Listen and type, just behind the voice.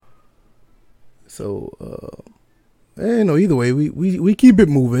So either way, we keep it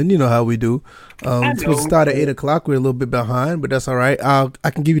moving. You know how we do. I Supposed to know, start at but 8 o'clock. We're a little bit behind, but that's all right.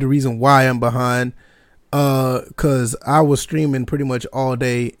 I can give you the reason why I'm behind. Cause I was streaming pretty much all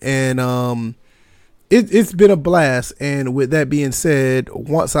day, and it's been a blast. And with that being said,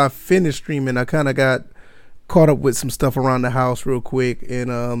 once I finished streaming, I kind of got caught up with some stuff around the house real quick,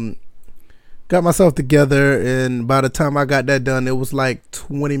 and got myself together. And by the time I got that done, it was like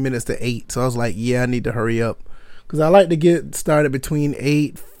 20 minutes to 8. So I was like, yeah, I need to hurry up, because I like to get started between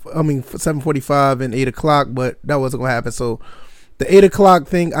 7:45 and 8 o'clock, but that wasn't gonna happen. So the 8 o'clock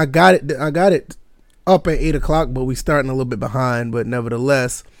thing, I got it up at 8 o'clock, but we starting a little bit behind. But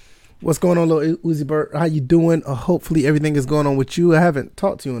nevertheless, what's going on, little Uzi Bert? How you doing? Hopefully everything is going on with you. I haven't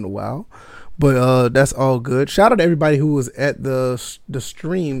talked to you in a while, but that's all good. Shout out to everybody who was at the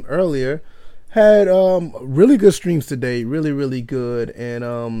stream earlier. Had really good streams today, really good,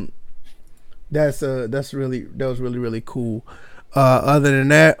 and that was really cool. Other than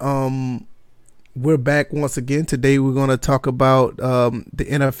that, we're back once again. Today we're going to talk about the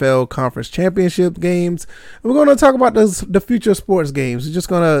NFL Conference Championship games. We're going to talk about the future sports games. We're just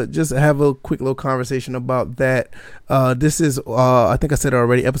going to have a quick little conversation about that. This is, I think I said it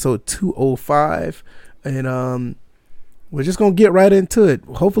already, episode 205. And we're just going to get right into it.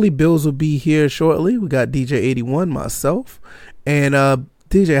 Hopefully Bills will be here shortly. We got DJ81, myself. And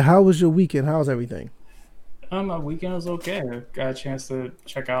DJ, how was your weekend? How's everything? my weekend was okay. I got a chance to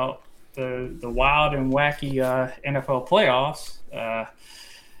check out the wild and wacky NFL playoffs.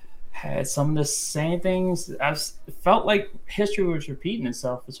 Had some of the same things. I felt like history was repeating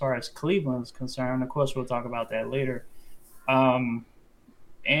itself as far as Cleveland is concerned. Of course, we'll talk about that later. And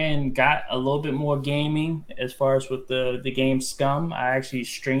got a little bit more gaming as far as with the game Scum. I actually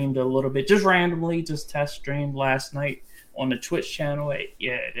streamed a little bit, just randomly, just test streamed last night on the Twitch channel at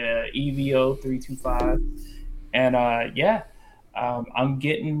EVO325. And I'm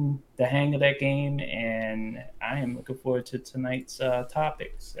getting the hang of that game, and I am looking forward to tonight's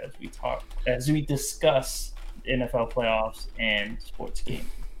topics as we discuss NFL playoffs and sports gaming.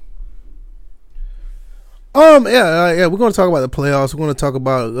 We're going to talk about the playoffs. We're going to talk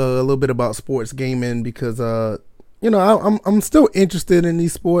about a little bit about sports gaming, because I'm still interested in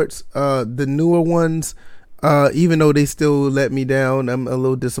these sports, the newer ones. Even though they still let me down, I'm a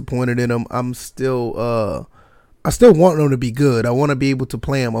little disappointed in them. I still want them to be good. I want to be able to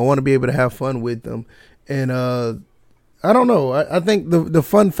play them. I want to be able to have fun with them. And I don't know. I think the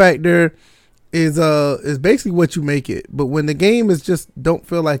fun factor is basically what you make it. But when the game is just don't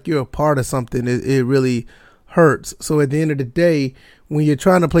feel like you're a part of something, it really hurts. So at the end of the day, when you're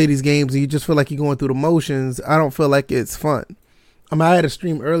trying to play these games and you just feel like you're going through the motions, I don't feel like it's fun. I had a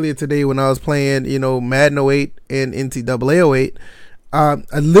stream earlier today when I was playing, Madden 08 and NCAA 08. I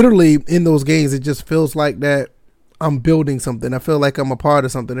literally, in those games, it just feels like that I'm building something. I feel like I'm a part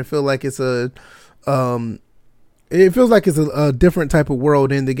of something. I feel like it's a different type of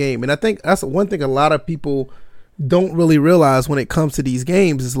world in the game. And I think that's one thing a lot of people don't really realize when it comes to these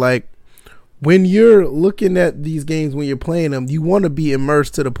games is like, when you're looking at these games, when you're playing them, you want to be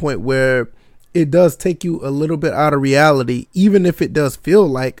immersed to the point where it does take you a little bit out of reality, even if it does feel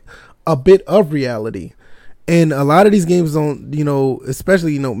like a bit of reality. And a lot of these games don't,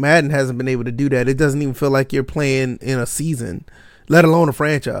 especially, Madden hasn't been able to do that. It doesn't even feel like you're playing in a season, let alone a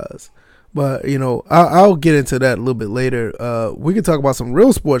franchise. But, I'll get into that a little bit later. We can talk about some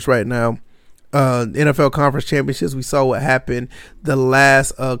real sports right now. NFL Conference Championships. We saw what happened the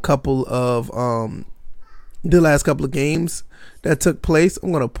last couple of games that took place.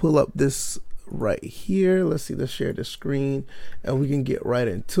 I'm going to pull up this right here. Let's share the screen and we can get right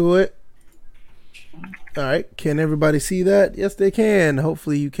into it. All right, can everybody see that? Yes, they can.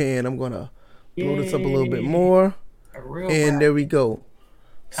 Hopefully you can. I'm going to blow this up a little bit more. And there we go.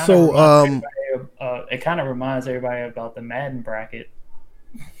 So it kind of reminds everybody about the Madden bracket.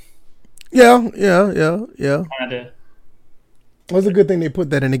 Yeah. It was a good thing they put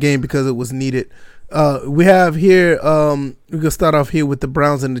that in the game because it was needed. We have here, we're going to start off here with the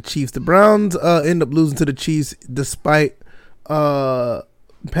Browns and the Chiefs. The Browns end up losing to the Chiefs despite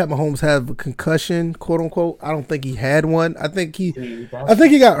Pat Mahomes have a concussion, quote unquote. I don't think he had one. I think he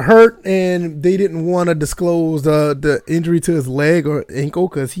got hurt and they didn't want to disclose the injury to his leg or ankle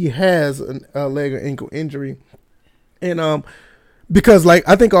because he has a leg or ankle injury. And because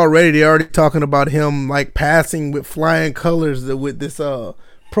I think they're already talking about him passing with flying colors with this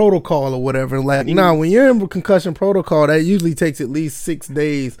protocol or whatever. When you're in concussion protocol, that usually takes at least 6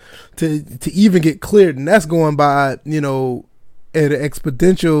 days to even get cleared, and that's going by at an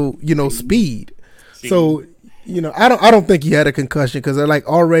exponential speed. So I don't think he had a concussion because they're like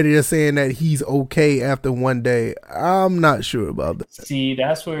already they're saying that he's okay after one day. I'm not sure about that. See,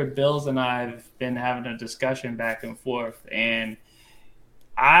 that's where Bills and I have been having a discussion back and forth, and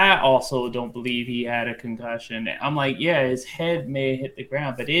I also don't believe he had a concussion. I'm like, yeah, his head may hit the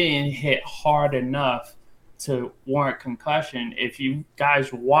ground, but it didn't hit hard enough to warrant concussion. If you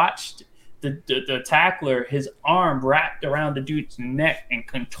guys watched the tackler, his arm wrapped around the dude's neck and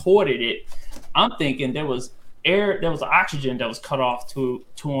contorted it. I'm thinking there was oxygen that was cut off to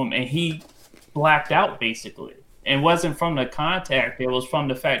him, and he blacked out basically. And it wasn't from the contact; it was from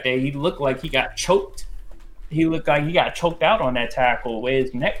the fact that he looked like he got choked. He looked like he got choked out on that tackle where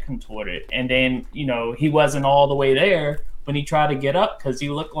his neck contorted, and then he wasn't all the way there when he tried to get up because he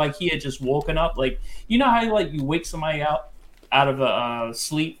looked like he had just woken up. Like how you wake somebody out of a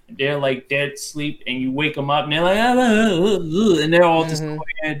sleep, they're like dead sleep, and you wake them up and they're like, and they're all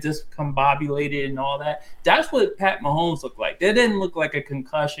discombobulated and all that. That's what Pat Mahomes looked like. That didn't look like a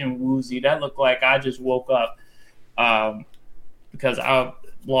concussion woozy. That looked like I just woke up because I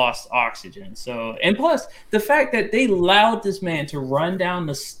lost oxygen. So, and plus the fact that they allowed this man to run down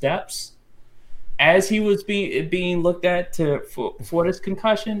the steps as he was being looked at for this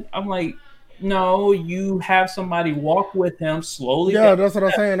concussion, I'm like, no, you have somebody walk with him slowly. Yeah, that's what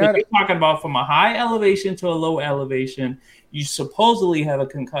I'm saying. You're talking about from a high elevation to a low elevation. You supposedly have a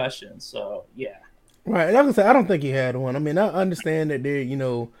concussion. So, yeah. Right. Like I said, I don't think he had one. I mean, I understand that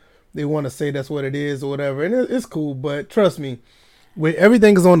they want to say that's what it is or whatever, and it's cool. But trust me, when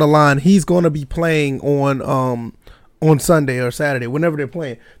everything is on the line, he's going to be playing on Sunday or Saturday, whenever they're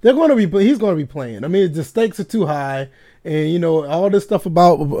playing. He's going to be playing. I mean, the stakes are too high. And, all this stuff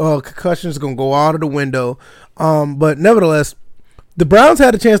about concussions is going to go out of the window. But nevertheless, the Browns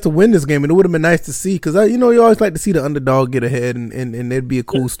had a chance to win this game, and it would have been nice to see because, you always like to see the underdog get ahead, and it'd be a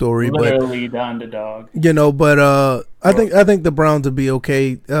cool story. Literally the underdog. But I think the Browns will be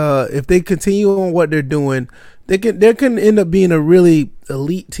okay. If they continue on what they're doing, they can end up being a really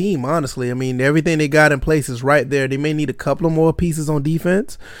elite team, honestly. I mean, everything they got in place is right there. They may need a couple of more pieces on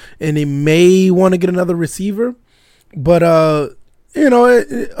defense, and they may want to get another receiver. But, other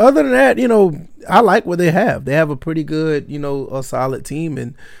than that, I like what they have. They have a pretty good, a solid team,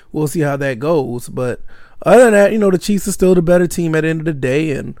 and we'll see how that goes. But other than that, the Chiefs are still the better team at the end of the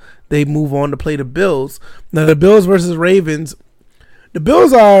day, and they move on to play the Bills. Now, the Bills versus Ravens, the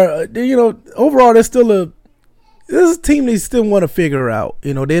Bills are, overall, they're still this is a team they still want to figure out.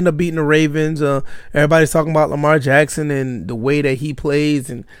 They end up beating the Ravens. Everybody's talking about Lamar Jackson and the way that he plays,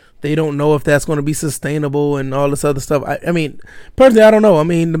 and they don't know if that's going to be sustainable and all this other stuff. I mean, personally, I don't know. I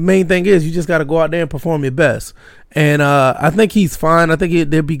mean, the main thing is you just got to go out there and perform your best. And I think he's fine. I think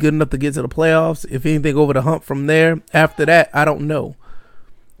they'll be good enough to get to the playoffs. If anything, over the hump from there. After that, I don't know.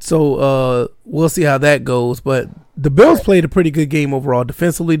 So we'll see how that goes. But the Bills played a pretty good game overall.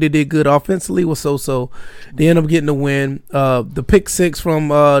 Defensively, they did good. Offensively was so-so. They ended up getting the win. The pick six from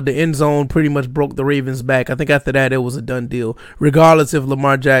the end zone pretty much broke the Ravens back. I think after that, it was a done deal. Regardless if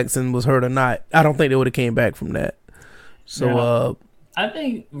Lamar Jackson was hurt or not, I don't think they would have came back from that. So I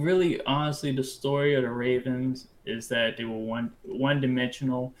think really, honestly, the story of the Ravens is that they were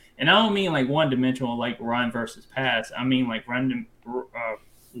one-dimensional. And I don't mean like one-dimensional like run versus pass. I mean like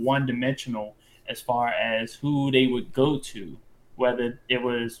one-dimensional as far as who they would go to, whether it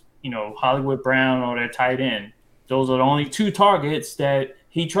was, Hollywood Brown or their tight end. Those are the only two targets that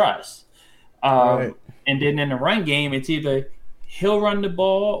he trusts. Right. And then in the run game, it's either he'll run the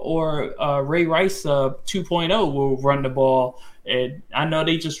ball or Ray Rice 2.0 will run the ball. And I know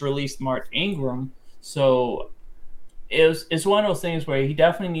they just released Mark Ingram. So it's one of those things where he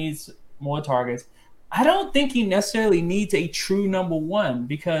definitely needs more targets. I don't think he necessarily needs a true number one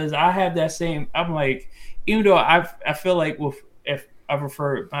because I have that same. I'm like, even though I feel like if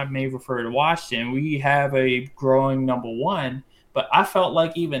I may refer to Washington, we have a growing number one, but I felt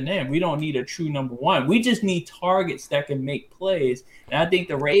like even then we don't need a true number one. We just need targets that can make plays, and I think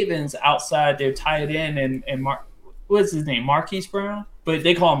the Ravens outside their tight end and what's his name, Marquise Brown, but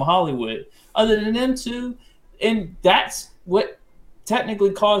they call him Hollywood. Other than them two, and that's what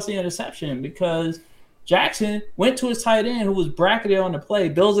technically caused the interception because Jackson went to his tight end who was bracketed on the play.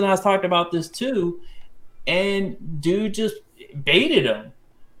 Bills and I talked about this too. And dude just baited him.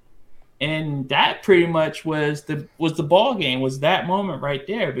 And that pretty much was the ball game, was that moment right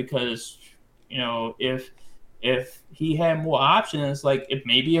there. Because, if he had more options, like if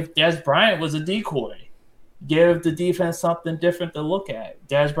Dez Bryant was a decoy, give the defense something different to look at.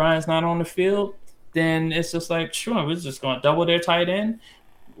 Dez Bryant's not on the field, then it's just like, sure, we're just going to double their tight end,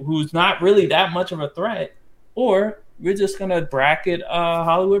 who's not really that much of a threat, or we're just going to bracket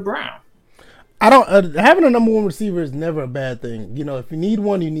Hollywood Brown. I don't having a number one receiver is never a bad thing. You know, if you need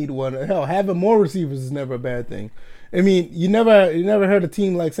one, you need one. Hell, having more receivers is never a bad thing. I mean, you never heard a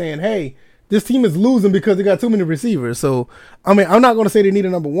team like saying, "Hey, this team is losing because they got too many receivers." So, I mean, I'm not going to say they need a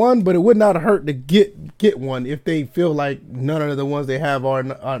number one, but it would not hurt to get one if they feel like none of the ones they have are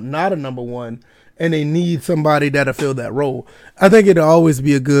not a number one, and they need somebody that'll fill that role. I think it'll always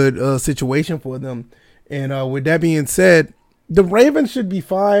be a good situation for them. And with that being said, the Ravens should be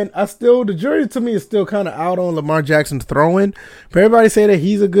fine. The jury to me is still kind of out on Lamar Jackson's throwing. But everybody say that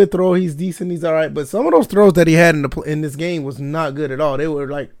he's a good thrower, he's decent, he's all right. But some of those throws that he had in this game was not good at all. They were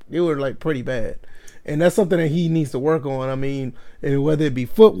like pretty bad, and that's something that he needs to work on. I mean, whether it be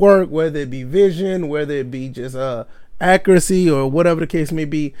footwork, whether it be vision, whether it be just accuracy or whatever the case may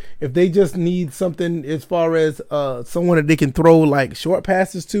be. If they just need something as far as someone that they can throw like short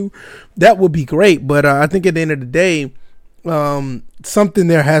passes to, that would be great. But I think at the end of the day, something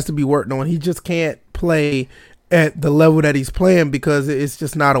there has to be worked on. He just can't play at the level that he's playing because it's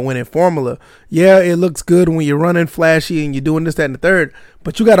just not a winning formula. Yeah, it looks good when you're running flashy and you're doing this, that, and the third,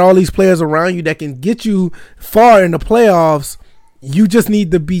 but you got all these players around you that can get you far in the playoffs. You just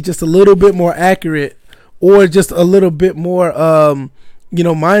need to be just a little bit more accurate or just a little bit more,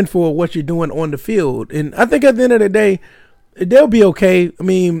 mindful of what you're doing on the field. And I think at the end of the day, they'll be okay. I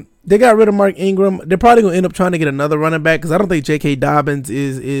mean, they got rid of Mark Ingram. They're probably going to end up trying to get another running back because I don't think J.K. Dobbins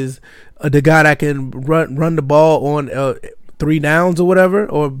is the guy that can run the ball on 3 downs or whatever,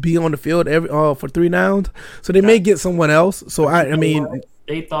 or be on the field for 3 downs. So they may get someone else. So I mean,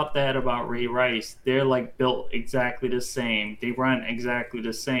 they thought that about Ray Rice. They're like built exactly the same. They run exactly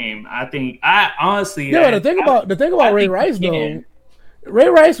the same. I honestly, the thing about Ray Rice though. Ray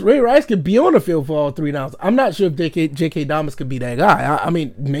Rice could be on the field for all 3 downs. I'm not sure if J.K. Dobbins could be that guy. I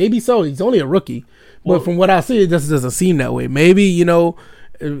mean, maybe so. He's only a rookie. But from what I see, it just doesn't seem that way. Maybe,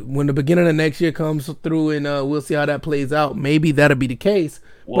 when the beginning of next year comes through and we'll see how that plays out, maybe that'll be the case.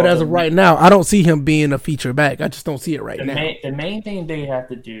 But as of right now, I don't see him being a feature back. I just don't see it right now. The main thing they have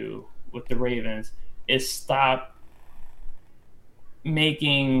to do with the Ravens is stop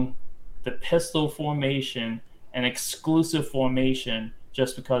making the pistol formation an exclusive formation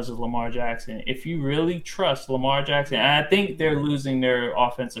just because of Lamar Jackson. If you really trust Lamar Jackson, and I think they're losing their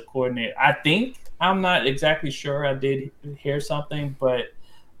offensive coordinator. I'm not exactly sure. I did hear something, but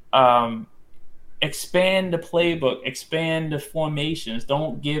expand the playbook, expand the formations.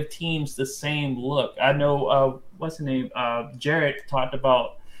 Don't give teams the same look. I know, what's the name? Jared talked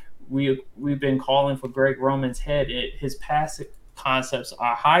about we've been calling for Greg Roman's head. His passing concepts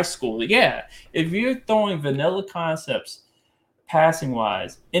are high school. Yeah, if you're throwing vanilla concepts passing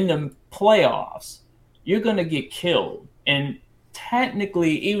wise in the playoffs, you're gonna get killed. And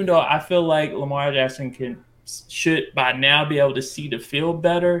technically, even though I feel like Lamar Jackson should by now be able to see the field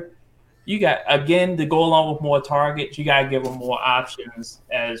better, you got, again, to go along with more targets, you gotta give them more options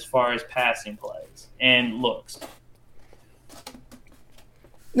as far as passing plays and looks.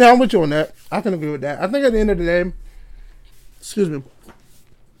 Yeah, I'm with you on that. I can agree with that. I think at the end of the day, excuse me,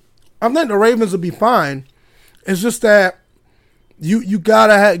 I think the Ravens will be fine. It's just that you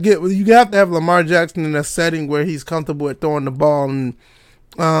have to have Lamar Jackson in a setting where he's comfortable with throwing the ball, and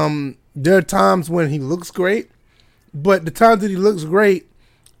there are times when he looks great, but the times that he looks great,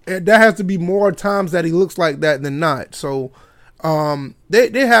 there has to be more times that he looks like that than not. So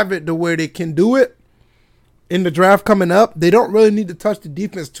they have it to where they can do it. In the draft coming up, they don't really need to touch the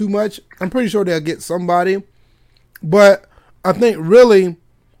defense too much. I'm pretty sure they'll get somebody, but I think really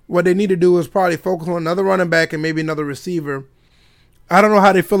what they need to do is probably focus on another running back and maybe another receiver. I don't know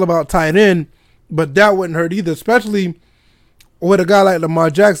how they feel about tight end, but that wouldn't hurt either, especially with a guy like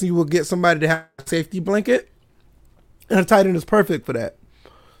Lamar Jackson. You will get somebody to have a safety blanket, and a tight end is perfect for that.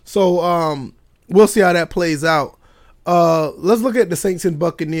 So we'll see how that plays out. Let's look at the Saints and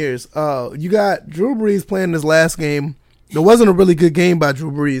Buccaneers. You got Drew Brees playing this last game. There wasn't a really good game by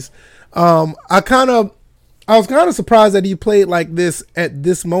Drew Brees. I was kind of surprised that he played like this at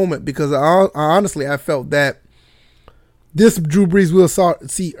this moment because honestly I felt that this Drew Brees we'll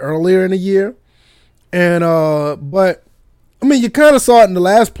see earlier in the year, and but I mean you kind of saw it in the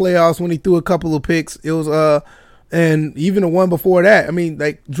last playoffs when he threw a couple of picks. It was and even the one before that. I mean,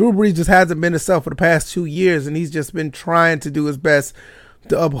 like Drew Brees just hasn't been himself for the past 2 years, and he's just been trying to do his best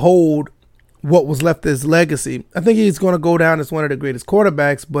to uphold what was left of his legacy. I think he's going to go down as one of the greatest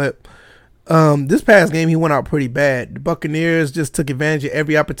quarterbacks, but this past game he went out pretty bad. The Buccaneers just took advantage of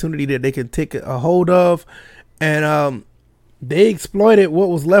every opportunity that they could take a hold of, and they exploited what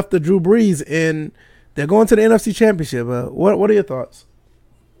was left of Drew Brees, and they're going to the NFC Championship. What are your thoughts?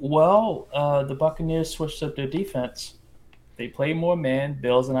 Well, the Buccaneers switched up their defense. They play more men.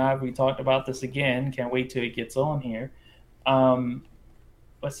 Bills and I, we talked about this again. Can't wait till it gets on here.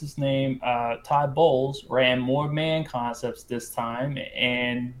 What's his name? Todd Bowles ran more man concepts this time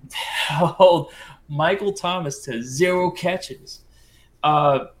and held Michael Thomas to 0 catches.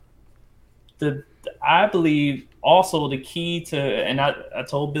 I believe also the key to, and I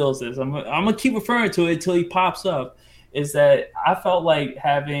told Bills this, I'm gonna keep referring to it until he pops up, is that I felt like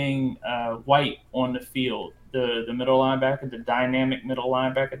having White on the field, the middle linebacker, the dynamic middle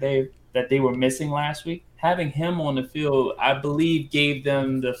linebacker that they were missing last week. Having him on the field, I believe, gave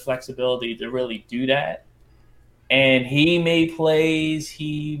them the flexibility to really do that. And he made plays.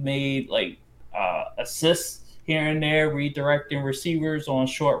 He made assists here and there, redirecting receivers on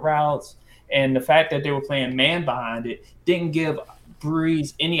short routes. And the fact that they were playing man behind it didn't give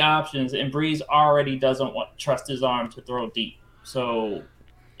Breeze any options. And Breeze already doesn't trust his arm to throw deep. So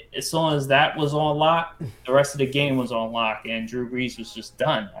as soon as that was on lock, the rest of the game was on lock. And Drew Brees was just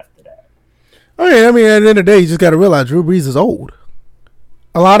done after that. I mean, at the end of the day, you just got to realize Drew Brees is old.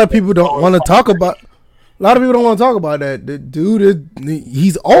 A lot of people don't want to talk about. A lot of people don't want to talk about that. The dude,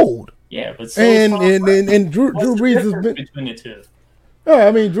 he's old. Yeah, but so and Drew Brees has been between the two. Yeah,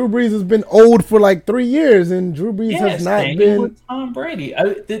 I mean, Drew Brees has been old for like 3 years, and Drew Brees has not been with Tom Brady.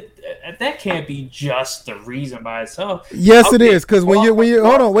 That can't be just the reason by itself. Yes, it is, because when you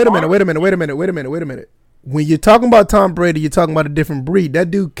hold on, wait a minute. When you're talking about Tom Brady, you're talking about a different breed.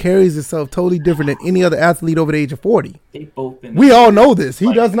 That dude carries himself totally different than any other athlete over the age of 40. They both been. We all know this.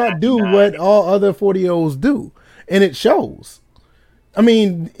 He does not do what all other 40-year-olds do, and it shows. I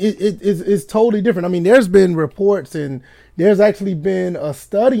mean, it's totally different. I mean, there's been reports and there's actually been a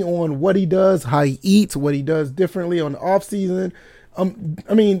study on what he does, how he eats, what he does differently on the off season. I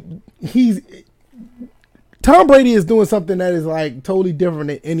mean, Tom Brady is doing something that is like totally different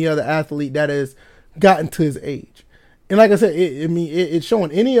than any other athlete that has gotten to his age. And like I said, it's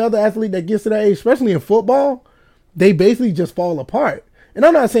showing any other athlete that gets to that age, especially in football, they basically just fall apart. And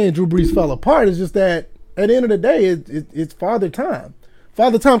I'm not saying Drew Brees fell apart. It's just that at the end of the day, it's Father Time.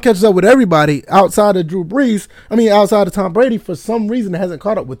 Father Time catches up with everybody outside of Drew Brees. I mean, outside of Tom Brady, for some reason, it hasn't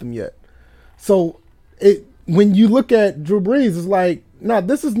caught up with him yet. So when you look at Drew Brees, it's like,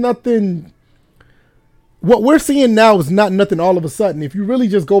 this is nothing. What we're seeing now is not nothing all of a sudden. If you really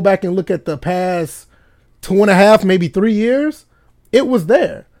just go back and look at the past 2.5, maybe 3 years, it was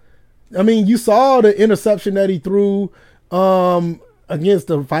there. I mean, you saw the interception that he threw against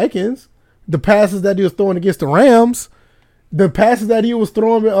the Vikings, the passes that he was throwing against the Rams, the passes that he was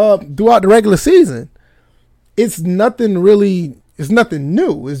throwing throughout the regular season. It's nothing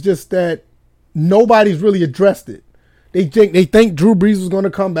new. It's just that nobody's really addressed it. They think Drew Brees was going to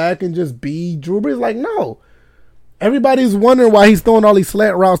come back and just be Drew Brees. Like, no. Everybody's wondering why he's throwing all these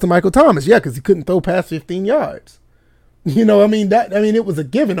slant routes to Michael Thomas. Yeah, because he couldn't throw past 15 yards. It was a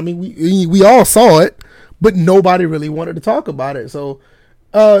given. I mean, we all saw it, but nobody really wanted to talk about it. So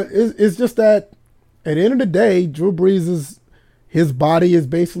it's just that at the end of the day, Drew Brees his body is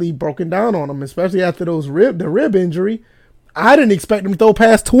basically broken down on him, especially after the rib injury. I didn't expect him to throw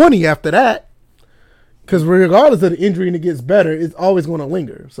past 20 after that, because regardless of the injury and it gets better, it's always going to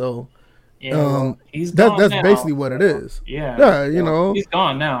linger. So he's gone that's now, basically what it is. Yeah, yeah, he's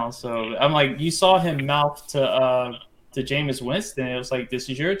gone now. So I'm like, you saw him mouth to Jameis Winston. It was like, this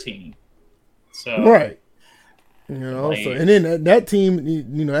is your team. So right. So and then that team,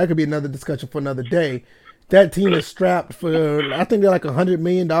 that could be another discussion for another day. That team is strapped for, I think they're like $100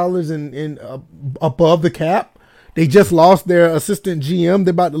 million in above the cap. They just lost their assistant GM.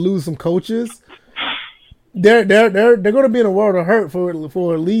 They're about to lose some coaches. They're going to be in a world of hurt for at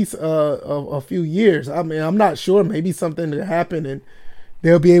least a few years. I mean, I'm not sure. Maybe something to happen and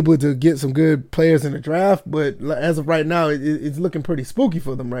they'll be able to get some good players in the draft. But as of right now, it's looking pretty spooky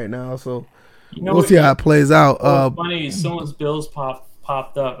for them right now. So we'll see how it plays out. Funny, as soon as Bills popped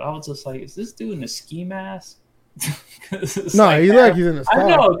up, I was just like, is this dude in a ski mask? He's in his car. I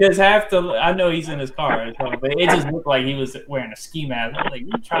know, because I know he's in his car, but it just looked like he was wearing a ski mask. I was like,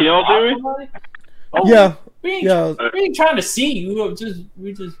 you trying to rob somebody? Oh, yeah. We ain't trying to see you.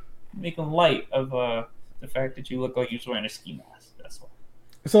 We just making light of the fact that you look like you're wearing a ski mask. That's why.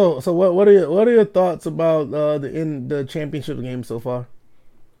 So what are your thoughts about the championship game so far?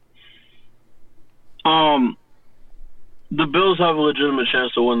 The Bills have a legitimate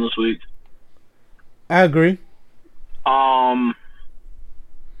chance to win this week. I agree.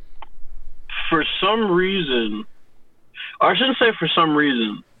 For some reason, or I shouldn't say for some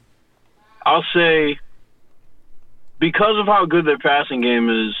reason, I'll say because of how good their passing game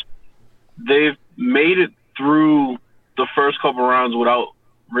is, they've made it through the first couple rounds without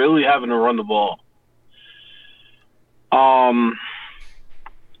really having to run the ball. Josh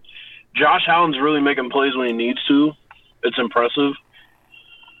Allen's really making plays when he needs to. It's impressive.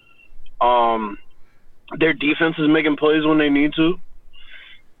 Their defense is making plays when they need to.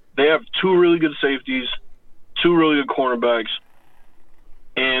 They have two really good safeties, two really good cornerbacks,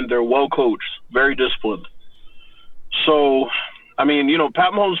 and they're well coached, very disciplined. So, I mean,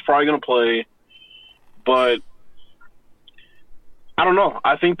 Pat Mahomes is probably going to play, but I don't know.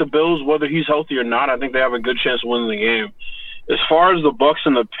 I think the Bills, whether he's healthy or not, I think they have a good chance of winning the game. As far as the Bucs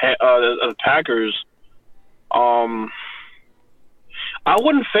and the Packers, I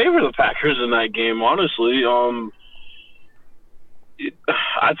wouldn't favor the Packers in that game, honestly.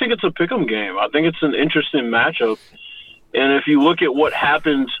 I think it's a pick'em game. I think it's an interesting matchup. And if you look at what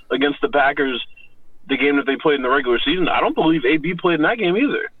happened against the Packers, the game that they played in the regular season, I don't believe AB played in that game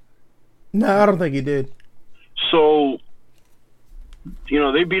either. No, I don't think he did. So,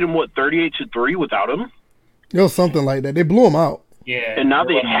 they beat him, 38-3 without him? It was something like that. They blew him out. Yeah. And now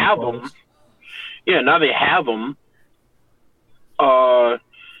they have him. Yeah, now they have him.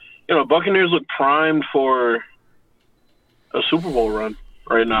 Buccaneers look primed for a Super Bowl run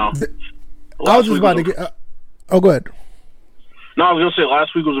right now. I was just about to get. Go ahead. No, I was gonna say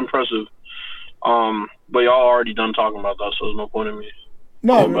last week was impressive. But y'all already done talking about that, so there's no point in me.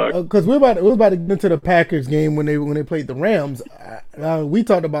 No, because we're about to get into the Packers game when they played the Rams. We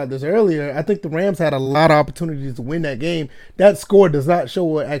talked about this earlier. I think the Rams had a lot of opportunities to win that game. That score does not show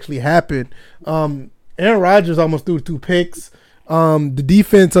what actually happened. Aaron Rodgers almost threw 2 picks. The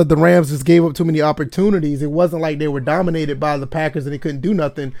defense of the Rams just gave up too many opportunities. It wasn't like they were dominated by the Packers and they couldn't do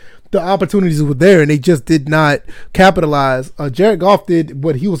nothing. The opportunities were there and they just did not capitalize. Jared Goff did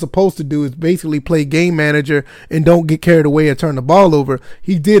what he was supposed to do, is basically play game manager and don't get carried away and turn the ball over.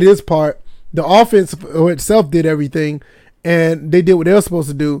 He did his part. The offense itself did everything and they did what they were supposed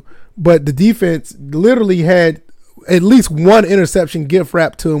to do. But the defense literally had at least one interception gift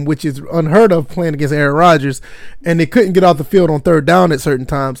wrapped to him, which is unheard of playing against Aaron Rodgers, and they couldn't get off the field on third down at certain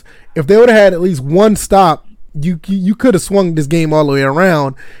times. If they would have had at least one stop, you could have swung this game all the way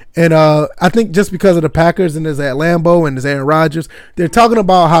around. And I think just because of the Packers and there's at Lambeau and there's Aaron Rodgers, they're talking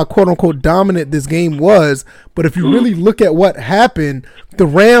about how quote unquote dominant this game was. But if you really look at what happened, the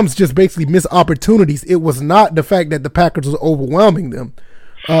Rams just basically missed opportunities. It was not the fact that the Packers was overwhelming them.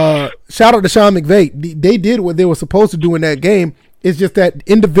 Shout out to Sean McVay. They did what they were supposed to do in that game. It's just that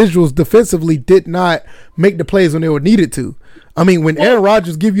individuals defensively did not make the plays when they were needed to. I mean, when Aaron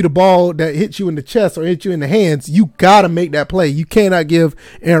Rodgers give you the ball that hits you in the chest or hits you in the hands, you gotta make that play. You cannot give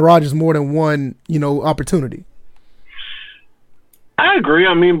Aaron Rodgers more than one, opportunity. I agree.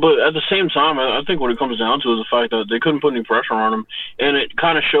 I mean, but at the same time, I think what it comes down to is the fact that they couldn't put any pressure on him. And it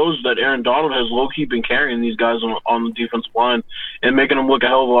kind of shows that Aaron Donald has low-key been carrying these guys on the defensive line and making them look a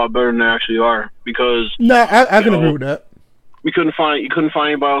hell of a lot better than they actually are. Because I can agree with that. You couldn't find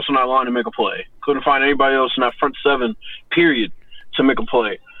anybody else on that line to make a play. Couldn't find anybody else in that front seven, period, to make a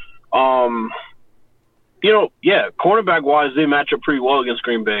play. Cornerback-wise, they match up pretty well against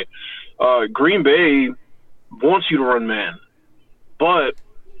Green Bay. Green Bay wants you to run man. But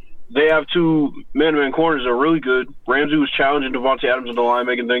they have 2 man-to-man corners that are really good. Ramsey was challenging Davante Adams on the line,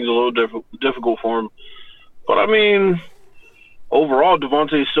 making things a little difficult for him. But, I mean, overall,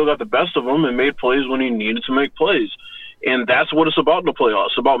 Davante still got the best of him and made plays when he needed to make plays. And that's what it's about in the playoffs.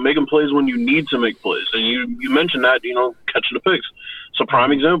 It's about making plays when you need to make plays. And you mentioned that, catching the picks. It's a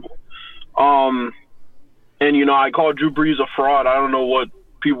prime example. I called Drew Brees a fraud. I don't know what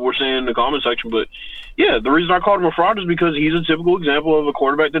people were saying in the comment section, but yeah, the reason I called him a fraud is because he's a typical example of a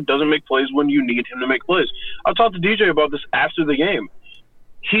quarterback that doesn't make plays when you need him to make plays. I talked to DJ about this after the game.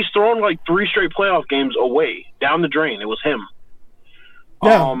 He's thrown like 3 straight playoff games away, down the drain. It was him.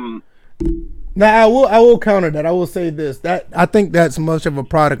 Yeah. Now I will counter that. I will say this: that I think that's much of a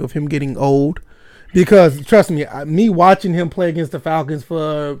product of him getting old, because trust me, me watching him play against the Falcons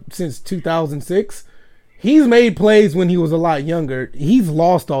since 2006, he's made plays when he was a lot younger. He's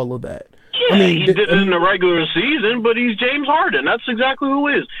lost all of that. Yeah, he did it in the regular season, but he's James Harden. That's exactly who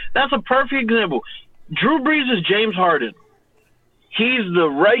he is. That's a perfect example. Drew Brees is James Harden. He's the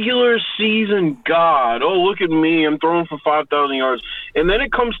regular season god. Oh, look at me. I'm throwing for 5,000 yards. And then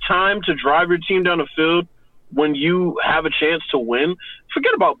it comes time to drive your team down the field when you have a chance to win.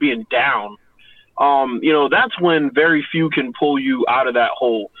 Forget about being down. That's when very few can pull you out of that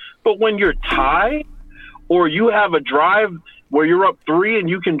hole. But when you're tied or you have a drive where you're up 3 and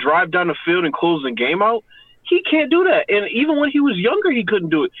you can drive down the field and close the game out, he can't do that. And even when he was younger, he couldn't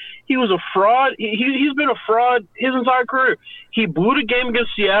do it. He was a fraud. He's been a fraud his entire career. He blew the game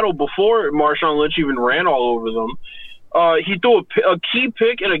against Seattle before Marshawn Lynch even ran all over them. He threw a key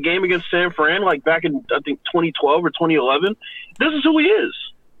pick in a game against San Fran, like back in, I think, 2012 or 2011. This is who he is.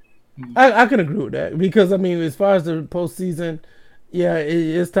 I can agree with that because, I mean, as far as the postseason, yeah,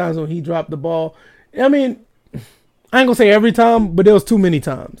 it's times when he dropped the ball. I mean, I ain't going to say every time, but there was too many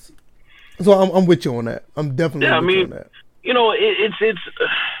times. So I'm with you on that. I'm definitely with you on that. You know, it's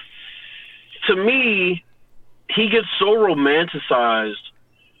to me, he gets so romanticized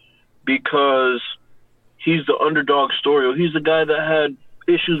because he's the underdog story. He's the guy that had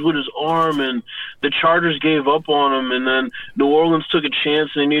issues with his arm and the Chargers gave up on him, and then New Orleans took a chance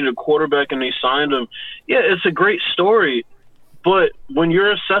and they needed a quarterback and they signed him. Yeah, it's a great story, but when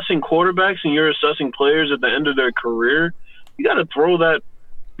you're assessing quarterbacks and you're assessing players at the end of their career, you got to throw that,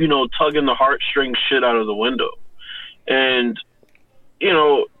 you know, tugging the heartstrings shit out of the window. And, you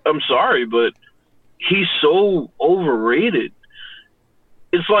know, I'm sorry, but he's so overrated.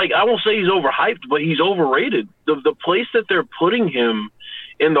 It's like, I won't say he's overhyped, but he's overrated. The place that they're putting him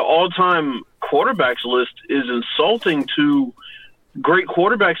in the all-time quarterbacks list is insulting to great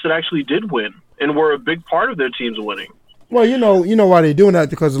quarterbacks that actually did win and were a big part of their teams winning. Well, you know why they're doing that,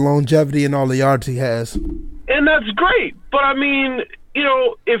 because of longevity and all the yards he has. And that's great. But, I mean, you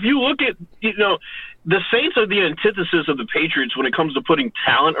know, if you look at, you know, the Saints are the antithesis of the Patriots when it comes to putting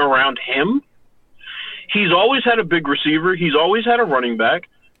talent around him. He's always had a big receiver. He's always had a running back.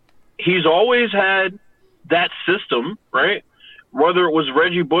 He's always had that system, right? Whether it was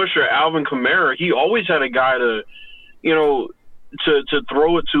Reggie Bush or Alvin Kamara, he always had a guy to, you know, to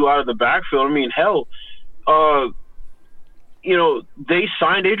throw it to out of the backfield. I mean, hell, you know, they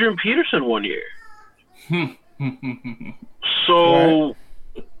signed Adrian Peterson one year. So,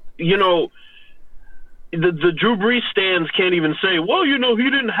 right. You know, the Drew Brees stands can't even say, well, you know, he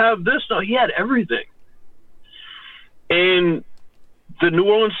didn't have this. No, he had everything. And the New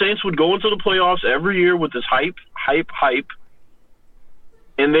Orleans Saints would go into the playoffs every year with this hype,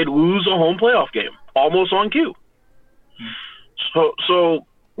 and they'd lose a home playoff game, almost on cue. So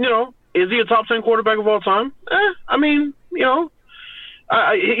you know, is he a top 10 quarterback of all time? I mean, you know,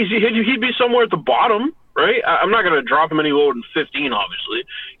 he'd be somewhere at the bottom, right? I'm not going to drop him any lower than 15, obviously.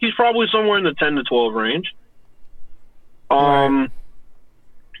 He's probably somewhere in the 10 to 12 range.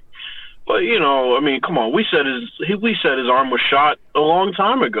 But, you know, I mean, come on. We said his arm was shot a long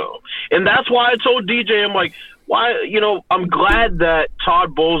time ago. And that's why I told DJ, I'm like, why, you know, I'm glad that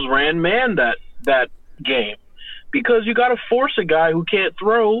Todd Bowles ran man that game. Because you got to force a guy who can't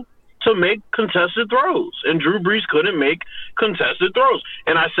throw to make contested throws. And Drew Brees couldn't make contested throws.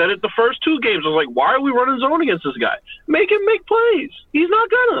 And I said it the first two games. I was like, why are we running zone against this guy? Make him make plays. He's not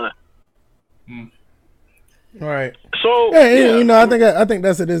gonna. All right. So yeah, you know, I think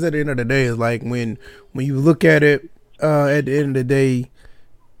that's it. Is at the end of the day, is like when you look at it, at the end of the day,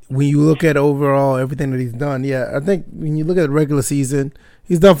 when you look at overall everything that he's done, yeah, I think when you look at the regular season,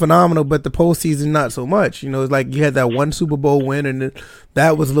 he's done phenomenal, but the postseason not so much. You know, it's like you had that one Super Bowl win, and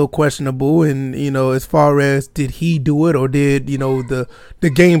that was a little questionable. And you know, as far as did he do it, or did, you know, the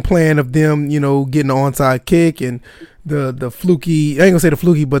game plan of them, you know, getting the onside kick and the fluky, I ain't gonna say the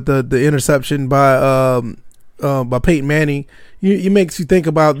fluky, but the interception by Peyton Manning, it makes you think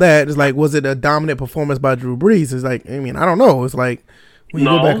about that. It's like, was it a dominant performance by Drew Brees? It's like, I mean, I don't know. It's like when you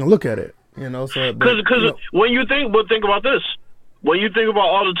go back and look at it, you know. So because when you think about this. When you think about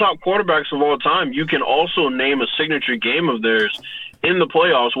all the top quarterbacks of all time, you can also name a signature game of theirs in the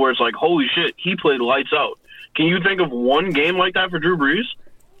playoffs where it's like, holy shit, he played lights out. Can you think of one game like that for Drew Brees?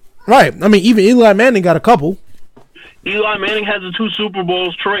 Right. I mean, even Eli Manning got a couple. Eli Manning has the 2 Super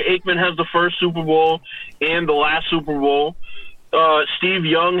Bowls. Troy Aikman has the first Super Bowl and the last Super Bowl. Steve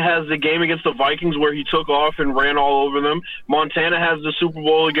Young has the game against the Vikings where he took off and ran all over them. Montana has the Super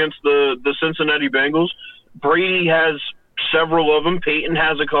Bowl against the Cincinnati Bengals. Brady has several of them. Peyton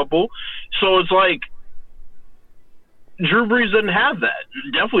has a couple. So it's like Drew Brees doesn't have that.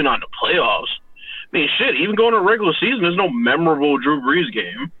 Definitely not in the playoffs. I mean, shit, even going to a regular season, there's no memorable Drew Brees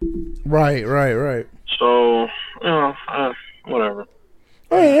game. Right. So, whatever.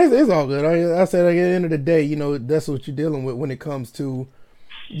 I mean, it's all good. I said, at the end of the day, you know, that's what you're dealing with when it comes to,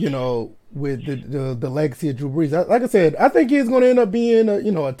 you know, with the legacy of Drew Brees. Like I said, I think he's going to end up being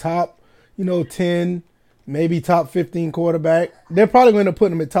a top, 10, maybe top 15 quarterback. They're probably going to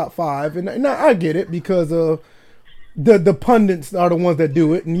put him at top 5. And I get it, because the pundits are the ones that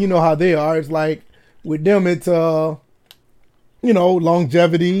do it. And you know how they are. It's like with them, it's,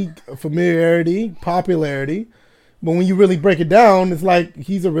 longevity, familiarity, popularity. But when you really break it down, it's like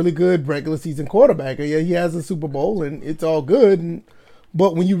he's a really good regular season quarterback. Yeah, he has a Super Bowl and it's all good.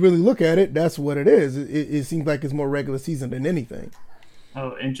 But when you really look at it, that's what it is. It seems like it's more regular season than anything.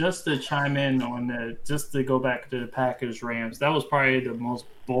 Oh, and just to chime in on just to go back to the Packers Rams, that was probably the most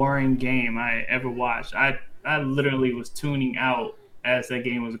boring game I ever watched. I literally was tuning out as that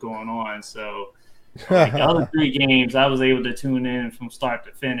game was going on. So like the other 3 games, I was able to tune in from start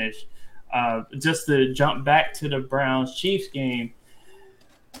to finish. Just to jump back to the Browns Chiefs game,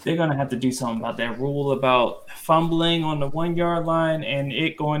 they're gonna have to do something about that rule about fumbling on the 1 yard line and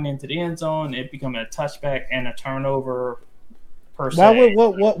it going into the end zone, it becoming a touchback and a turnover. Why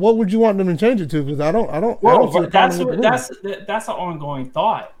what would you want them to change it to? Because I don't see that's an ongoing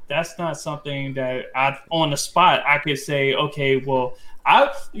thought. That's not something that on the spot I could say, okay, well,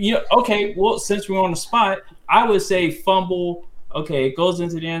 since we're on the spot, I would say fumble. Okay, it goes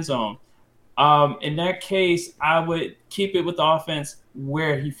into the end zone. In that case, I would keep it with the offense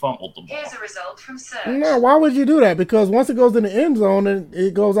where he fumbled the ball. Here's a result from search. No, why would you do that? Because once it goes in the end zone and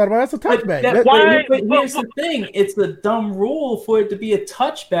it goes out of bounds, that's a touchback. But here's the thing: it's a dumb rule for it to be a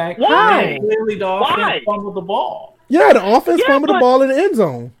touchback. Why? Clearly, the offense fumbled the ball. Yeah, the offense fumbled the ball in the end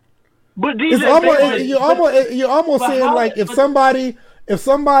zone. But you're almost saying like if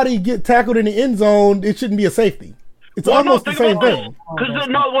somebody get tackled in the end zone, it shouldn't be a safety. It's almost the same thing.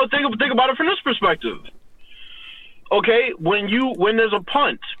 Think about it from this perspective. Okay, when there's a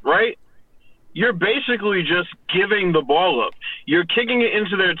punt, right? You're basically just giving the ball up. You're kicking it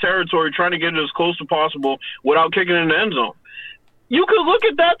into their territory, trying to get it as close as possible without kicking it in the end zone. You could look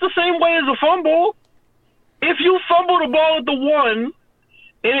at that the same way as a fumble. If you fumble the ball at the 1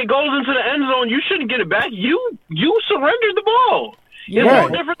 and it goes into the end zone, you shouldn't get it back. You surrendered the ball. It's no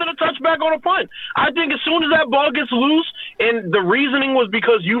different than a touchback on a punt. I think as soon as that ball gets loose and the reasoning was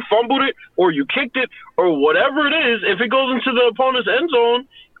because you fumbled it or you kicked it or whatever it is, if it goes into the opponent's end zone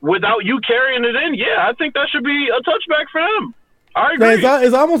without you carrying it in, I think that should be a touchback for them. I agree.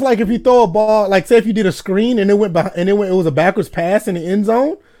 It's almost like if you throw a ball, like say if you did a screen and it was a backwards pass in the end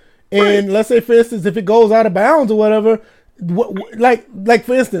zone, and let's say for instance if it goes out of bounds or whatever, like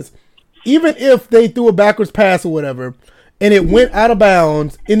for instance, even if they threw a backwards pass or whatever, and it went out of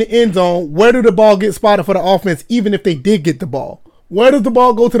bounds in the end zone, where did the ball get spotted for the offense, even if they did get the ball? Where does the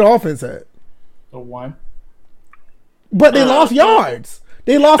ball go to the offense at? The 1. But they lost yards.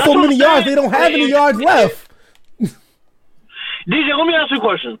 They lost so many yards, they don't have any yards left. DJ, let me ask you a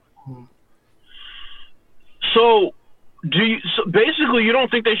question. So, basically you don't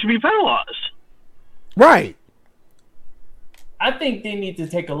think they should be penalized? Right. I think they need to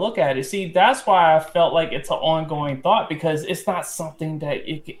take a look at it. See, that's why I felt like it's an ongoing thought because it's not something that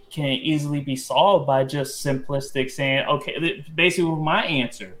it can easily be solved by just simplistic saying, okay, basically with my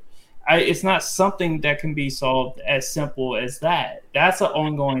answer. It's not something that can be solved as simple as that. That's an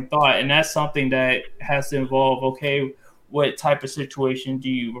ongoing thought, and that's something that has to involve, okay, what type of situation do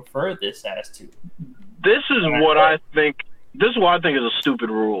you refer this as to? This is what I think is a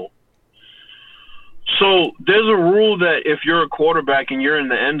stupid rule. So there's a rule that if you're a quarterback and you're in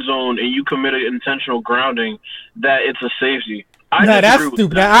the end zone and you commit an intentional grounding, that it's a safety. That's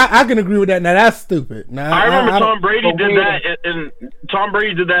stupid. I can agree with that. Now that's stupid. I remember Tom Brady did that, and Tom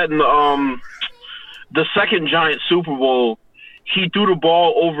Brady did that in the second Giants Super Bowl. He threw the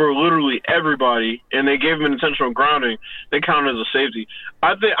ball over literally everybody, and they gave him an intentional grounding. They counted as a safety.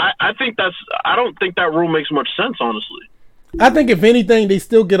 I don't think that rule makes much sense, honestly. I think if anything, they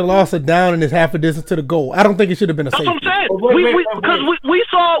still get a loss of down and it's half a distance to the goal. I don't think it should have been a safety. That's what I'm saying. Because we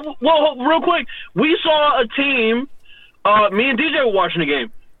saw, real quick, we saw a team, me and DJ were watching the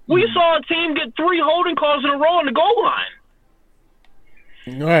game. We saw a team get 3 holding calls in a row on the goal line.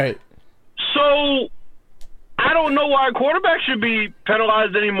 All right. So, I don't know why a quarterback should be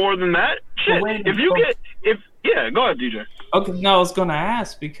penalized any more than that. Shit, go ahead, DJ. Okay, no, I was going to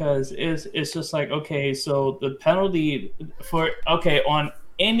ask because it's just like, okay, so the penalty on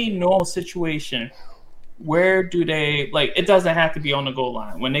any normal situation, where do they, like, it doesn't have to be on the goal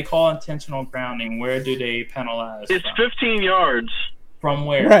line. When they call intentional grounding, where do they penalize? It's 15 yards. From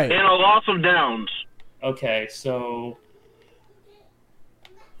where? Right. And a loss of downs. Okay, so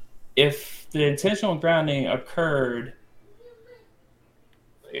if the intentional grounding occurred,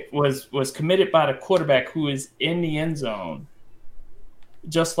 was committed by the quarterback who is in the end zone,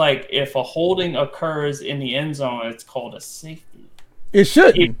 just like if a holding occurs in the end zone, it's called a safety. It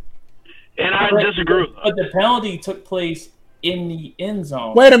shouldn't. And I disagree with that. But the penalty took place in the end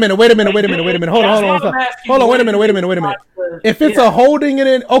zone. Wait a minute. Hold on. Wait a minute. If it's a holding it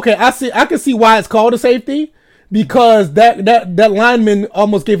in, okay, I can see why it's called a safety because that lineman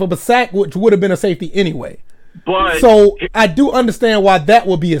almost gave up a sack, which would have been a safety anyway. But so I do understand why that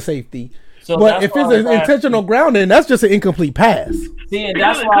would be a safety. So But if it's an intentional grounding, that's just an incomplete pass. See, and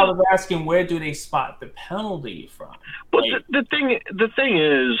that's why I was asking, where do they spot the penalty from? But the thing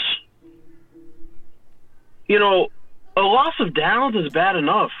is, you know, a loss of downs is bad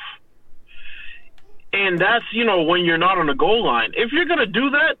enough. And that's, you know, when you're not on the goal line. If you're going to do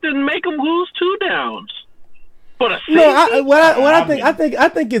that, then make them lose 2 downs. But I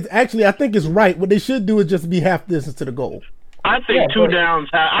think it's right. What they should do is just be half distance to the goal. I think 2 downs.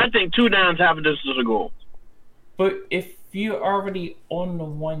 I think 2 downs, half a distance to the goal. But if you're already on the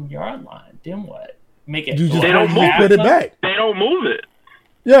 1 yard line, then what? Make it. They don't put it back. They don't move it.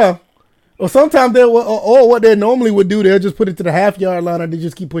 Yeah. Or sometimes or what they normally would do, they'll just put it to the half yard line and they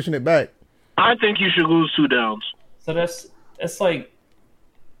just keep pushing it back. I think you should lose 2 downs. So that's like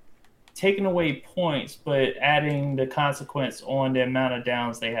taking away points, but adding the consequence on the amount of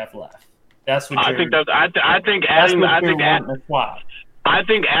downs they have left. That's what I think adding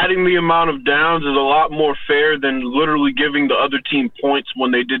the amount of downs is a lot more fair than literally giving the other team points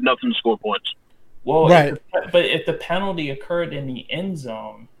when they did nothing to score points. Well, right. But if the penalty occurred in the end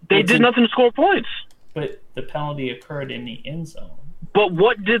zone, they did nothing to score points. But the penalty occurred in the end zone. But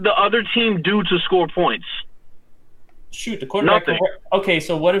what did the other team do to score points? Shoot, the quarterback. Nothing. Okay,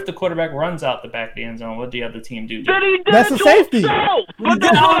 so what if the quarterback runs out the back of the end zone? What did the other team do? Then he did that's a safety. But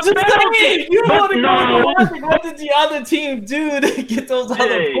that's not a penalty. You want to go. What did the other team do to get those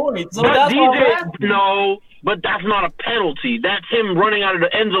other points? So that's no. But that's not a penalty. That's him running out of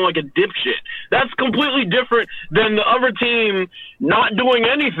the end zone like a dipshit. That's completely different than the other team not doing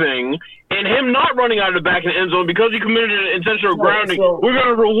anything and him not running out of the back of the end zone because he committed an intentional grounding. We're going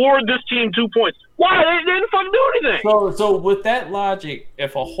to reward this team 2 points. Why? They didn't fucking do anything. So with that logic,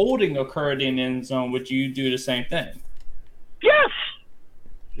 if a holding occurred in the end zone, would you do the same thing? Yes.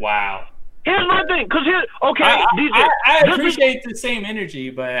 Wow. Here's my thing, because DJ, I appreciate the same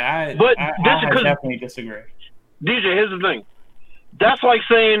energy, but I definitely disagree. DJ, here's the thing. That's like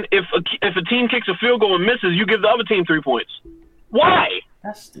saying if a team kicks a field goal and misses, you give the other team 3 points. Why?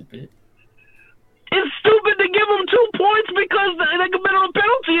 That's stupid. It's stupid to give them 2 points because they committed a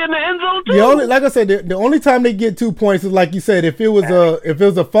penalty in the end zone too. Like I said, the only time they get 2 points is like you said, if it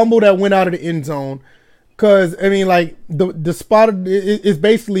was a fumble that went out of the end zone, because I mean, like the spot is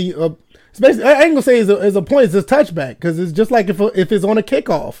basically a. I ain't gonna say it's a point. It's a touchback because it's just like if it's on a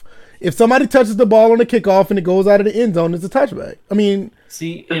kickoff. If somebody touches the ball on a kickoff and it goes out of the end zone, it's a touchback. I mean,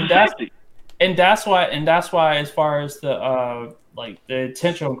 see, and that's why as far as the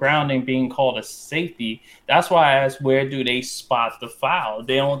intentional grounding being called a safety, that's why I asked where do they spot the foul.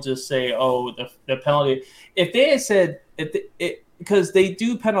 They don't just say, oh, the penalty. If they had said because they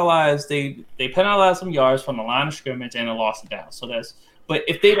do penalize, they penalize some yards from the line of scrimmage and a loss of down. So that's. But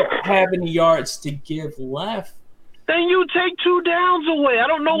if they don't have any yards to give left, then you take 2 downs away. I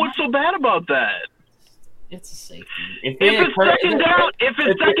don't know what's so bad about that. It's a safety. If it's second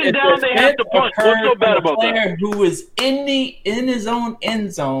down, they have to punt. What's so bad about that? Player who is in his own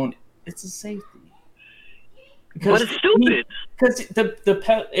end zone, it's a safety. But it's stupid. Because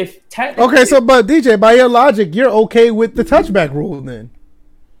okay, so but DJ, by your logic, you're okay with the touchback rule then?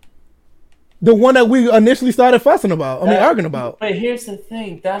 The one that we initially started fussing about. Arguing about. But here's the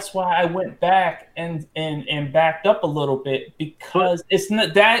thing. That's why I went back and backed up a little bit because it's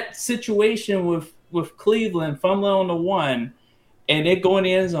not that situation with Cleveland fumbling on the 1 and it going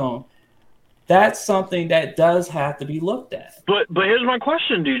in the end zone. That's something that does have to be looked at. But here's my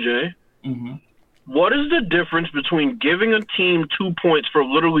question, DJ. Mm-hmm. What is the difference between giving a team 2 points for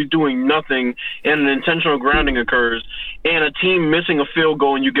literally doing nothing and an intentional grounding occurs and a team missing a field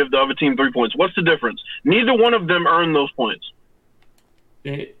goal and you give the other team 3 points? What's the difference? Neither one of them earned those points.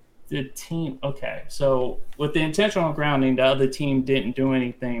 The team, okay. So with the intentional grounding, the other team didn't do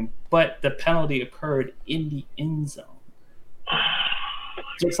anything, but the penalty occurred in the end zone.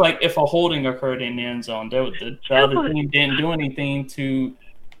 Just like if a holding occurred in the end zone, the other team didn't do anything to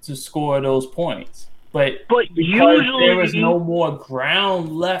score those points. But usually there is no more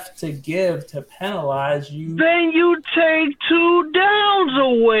ground left to give to penalize you. Then you take 2 downs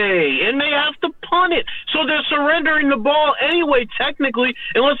away, and they have to punt it. So they're surrendering the ball anyway, technically,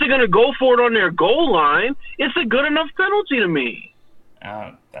 unless they're going to go for it on their goal line. It's a good enough penalty to me.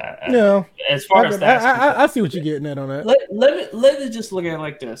 Yeah. As far as that, I see what you're getting at on that. Let me just look at it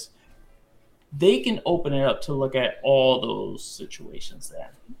like this. They can open it up to look at all those situations. Then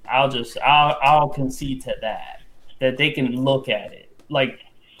I'll concede to that they can look at it like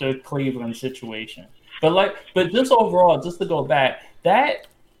the Cleveland situation. But just overall, just to go back, that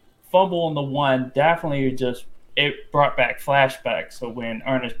fumble on the 1 definitely just it brought back flashbacks. So when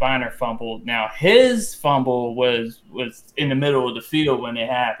Ernest Biner fumbled, now his fumble was in the middle of the field when it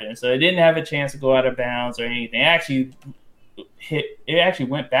happened, so it didn't have a chance to go out of bounds or anything. It actually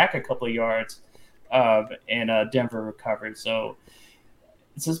went back a couple of yards, and Denver recovered. So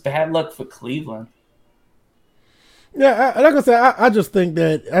it's just bad luck for Cleveland. Yeah, like I said, I just think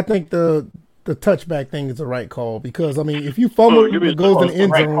the touchback thing is the right call because I mean, if you fumble, it goes in the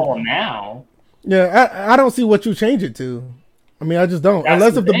end zone. Right call now. Yeah, I don't see what you change it to. I mean, I just don't. That's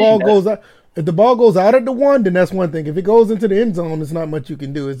Unless the if the thing, ball that's- goes out, if the ball goes out at the 1, then that's one thing. If it goes into the end zone, there's not much you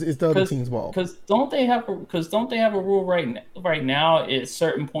can do. It's the other team's ball. Because don't they have a rule right now at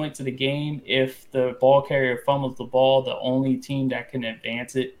certain points of the game, if the ball carrier fumbles the ball, the only team that can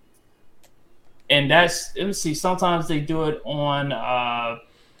advance it, and that's, let me see, sometimes they do it on. I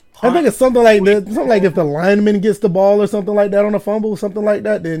think it's something like if the lineman gets the ball or something like that on a fumble, something like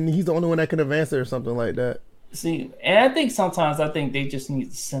that, then he's the only one that can advance it or something like that. See, and I think they just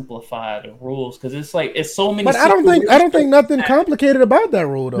need to simplify the rules because it's like it's so many. But I don't think nothing complicated about that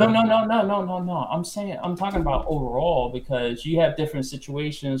rule though. No. I'm talking about overall because you have different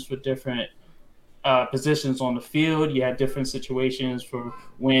situations for different positions on the field. You have different situations for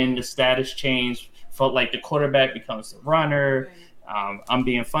when the status change. Felt like the quarterback becomes the runner. I'm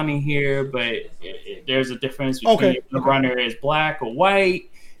being funny here, but there's a difference between if the runner is black or white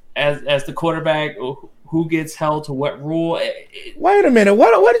as the quarterback. Who gets held to what rule? Wait a minute.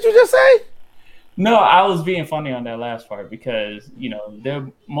 What did you just say? No, I was being funny on that last part because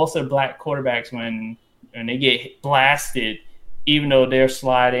most of the black quarterbacks when they get blasted, even though they're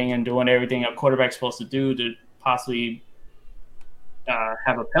sliding and doing everything a quarterback's supposed to do to possibly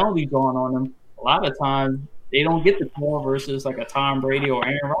have a penalty drawn on them, a lot of times they don't get the call versus like a Tom Brady or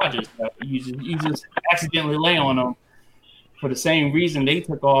Aaron Rodgers. You just accidentally lay on them for the same reason they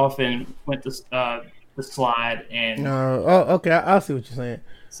took off and went to the slide. And okay, I see what you're saying.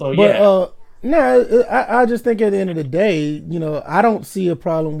 So yeah. No, I just think at the end of the day, I don't see a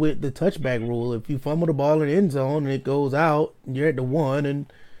problem with the touchback rule. If you fumble the ball in the end zone and it goes out, you're at the 1 and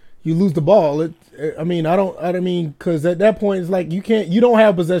you lose the ball. Because at that point it's like you don't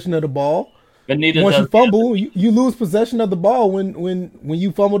have possession of the ball. But once you fumble, you lose possession of the ball when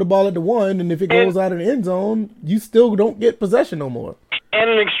you fumble the ball at the 1, and if it goes out in the end zone, you still don't get possession no more. And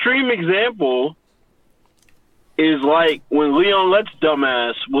an extreme example is like when Leon Lett's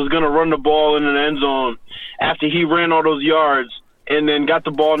dumbass was going to run the ball in an end zone after he ran all those yards and then got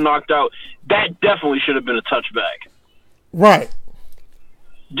the ball knocked out. That definitely should have been a touchback. Right.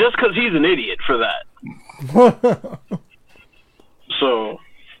 Just because he's an idiot for that. So.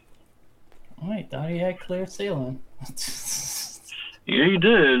 I thought he had clear sailing. Yeah, he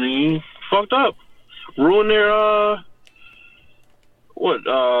did. He fucked up. Ruined their,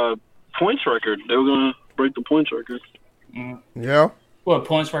 points record. They were going to break the points record. Yeah. What,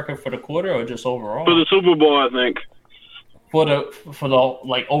 points record for the quarter or just overall? For the Super Bowl, I think. For the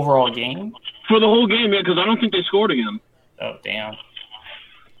like overall game? For the whole game, yeah, because I don't think they scored again. Oh, damn.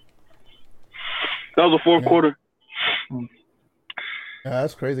 That was the fourth quarter. Yeah,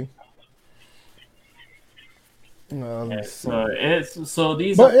 that's crazy. So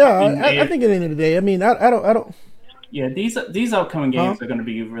these. But I think at the end of the day, I mean, I don't. Yeah, these upcoming games are going to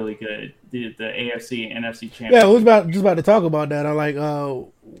be really good. The AFC and NFC champions. Yeah, I was just about to talk about that. I'm like,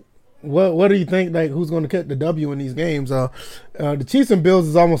 what do you think? Like, who's going to cut the W in these games? The Chiefs and Bills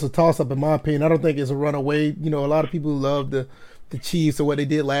is almost a toss up in my opinion. I don't think it's a runaway. A lot of people love the Chiefs or what they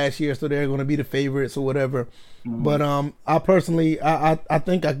did last year, so they're going to be the favorites or whatever. Mm-hmm. But I personally, I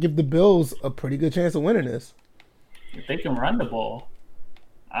think I give the Bills a pretty good chance of winning this. If they can run the ball,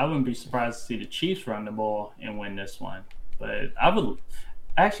 I wouldn't be surprised to see the Chiefs run the ball and win this one. But I wouldn't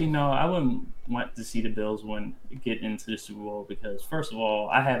want to see the Bills get into the Super Bowl because, first of all,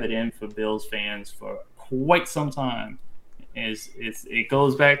 I have it in for Bills fans for quite some time. It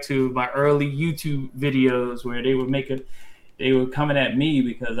goes back to my early YouTube videos where they were coming at me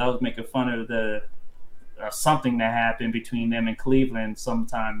because I was making fun of something that happened between them and Cleveland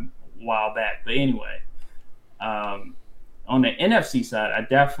sometime a while back. But anyway. On the NFC side, I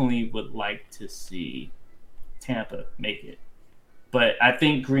definitely would like to see Tampa make it. But I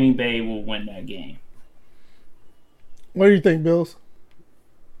think Green Bay will win that game. What do you think, Bills?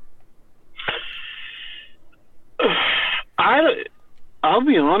 I'll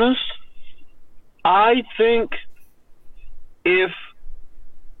be honest. I think if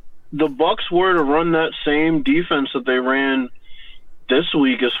the Bucs were to run that same defense that they ran this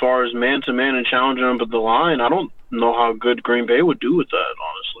week as far as man-to-man and challenging them at the line, I don't know how good Green Bay would do with that,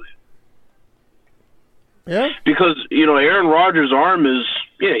 honestly. Yeah? Because, Aaron Rodgers' arm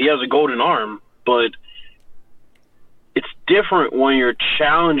he has a golden arm, but it's different when you're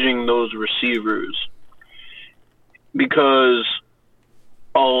challenging those receivers because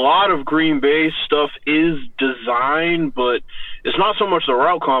a lot of Green Bay stuff is designed, but it's not so much the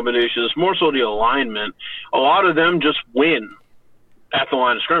route combination, it's more so the alignment. A lot of them just win at the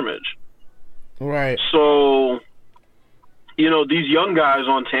line of scrimmage. Right. So, these young guys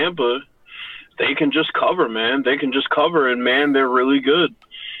on Tampa, they can just cover, man. They can just cover, and, man, they're really good.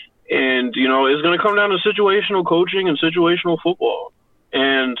 And, it's going to come down to situational coaching and situational football.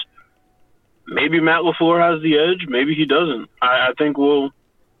 And maybe Matt LaFleur has the edge. Maybe he doesn't. I think we'll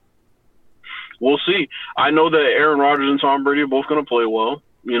see. I know that Aaron Rodgers and Tom Brady are both going to play well.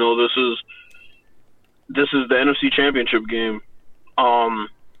 This is the NFC Championship game.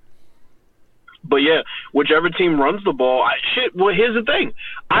 But yeah, whichever team runs the ball, well, here's the thing.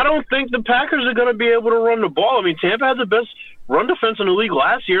 I don't think the Packers are going to be able to run the ball. I mean, Tampa had the best run defense in the league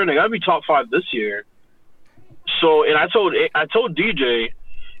last year, and they got to be top 5 this year. So, and I told DJ,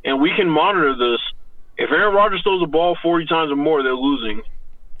 and we can monitor this. If Aaron Rodgers throws the ball 40 times or more, they're losing.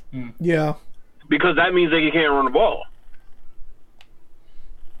 Yeah. Because that means they can't run the ball.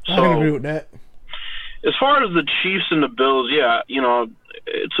 I can agree with that. As far as the Chiefs and the Bills, yeah,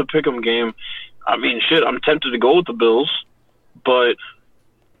 it's a pick'em game. I mean, shit, I'm tempted to go with the Bills, but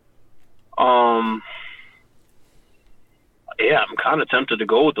yeah, I'm kind of tempted to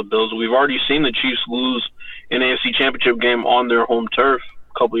go with the Bills. We've already seen the Chiefs lose an AFC Championship game on their home turf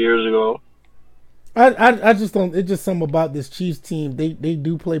a couple years ago. I just don't. It's just something about this Chiefs team. They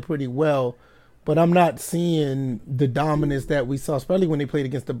do play pretty well, but I'm not seeing the dominance that we saw, especially when they played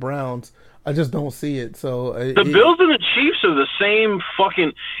against the Browns. I just don't see it. So the Bills and the Chiefs are the same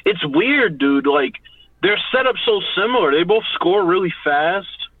fucking. It's weird, dude. Like they're set up so similar. They both score really fast.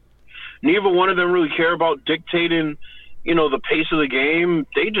 Neither one of them really care about dictating, the pace of the game.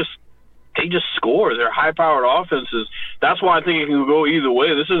 They just score. They're high-powered offenses. That's why I think it can go either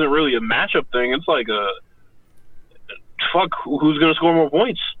way. This isn't really a matchup thing. It's like who's going to score more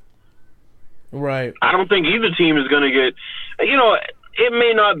points? Right. I don't think either team is going to get. It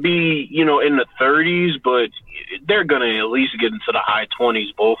may not be, in the 30s, but they're going to at least get into the high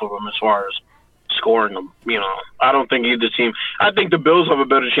 20s, both of them, as far as scoring them. I don't think either team. I think the Bills have a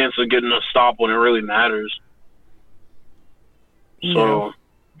better chance of getting a stop when it really matters. So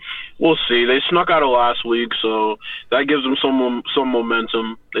we'll see. They snuck out of last week, so that gives them some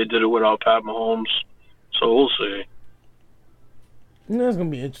momentum. They did it without Pat Mahomes, so we'll see. It's gonna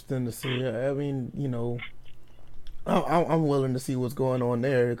be interesting to see. I mean, I'm willing to see what's going on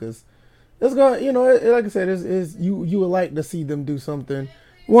there because it's going. Like I said, is you would like to see them do something.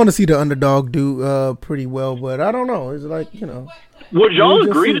 You want to see the underdog do pretty well, but I don't know. It's like Would y'all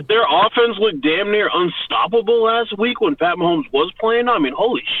agree that their offense looked damn near unstoppable last week when Pat Mahomes was playing? I mean,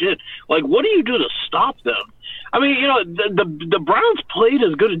 holy shit! Like, what do you do to stop them? I mean, the Browns played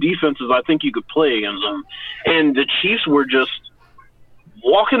as good a defense as I think you could play against them, and the Chiefs were just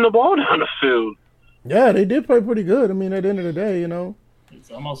walking the ball down the field. Yeah, they did play pretty good. I mean, at the end of the day,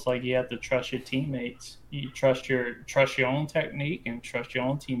 It's almost like you have to trust your teammates. You trust your own technique and trust your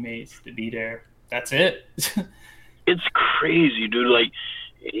own teammates to be there. That's it. It's crazy, dude. Like,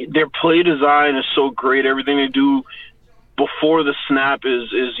 their play design is so great. Everything they do before the snap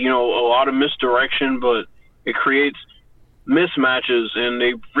is a lot of misdirection, but it creates mismatches, and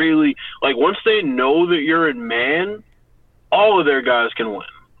they really, like, once they know that you're in man, all of their guys can win.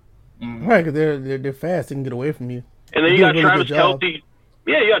 Right, because they're fast. They can get away from you. And then you got Travis Kelce.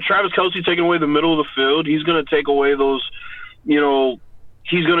 Yeah, you got Travis Kelce taking away the middle of the field. He's going to take away those,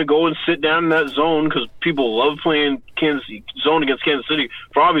 he's going to go and sit down in that zone because people love playing zone against Kansas City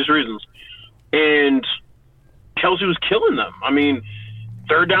for obvious reasons. And Kelce was killing them. I mean,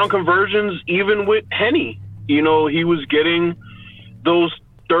 third down conversions, even with Henny, he was getting those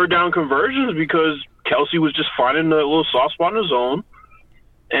third down conversions because Kelce was just finding the little soft spot in the zone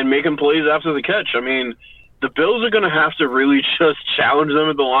and making plays after the catch. I mean, the Bills are going to have to really just challenge them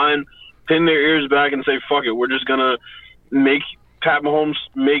at the line, pin their ears back, and say, fuck it, we're just going to make Pat Mahomes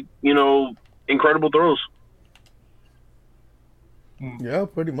make, incredible throws. Yeah,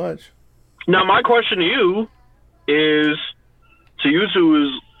 pretty much. Now, my question to you is,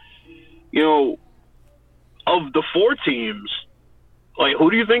 of the 4 teams, like, who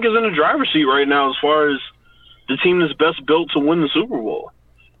do you think is in the driver's seat right now as far as the team that's best built to win the Super Bowl?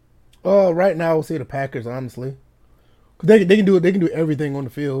 Right now, I would say the Packers, honestly. They can do it. They can do everything on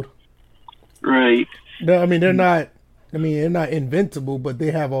the field. Right. They're not invincible, but they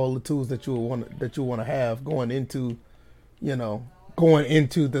have all the tools that you want to have going into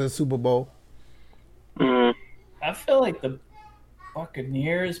the Super Bowl. Mm-hmm. I feel like the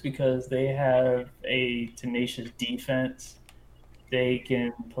Buccaneers because they have a tenacious defense. They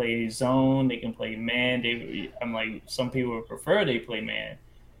can play zone. They can play man. I'm like, some people would prefer they play man,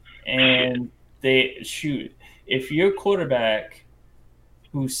 and they shoot. If your quarterback,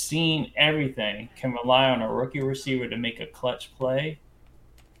 who's seen everything, can rely on a rookie receiver to make a clutch play,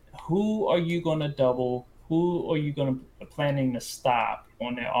 who are you going to double? Who are you going to planning to stop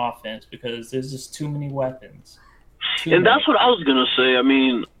on their offense? Because there's just too many weapons. And that's what I was going to say. I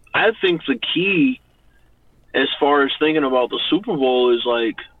mean, I think the key as far as thinking about the Super Bowl is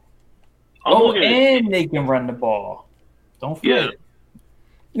like, they can run the ball. Don't forget. Yeah.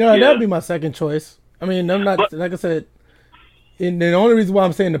 No, that'd be my second choice. I mean, I'm not, like I said, and the only reason why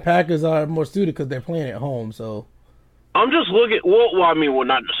I'm saying the Packers are more suited because they're playing at home. So I'm just looking. Well, I mean, we're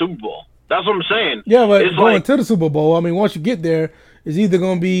not in the Super Bowl. That's what I'm saying. Yeah, but it's going to the Super Bowl, I mean, once you get there, it's either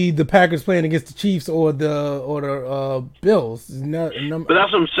going to be the Packers playing against the Chiefs or the Bills. But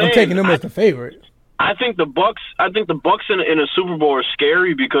that's what I'm saying. I'm taking them as the favorite. I think the Bucks. I think the Bucks in a Super Bowl are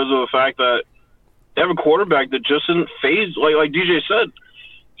scary because of the fact that they have a quarterback that just isn't phased. Like DJ said,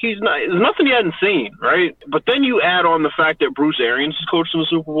 he's not. There's nothing he hadn't seen, right? But then you add on the fact that Bruce Arians is coached in the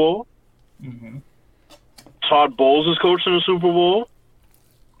Super Bowl. Mm-hmm. Todd Bowles is coached in the Super Bowl.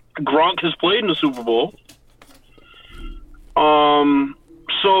 Gronk has played in the Super Bowl.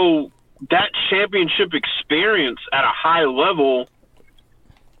 So that championship experience at a high level.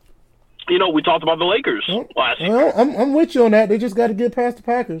 You know, we talked about the Lakers last year. Well, I'm with you on that. They just got to get past the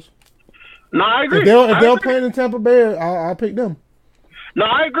Packers. No, I agree. If they're playing in Tampa Bay, I'll pick them. No,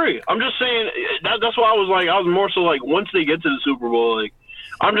 I agree. I'm just saying that's why I was more so like once they get to the Super Bowl, like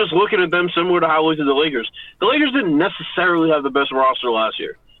I'm just looking at them similar to how I looked at the Lakers. The Lakers didn't necessarily have the best roster last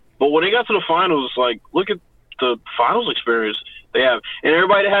year, but when they got to the finals, it's like look at the finals experience they have, and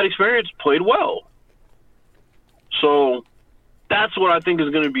everybody that had experience played well. So that's what I think is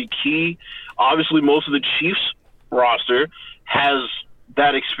going to be key. Obviously, most of the Chiefs roster has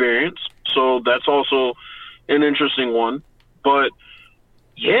that experience, so that's also an interesting one. But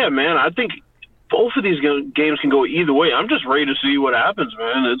yeah, man, I think both of these games can go either way. I'm just ready to see what happens,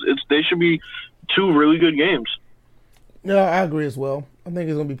 man. They should be two really good games. Yeah, I agree as well. I think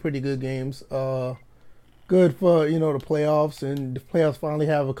it's going to be pretty good games. Good for the playoffs, and the playoffs finally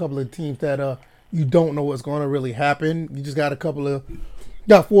have a couple of teams that you don't know what's going to really happen. You just got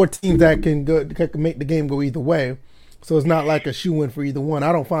got 4 teams that can make the game go either way. So it's not like a shoe-in for either one.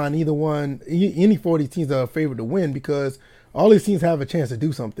 I don't find either one, any 40 teams are a favorite to win because all these teams have a chance to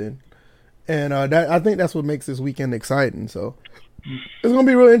do something. And I think that's what makes this weekend exciting. So it's going to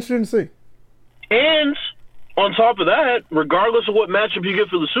be really interesting to see. And on top of that, regardless of what matchup you get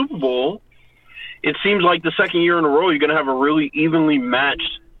for the Super Bowl, it seems like the second year in a row you're going to have a really evenly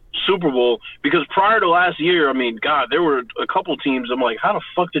matched Super Bowl, because prior to last year, I mean, God, there were a couple teams I'm like, how the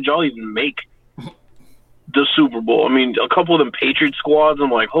fuck did y'all even make the Super Bowl? I mean, a couple of them Patriot squads,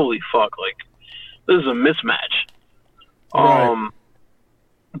 I'm like, holy fuck, like, this is a mismatch. Right.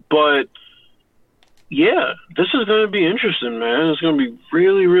 But, yeah, this is going to be interesting, man. It's going to be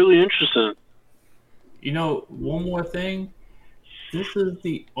really, really interesting. You know, one more thing. This is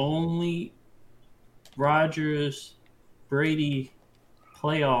the only Rodgers-Brady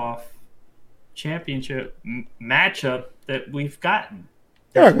playoff championship matchup that we've gotten.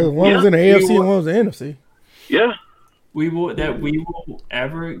 Yeah, because one was in the AFC and one was in the NFC. Yeah. We will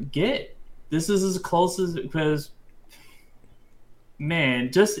ever get. This is as close as, because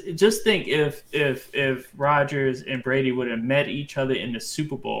man, just think if Rodgers and Brady would have met each other in the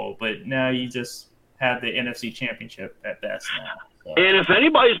Super Bowl, but now you just have the NFC Championship at best now. So. And if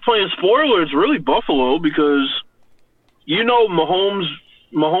anybody's playing spoiler, it's really Buffalo, because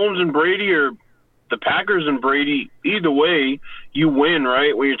Mahomes and Brady, or the Packers and Brady, either way, you win,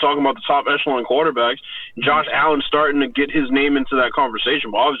 right? When you're talking about the top echelon quarterbacks, Josh Allen's starting to get his name into that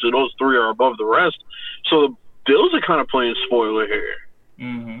conversation, but obviously those three are above the rest. So the Bills are kind of playing spoiler here.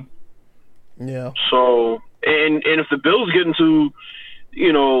 Mm-hmm. Yeah. So, and if the Bills get into,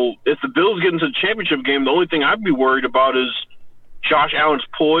 the championship game, the only thing I'd be worried about is Josh Allen's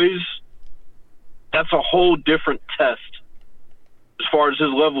poise. That's a whole different test as far as his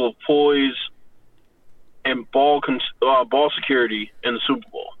level of poise and ball security in the Super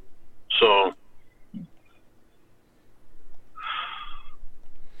Bowl. So,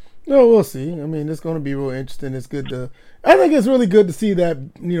 no, we'll see. I mean, it's going to be real interesting. It's good I think it's really good to see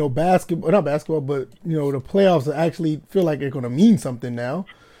that, not basketball, but, the playoffs actually feel like they're going to mean something now,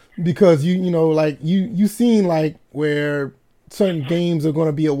 because you seen like where certain games are going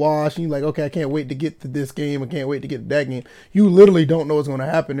to be a wash, and you're like, okay, I can't wait to get to this game. I can't wait to get to that game. You literally don't know what's going to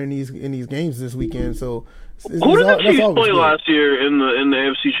happen in these games this weekend. So Who did the Chiefs play last year in the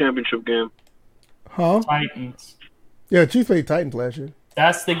AFC Championship game? Huh? Titans. Yeah, Chiefs played Titans last year.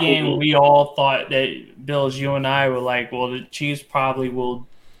 That's the game we all thought that Bills, you and I were like, well, the Chiefs probably will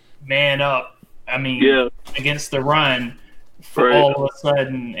man up. I mean, against the run for all of a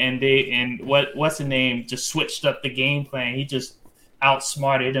sudden, and what's the name just switched up the game plan. He just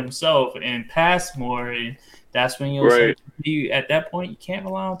outsmarted himself and passed more. And that's when you'll say, at that point, you can't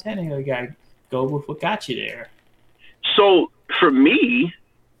rely on Tannehill. You got to go with what got you there. So for me,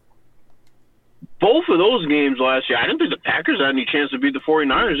 both of those games last year, I didn't think the Packers had any chance to beat the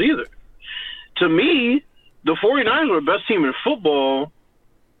 49ers either. To me, the 49ers were the best team in football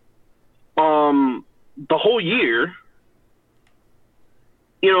the whole year.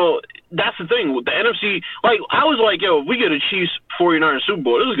 You know, that's the thing with the NFC. Like, I was like, yo, if we get a Chiefs 49ers Super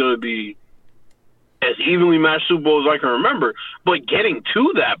Bowl, this is going to be as evenly matched Super Bowl as I can remember. But getting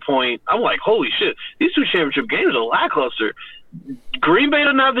to that point, I'm like, holy shit, these two championship games are lackluster. Green Bay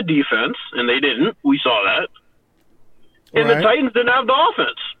didn't have the defense, and they didn't. We saw that. And the Titans didn't have the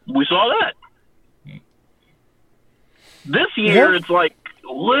offense. We saw that. This year, it's like,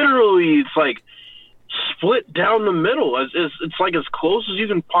 literally, it's like split down the middle. It's like as close as you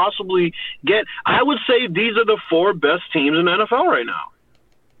can possibly get. I would say these are the four best teams in the NFL right now.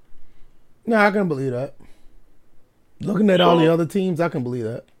 No, I can believe that. Looking at all the other teams, I can believe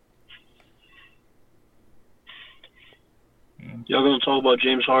that. Y'all gonna talk about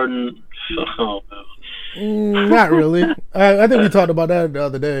James Harden? Oh, not really. I think we talked about that the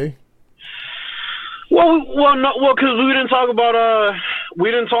other day. Well, because we didn't talk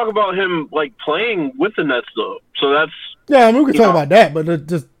about him like playing with the Nets though. So that's I mean, we can talk about that, but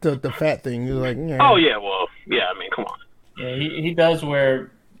just the fat thing is like. Yeah. Oh yeah, well, yeah. I mean, come on. Yeah, he does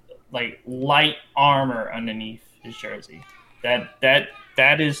wear like light armor underneath his jersey. That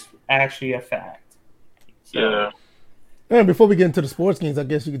is actually a fact. So. Yeah. And before we get into the sports games, I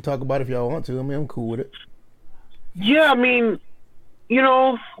guess you can talk about it if y'all want to. I mean, I'm cool with it. Yeah, I mean, you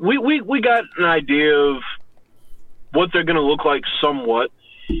know, we got an idea of what they're going to look like somewhat.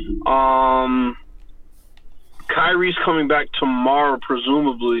 Kyrie's coming back tomorrow,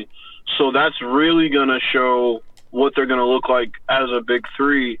 presumably. So that's really going to show what they're going to look like as a big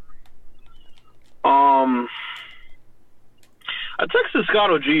three. I texted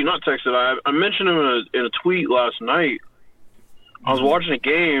Scott OG, not texted. I mentioned him in a tweet last night. I was watching a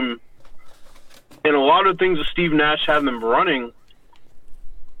game, and a lot of things that Steve Nash had them running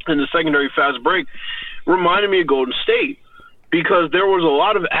in the secondary fast break reminded me of Golden State because there was a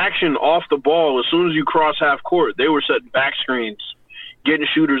lot of action off the ball as soon as you cross half court. They were setting back screens, getting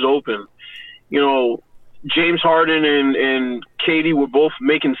shooters open. You know, James Harden and KD were both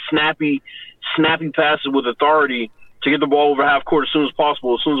making snappy passes with authority to get the ball over half court as soon as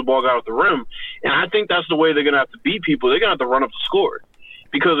possible, as soon as the ball got off the rim. And I think that's the way they're going to have to beat people. They're going to have to run up the score.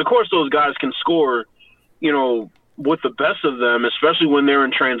 Because, of course, those guys can score, you know, with the best of them, especially when they're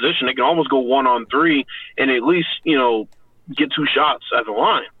in transition. They can almost go 1-on-3 and at least, you know, get two shots at the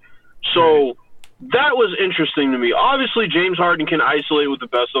line. So that was interesting to me. Obviously, James Harden can isolate with the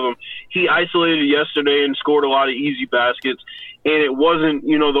best of them. He isolated yesterday and scored a lot of easy baskets. And it wasn't,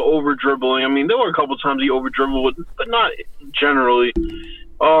 you know, the over dribbling. I mean, there were a couple times he over dribbled, but not generally.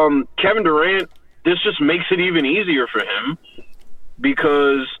 Kevin Durant, this just makes it even easier for him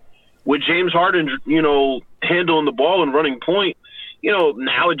because with James Harden, you know, handling the ball and running point, you know,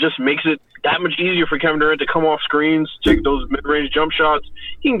 now it just makes it that much easier for Kevin Durant to come off screens, take those mid-range jump shots.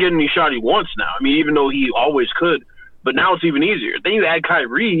 He can get any shot he wants now. I mean, even though he always could, but now it's even easier. Then you add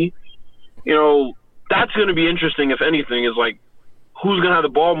Kyrie, you know, that's going to be interesting, if anything, is like, who's going to have the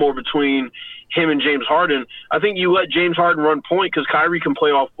ball more between him and James Harden? I think you let James Harden run point because Kyrie can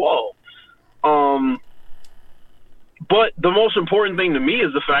play off ball. But the most important thing to me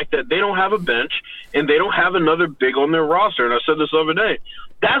is the fact that they don't have a bench and they don't have another big on their roster. And I said this the other day.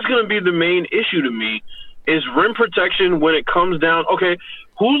 That's going to be the main issue to me is rim protection when it comes down. Okay,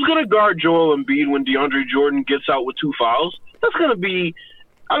 who's going to guard Joel Embiid when DeAndre Jordan gets out with 2 fouls? That's going to be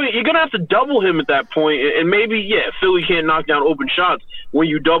 – I mean, you're going to have to double him at that point, and maybe, Philly can't knock down open shots when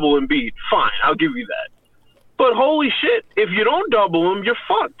you double Embiid. Fine, I'll give you that. But holy shit, if you don't double him, you're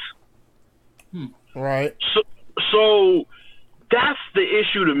fucked. Right. So that's the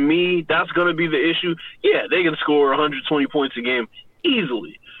issue to me. That's going to be the issue. Yeah, they can score 120 points a game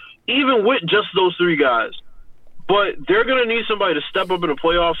easily, even with just those 3 guys. But they're going to need somebody to step up in the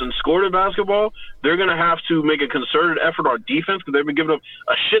playoffs and score the basketball. They're going to have to make a concerted effort on defense because they've been giving up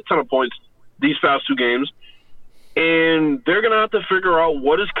a shit ton of points these past 2 games. And they're going to have to figure out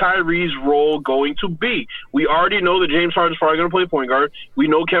what is Kyrie's role going to be. We already know that James Harden's probably going to play point guard. We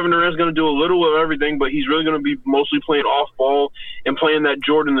know Kevin Durant's going to do a little of everything, but he's really going to be mostly playing off ball and playing that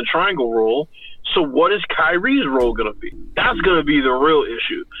Jordan the triangle role. So what is Kyrie's role going to be? That's going to be the real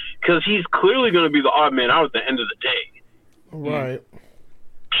issue, because he's clearly going to be the odd man out at the end of the day. Right.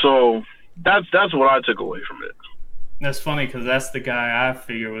 So that's what I took away from it. That's funny because that's the guy I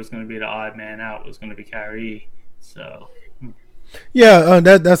figured was going to be the odd man out, was going to be Kyrie. So, yeah,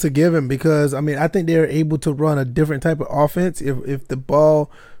 that's a given, because I mean I think they're able to run a different type of offense if the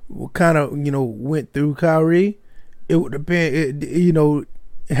ball kind of went through Kyrie. It would depend,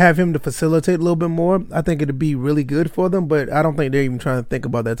 have him to facilitate a little bit more. I think it'd be really good for them, but I don't think they're even trying to think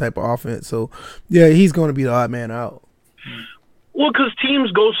about that type of offense. So yeah, he's going to be the odd man out. Well, because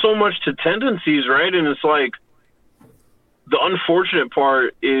teams go so much to tendencies, right? And it's like the unfortunate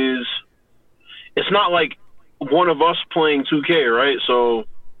part is it's not like one of us playing 2K, right? So,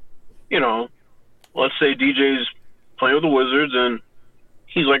 let's say DJ's playing with the Wizards, and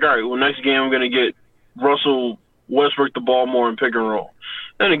he's like, all right, well, next game I'm going to get Russell Westbrook the ball more in pick and roll.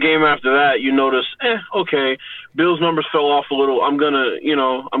 Then the game after that, you notice, okay, Bill's numbers fell off a little.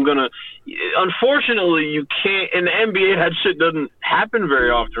 Unfortunately, you can't, in the NBA, that shit doesn't happen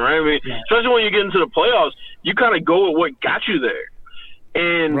very often, right? I mean, especially when you get into the playoffs, you kind of go with what got you there.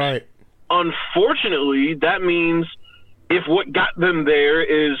 And right. Unfortunately, that means if what got them there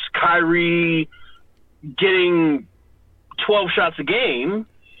is Kyrie getting 12 shots a game,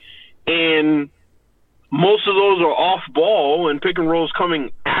 and most of those are off ball and pick and rolls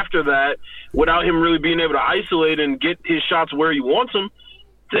coming after that without him really being able to isolate and get his shots where he wants them,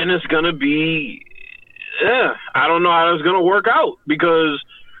 then it's going to be, I don't know how it's going to work out, because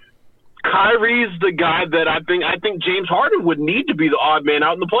Kyrie's the guy that I think James Harden would need to be the odd man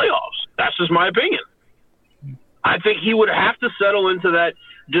out in the playoffs. That's just my opinion. I think he would have to settle into that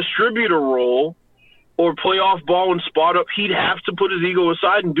distributor role or play off ball and spot up. He'd have to put his ego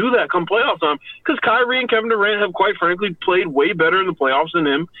aside and do that come playoff time, because Kyrie and Kevin Durant have, quite frankly, played way better in the playoffs than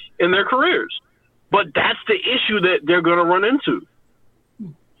him in their careers. But that's the issue that they're going to run into.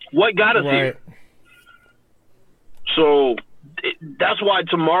 What got us here? So that's why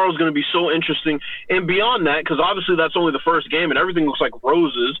tomorrow's going to be so interesting. And beyond that, because obviously that's only the first game and everything looks like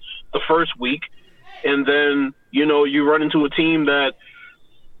roses the first week. And then, you run into a team that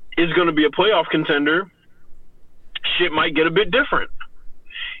is going to be a playoff contender. Shit might get a bit different.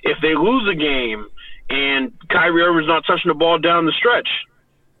 If they lose a game and Kyrie Irving's not touching the ball down the stretch,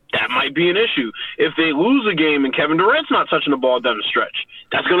 that might be an issue. If they lose a game and Kevin Durant's not touching the ball down the stretch,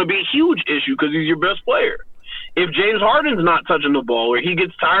 that's going to be a huge issue because he's your best player. If James Harden's not touching the ball, or he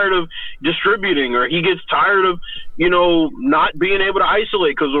gets tired of distributing, or he gets tired of, not being able to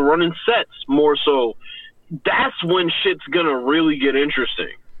isolate because we're running sets more so, that's when shit's going to really get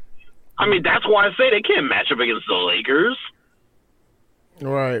interesting. I mean, that's why I say they can't match up against the Lakers.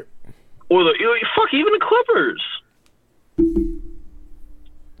 Right. Or even the Clippers.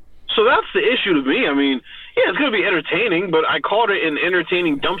 So that's the issue to me. I mean, yeah, it's going to be entertaining, but I called it an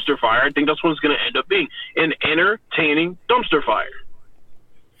entertaining dumpster fire. I think that's what it's going to end up being, an entertaining dumpster fire.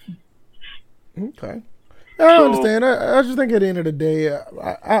 Okay. I understand. I just think at the end of the day,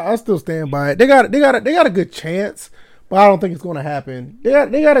 I still stand by it. They got a good chance, but I don't think it's going to happen.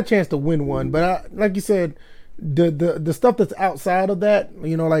 They got a chance to win one, but like you said, the stuff that's outside of that,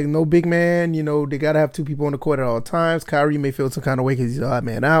 like no big man, they got to have two people on the court at all times. Kyrie may feel some kind of way because he's the odd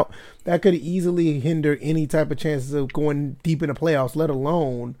man out. That could easily hinder any type of chances of going deep in the playoffs, let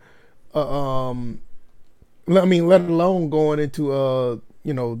alone going into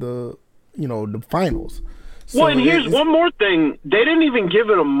the finals. Well, and here's one more thing. They didn't even give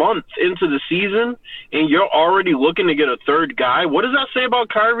it a month into the season, and you're already looking to get a third guy. What does that say about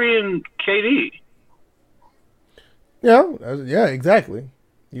Kyrie and KD? Yeah, exactly.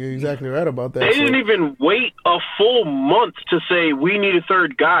 You're exactly right about that. They didn't even wait a full month to say, we need a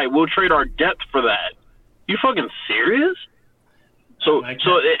third guy. We'll trade our depth for that. You fucking serious? So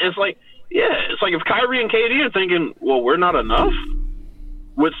it's like, it's like if Kyrie and KD are thinking, well, we're not enough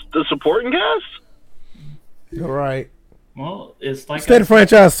with the supporting cast. You're right. Well, it's like State of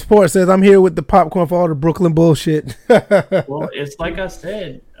Franchise Sports says, I'm here with the popcorn for all the Brooklyn bullshit. Well, it's like I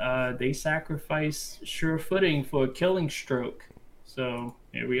said, they sacrifice sure footing for a killing stroke. So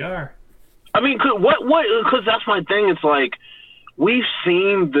here we are. I mean, because that's my thing. It's like, we've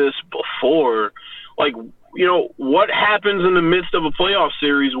seen this before. Like, what happens in the midst of a playoff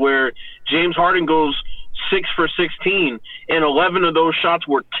series where James Harden goes 6 for 16 and 11 of those shots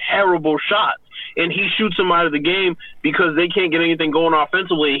were terrible shots, and he shoots them out of the game because they can't get anything going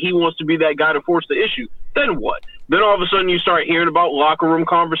offensively, and he wants to be that guy to force the issue. Then what? Then all of a sudden you start hearing about locker room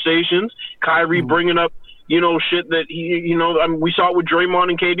conversations, Kyrie bringing up, shit that we saw it with Draymond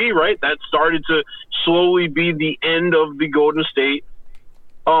and KD, right? That started to slowly be the end of the Golden State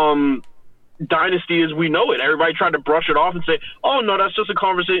dynasty as we know it. Everybody tried to brush it off and say, oh, no, that's just a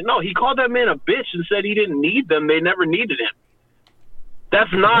conversation. No, he called that man a bitch and said he didn't need them. They never needed him.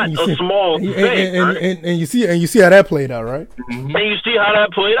 That's not a small thing. And you see how that played out, right? Mm-hmm. And you see how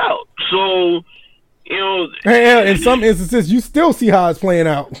that played out. So, in some instances, you still see how it's playing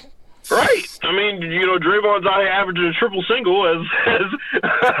out. Right. I mean, Draymond's out here averaging a triple single, as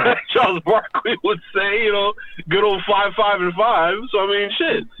Charles Barkley would say, good old 5, 5, and 5. So, I mean,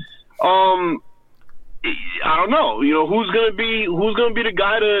 shit. I don't know. Who's gonna be the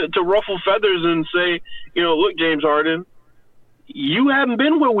guy to ruffle feathers and say, look, James Harden, you haven't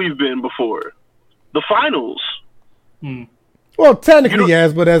been where we've been before. The finals. Well, technically,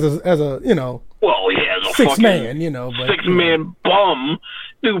 yes, but as a well, yeah, as a six man, but, six-man bum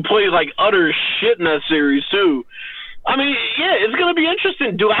who played like utter shit in that series too. I mean, yeah, it's gonna be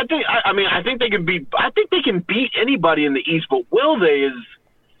interesting, dude. I think they can beat. I think they can beat anybody in the East, but will they?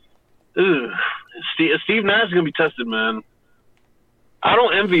 Steve Nash is gonna be tested, man. I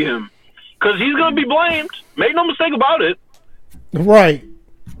don't envy him because he's gonna be blamed. Make no mistake about it. Right.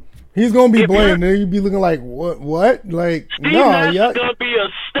 He's gonna be blamed, and you'd be looking like, what? Like, Steve Nash is gonna be a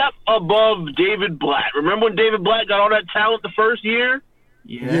step above David Blatt. Remember when David Blatt got all that talent the first year?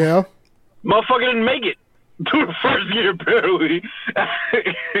 Yeah. Motherfucker didn't make it through the first year, barely.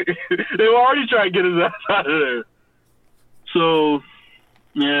 They were already trying to get his ass out of there. So,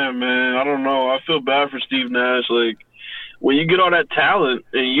 yeah, man, I don't know. I feel bad for Steve Nash. Like, when you get all that talent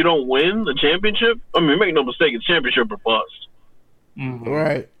and you don't win the championship, I mean, make no mistake, it's championship or bust. Mm-hmm.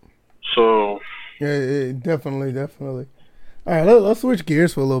 Right. So yeah, definitely. All right, let's switch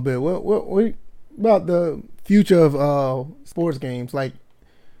gears for a little bit. What about the future of sports games? Like,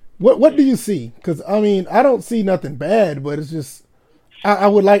 what do you see? Because I mean, I don't see nothing bad, but it's just I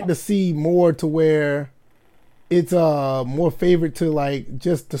would like to see more to where it's more favored to like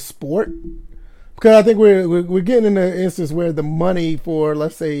just the sport. Because I think we're getting in an instance where the money for,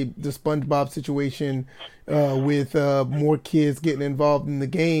 let's say, the SpongeBob situation with more kids getting involved in the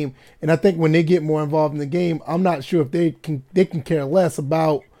game, and I think when they get more involved in the game, I'm not sure if they can care less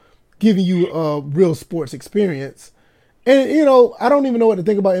about giving you a real sports experience. And I don't even know what to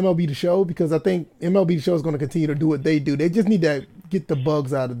think about MLB The Show, because I think MLB The Show is going to continue to do what they do. They just need to get the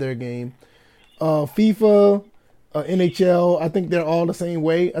bugs out of their game. FIFA, NHL, I think they're all the same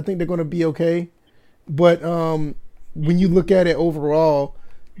way. I think they're going to be okay. But when you look at it overall,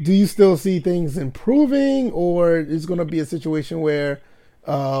 do you still see things improving, or is it going to be a situation where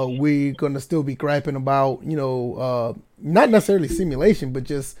we're going to still be griping about, not necessarily simulation, but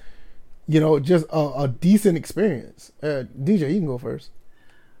just a decent experience? DJ, you can go first.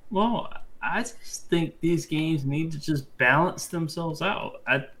 Well, I just think these games need to just balance themselves out.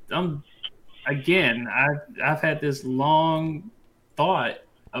 I've had this long thought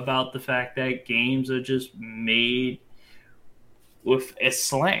about the fact that games are just made with a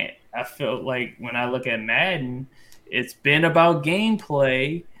slant. I feel like when I look at Madden, it's been about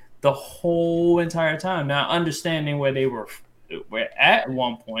gameplay the whole entire time. Now, understanding where they were at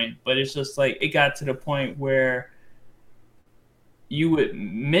one point, but it's just like it got to the point where you would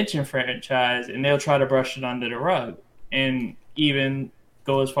mention franchise and they'll try to brush it under the rug and even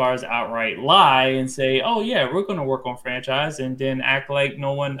go as far as outright lie and say, oh yeah, we're going to work on franchise, and then act like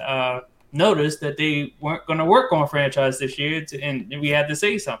no one noticed that they weren't going to work on franchise this year, and we had to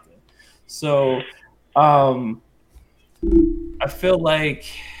say something. So I feel like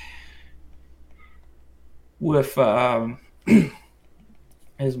with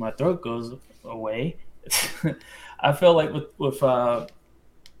as my throat goes away, I feel like with the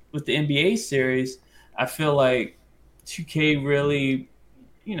NBA series, I feel like 2K really,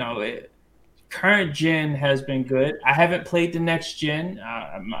 current gen has been good. I haven't played the next gen.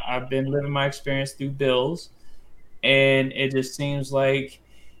 I've been living my experience through Bills, and it just seems like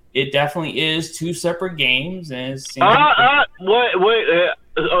it definitely is two separate games. And it seems wait.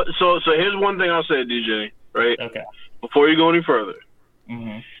 So here's one thing I'll say, DJ. Right? Okay. Before you go any further,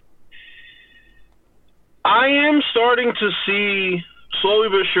 I am starting to see slowly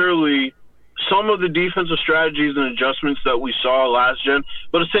but surely some of the defensive strategies and adjustments that we saw last gen,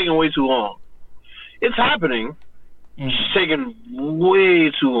 but it's taking way too long. It's happening. It's just taking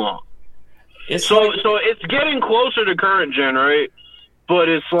way too long. So it's getting closer to current gen, right? But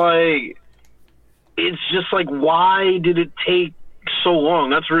it's just like, why did it take so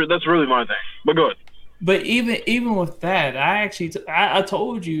long? That's really my thing. But go ahead. But even with that, I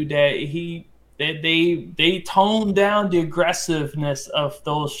told you that They toned down the aggressiveness of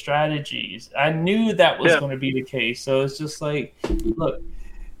those strategies. I knew that was going to be the case. So it's just like, look,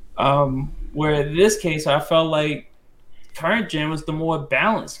 where in this case, I felt like current gen was the more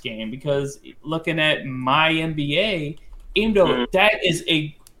balanced game, because looking at my NBA, even though that is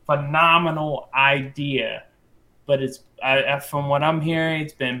a phenomenal idea, but it's from what I'm hearing,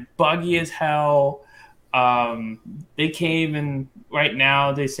 it's been buggy as hell. They can't even right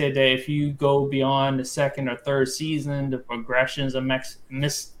now. They said that if you go beyond the second or third season, the progressions are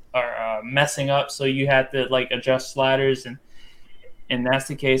messing up, so you have to like adjust sliders, and that's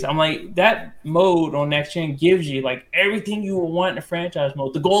the case. I'm like, that mode on next gen gives you like everything you would want in a franchise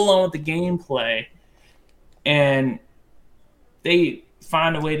mode to go along with the gameplay, and they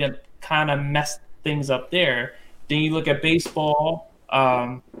find a way to kind of mess things up there. Then you look at baseball.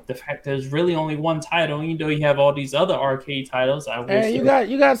 The fact there's really only one title, even though you have all these other arcade titles. You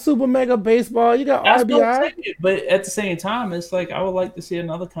got Super Mega Baseball, you got RBI. But at the same time, it's like I would like to see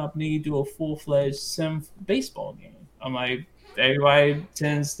another company do a full-fledged sim baseball game. I'm like, everybody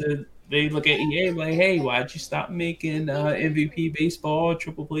they look at EA like, hey, why'd you stop making MVP baseball,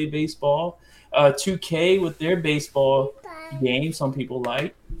 triple play baseball, 2K with their baseball game? Some people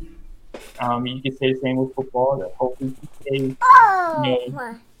like. You could say the same with football. That hopefully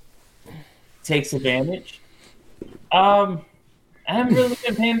takes advantage. I haven't really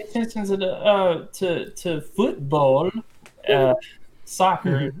been paying attention to the to football,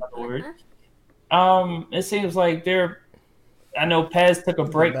 soccer in other words. It seems like I know Pez took a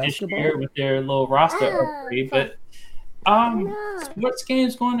break this year with their little roster upgrade, but sports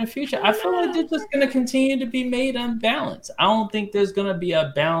games going in the future, I feel like they're just going to continue to be made unbalanced. I don't think there's going to be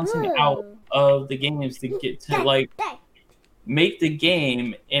a balancing out of the games to get to like make the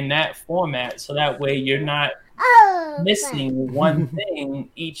game in that format, so that way you're not missing one thing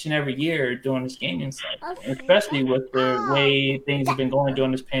each and every year during this gaming cycle. Especially with the way things have been going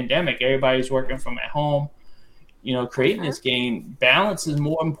during this pandemic, everybody's working from at home. Creating this game, balance is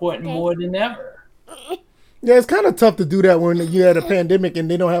more important more than ever. Yeah, it's kind of tough to do that when you had a pandemic and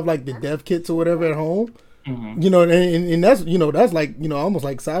they don't have like the dev kits or whatever at home. Mm-hmm. And that's like almost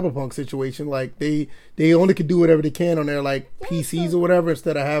like Cyberpunk situation. Like they only can do whatever they can on their like PCs or whatever,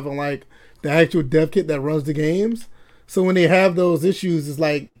 instead of having like the actual dev kit that runs the games. So when they have those issues, it's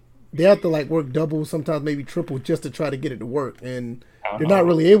like they have to like work double, sometimes maybe triple, just to try to get it to work, and they're not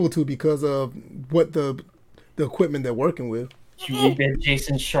really able to because of what the equipment they're working with. Did you read that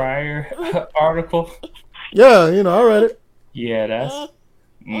Jason Schreier article? Yeah, I read it. Yeah, that's...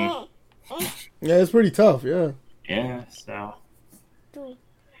 Yeah, it's pretty tough, yeah. Yeah, so...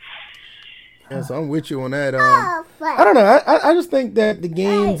 Yeah, so I'm with you on that. I don't know. I just think that the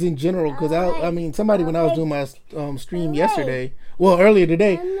games in general, because somebody, when I was doing my stream yesterday, earlier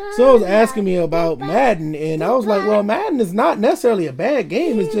today, so was asking me about Madden, and I was like, well, Madden is not necessarily a bad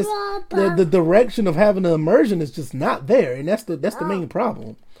game. It's just the direction of having the immersion is just not there, and that's the main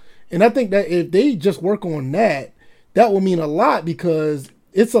problem. And I think that if they just work on that, that will mean a lot, because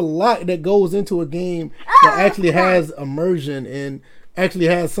it's a lot that goes into a game that actually has immersion and actually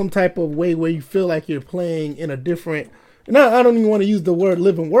has some type of way where you feel like you're playing in a different, and I don't even want to use the word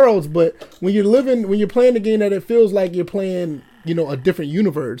living worlds, but when you're playing a game that it feels like you're playing, a different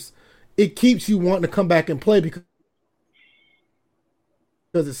universe, it keeps you wanting to come back and play, because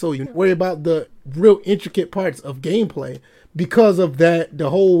it's so you worry about the real intricate parts of gameplay. Because of that, the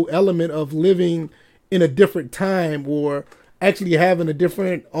whole element of living in a different time or actually having a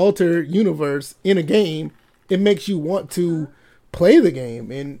different altered universe in a game, it makes you want to play the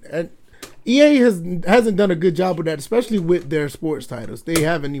game. And EA hasn't done a good job with that, especially with their sports titles. They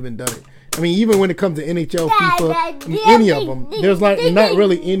haven't even done it. Even when it comes to NHL, FIFA, any of them, there's like not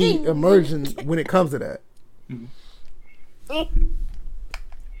really any immersion when it comes to that.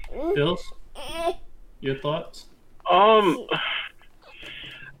 Bills, your thoughts?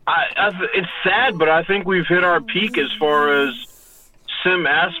 It's sad, but I think we've hit our peak as far as sim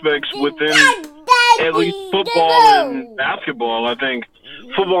aspects within at least football and basketball. I think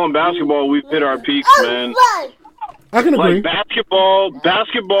football and basketball, we've hit our peaks, man. I can agree. Like basketball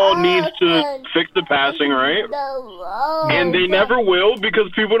needs to fix the passing, right? And they never will, because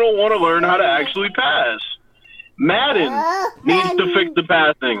people don't want to learn how to actually pass. Madden needs to fix the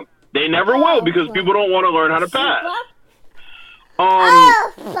passing. They never will, because people don't want to learn how to pass.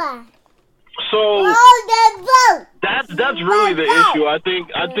 So that's really the issue. I think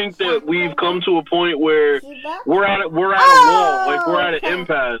that we've come to a point where we're at a wall, like we're at an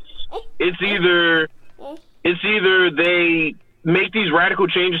impasse. It's either they make these radical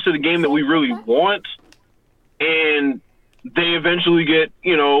changes to the game that we really want, and they eventually get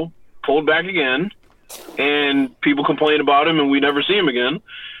pulled back again, and people complain about him, and we never see him again,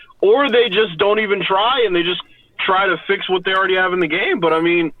 or they just don't even try, and they just try to fix what they already have in the game. But I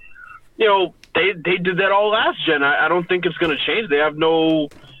mean, you know, they did that all last gen. I don't think it's going to change. They have no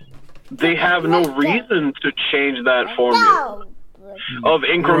reason to change that formula of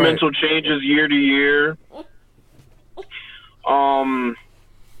incremental changes year to year.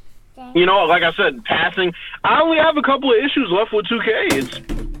 You know, like I said, passing. I only have a couple of issues left with 2K. It's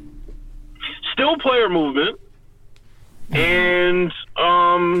still player movement and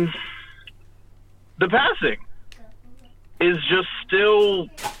the passing is just still,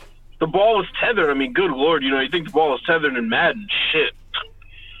 the ball is tethered. I mean, good Lord, you know, you think the ball is tethered in Madden. Shit.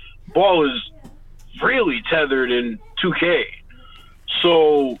 Ball is really tethered in 2K.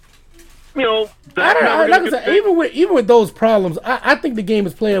 So, you know, I don't know. Like I said, even with those problems, I think the game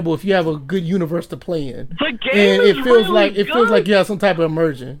is playable if you have a good universe to play in. The game and it feels like you have some type of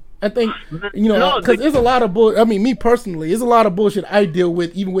immersion. I think, you know, because there's a lot of bull. I mean, me personally, there's a lot of bullshit I deal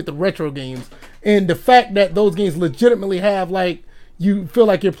with, even with the retro games, and the fact that those games legitimately have, like, you feel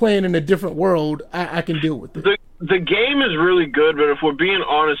like you're playing in a different world. I can deal with it. The game is really good, but if we're being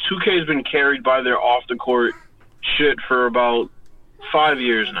honest, 2K has been carried by their off the court shit for about 5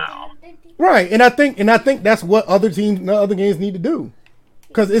 years now. Right, and I think that's what other games need to do,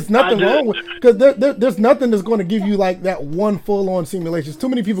 because it's nothing wrong with, because there's nothing that's going to give you like that one full-on simulation. Too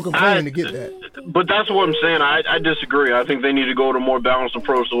many people complaining to get that. But that's what I'm saying. I disagree. I think they need to go to a more balanced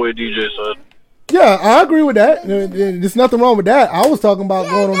approach, the way DJ said. Yeah, I agree with that. There's nothing wrong with that. I was talking about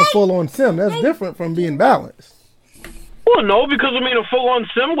going on a full-on sim. That's different from being balanced. Well, no, because, I mean, a full-on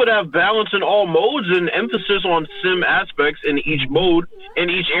sim would have balance in all modes and emphasis on sim aspects in each mode, in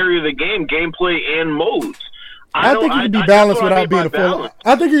each area of the game, gameplay and modes. I think you could be balanced without being a full.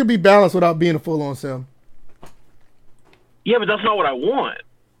 I think you could be balanced without being a full-on sim. Yeah, but that's not what I want.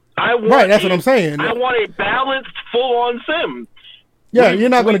 Right, that's what I'm saying. I want a balanced full-on sim. Yeah, you're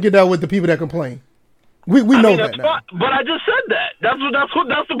not going to get that with the people that complain. We know that now. But I just said that.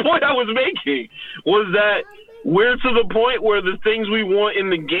 That's the point I was making. Was that we're to the point where the things we want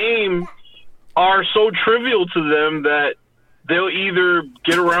in the game are so trivial to them that they'll either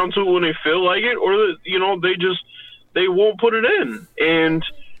get around to it when they feel like it, or, you know, they won't put it in. And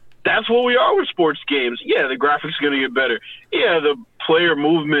that's what we are with sports games. Yeah, the graphics are going to get better. Yeah, the player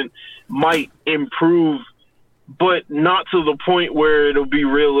movement might improve, but not to the point where it'll be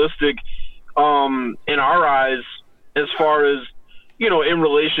realistic in our eyes as far as, you know, in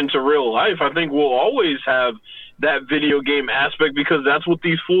relation to real life. I think we'll always have that video game aspect because that's what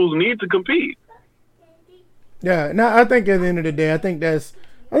these fools need to compete. Yeah, no, I think at the end of the day, I think that's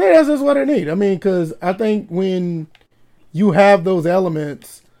just what I need. I mean, because I think when you have those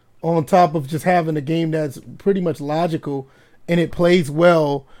elements on top of just having a game that's pretty much logical and it plays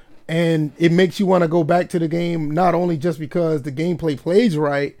well and it makes you want to go back to the game, not only just because the gameplay plays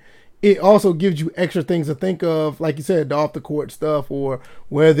right, it also gives you extra things to think of, like you said, the off the court stuff, or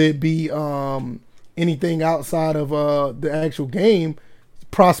whether it be anything outside of the actual game,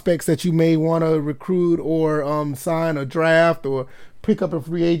 prospects that you may want to recruit or sign a draft or pick up a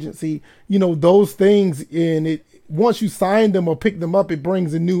free agency, you know, those things. In it, once you sign them or pick them up, it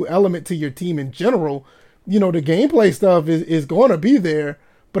brings a new element to your team in general. You know, the gameplay stuff is going to be there,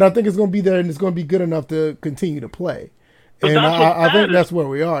 but I think it's going to be there and it's going to be good enough to continue to play. And I think that's where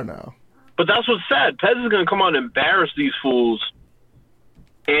we are now. But that's what's sad. Pez is going to come out and embarrass these fools,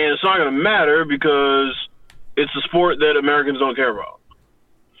 and it's not going to matter because it's a sport that Americans don't care about.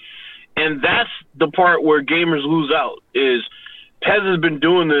 And that's the part where gamers lose out, is Pez has been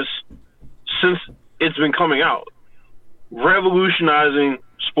doing this since it's been coming out. Revolutionizing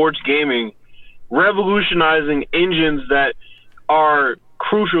sports gaming, revolutionizing engines that are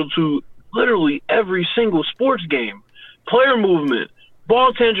crucial to literally every single sports game. Player movement,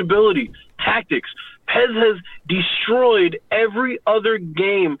 ball tangibility, tactics. Pez has destroyed every other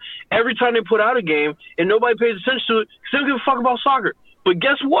game. Every time they put out a game and nobody pays attention to it, because they don't give a fuck about soccer. But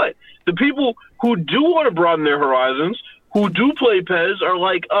guess what? The people who do want to broaden their horizons, who do play Pez, are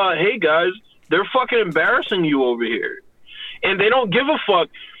like, hey guys, they're fucking embarrassing you over here. And they don't give a fuck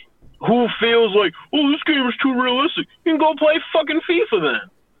who feels like, oh, this game is too realistic. You can go play fucking FIFA then.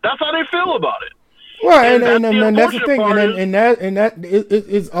 That's how they feel about it. Well, and that's the thing, and that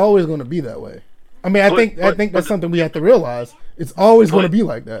it's always going to be that way. I mean, I think that's something we have to realize. It's always going to be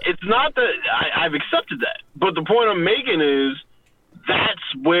like that. It's not that I've accepted that, but the point I'm making is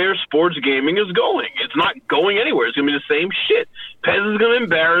that's where sports gaming is going. It's not going anywhere. It's going to be the same shit. Pez is going to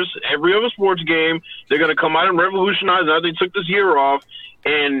embarrass every other sports game. They're going to come out and revolutionize. Now they took this year off,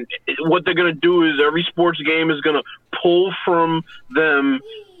 and what they're going to do is every sports game is going to pull from them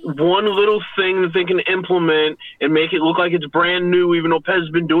one little thing that they can implement and make it look like it's brand new, even though PES has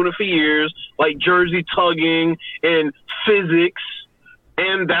been doing it for years, like jersey tugging and physics,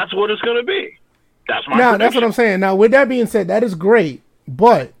 and that's what it's going to be. That's my prediction. That's what I'm saying. Now, with that being said, that is great,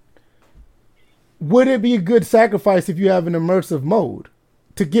 but would it be a good sacrifice if you have an immersive mode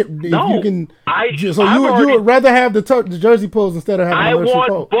to get? No, if you can. you would rather have the jersey pulls instead of having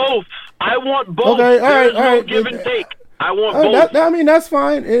immersive pulls. I want both. Okay, all right, all right. Give and take. I want both. I mean, that's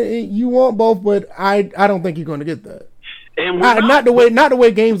fine. You want both, but I don't think you're going to get that. And not the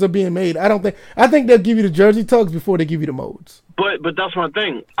way games are being made. I think they'll give you the jersey tugs before they give you the modes. But that's my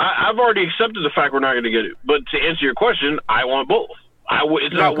thing. I've already accepted the fact we're not going to get it. But to answer your question, I want both.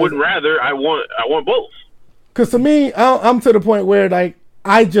 Wouldn't rather. I want both. Because to me, I'm to the point where like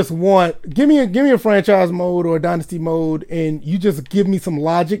I just want give me a franchise mode or a dynasty mode, and you just give me some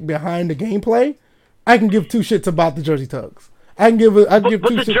logic behind the gameplay. I can give two shits about the jersey tugs. I give two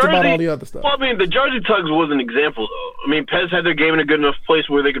shits about all the other stuff. Well, I mean, the jersey tugs was an example, though. I mean, PES had their game in a good enough place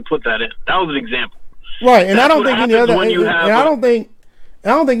where they could put that in. That was an example. Right, and I don't think any other.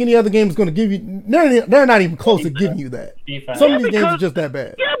 I don't think any other game is going to give you. They're not even close to giving you that. Some of these games are just that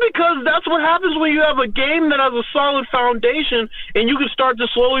bad. Yeah, because that's what happens when you have a game that has a solid foundation, and you can start to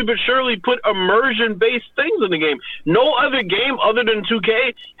slowly but surely put immersion-based things in the game. No other game other than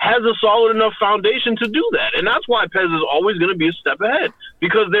 2K has a solid enough foundation to do that, and that's why PES is always going to be a step ahead,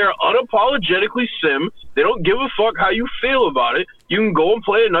 because they're unapologetically sim. They don't give a fuck how you feel about it. You can go and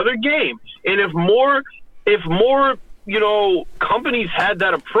play another game, and if more companies had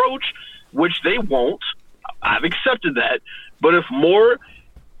that approach, which they won't. I've accepted that. But if more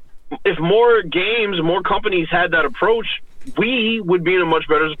games, more companies had that approach, we would be in a much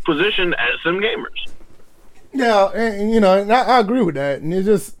better position as sim gamers. Yeah, and I agree with that. And I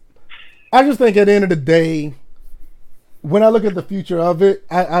just think at the end of the day, when I look at the future of it,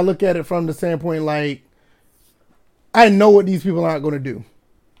 I look at it from the standpoint like I know what these people aren't going to do.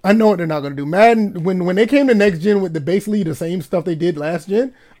 I know what they're not going to do. Madden, when they came to next gen with basically the same stuff they did last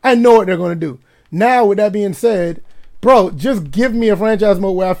gen, I know what they're going to do. Now, with that being said, bro, just give me a franchise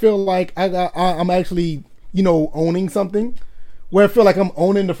mode where I feel like I'm actually, owning something, where I feel like I'm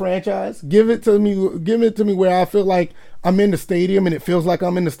owning the franchise. Give it to me where I feel like I'm in the stadium and it feels like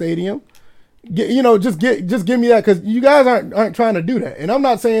I'm in the stadium. Just give me that, because you guys aren't trying to do that. And I'm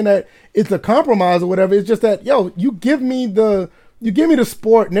not saying that it's a compromise or whatever. It's just that, you give me the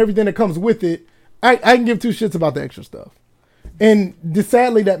sport and everything that comes with it. I can give two shits about the extra stuff. And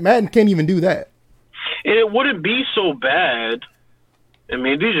sadly that Madden can't even do that. And it wouldn't be so bad. I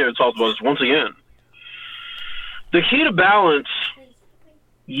mean, DJ talked about this once again. The key to balance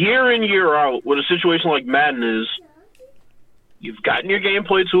year in, year out with a situation like Madden is you've gotten your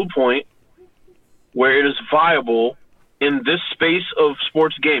gameplay to a point where it is viable in this space of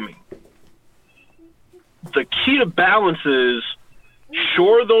sports gaming. The key to balance is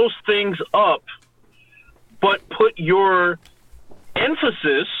shore those things up, but put your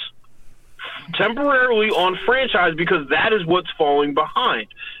emphasis temporarily on franchise, because that is what's falling behind.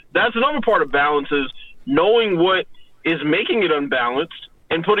 That's another part of balance, is knowing what is making it unbalanced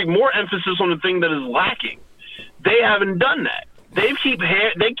and putting more emphasis on the thing that is lacking. They haven't done that. They keep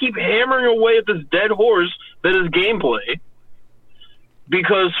hammering away at this dead horse that is gameplay,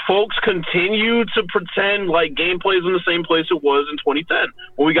 because folks continue to pretend like gameplay is in the same place it was in 2010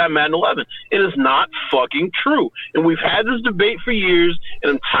 when we got Madden 11. It is not fucking true. And we've had this debate for years,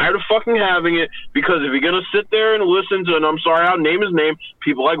 and I'm tired of fucking having it, because if you're going to sit there and listen to, and I'm sorry I'll name his name,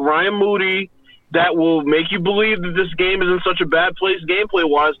 people like Ryan Moody that will make you believe that this game is in such a bad place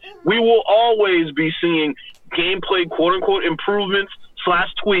gameplay-wise, we will always be seeing gameplay quote-unquote improvements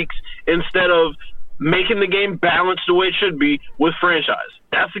 / tweaks instead of making the game balanced the way it should be with franchise.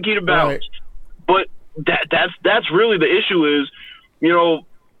 That's the key to balance. Right. But that's really the issue is,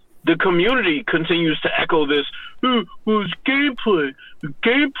 the community continues to echo this, it's gameplay. The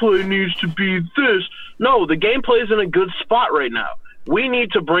gameplay needs to be this. No, the gameplay is in a good spot right now. We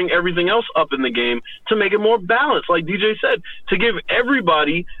need to bring everything else up in the game to make it more balanced, like DJ said, to give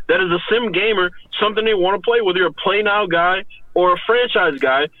everybody that is a sim gamer something they want to play, whether you're a play now guy or a franchise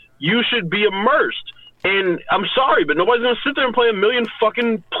guy. You should be immersed. And I'm sorry, but nobody's going to sit there and play a million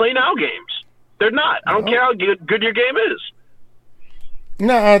fucking play now games. They're not. I don't care how good your game is.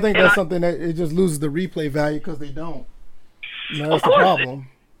 No, I think that's something that it just loses the replay value because they don't. That's the problem.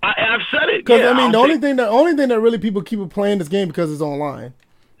 I've said it. Because the only thing that really people keep playing this game because it's online.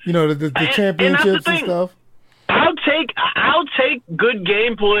 The championships and stuff. I'll take good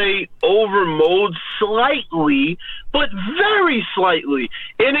gameplay over mode slightly, but very slightly.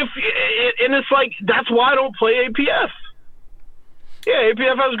 And it's like that's why I don't play APF. Yeah,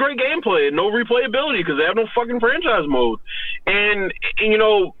 APF has great gameplay and no replayability because they have no fucking franchise mode. And you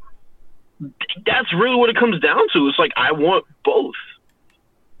know, that's really what it comes down to. It's like, I want both.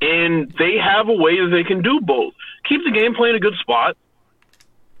 And they have a way that they can do both. Keep the gameplay in a good spot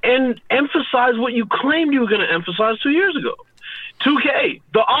and emphasize what you claimed you were going to emphasize 2 years ago. 2K,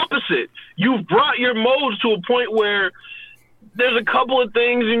 the opposite. You've brought your modes to a point where there's a couple of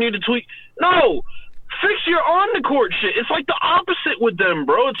things you need to tweak. No, fix your on-the-court shit. It's like the opposite with them,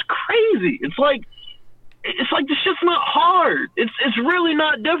 bro. It's crazy. It's like this shit's not hard. It's really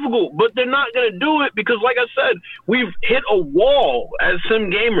not difficult, but they're not gonna do it because, like I said, we've hit a wall as sim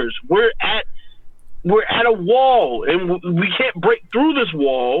gamers. We're at a wall, and we can't break through this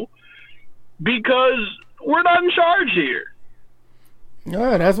wall because we're not in charge here.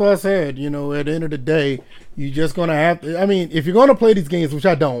 Yeah, that's what I said. You know, at the end of the day, you're just gonna have to. I mean, if you're gonna play these games, which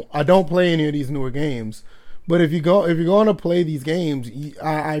I don't play any of these newer games. But if you're going to play these games,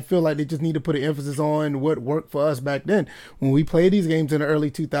 I feel like they just need to put an emphasis on what worked for us back then. When we played these games in the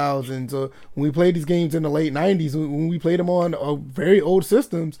early 2000s, or when we played these games in the late 90s, when we played them on very old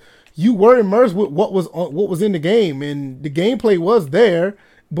systems, you were immersed with what was in the game, and the gameplay was there.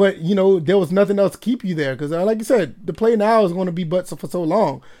 But you know, there was nothing else to keep you there because, like you said, the play now is going to be for so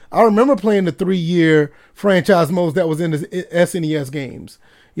long. I remember playing the 3-year franchise modes that was in the SNES games.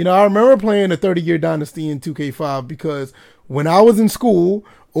 You know, I remember playing the 30-year Dynasty in 2K5 because when I was in school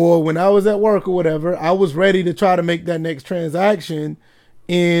or when I was at work or whatever, I was ready to try to make that next transaction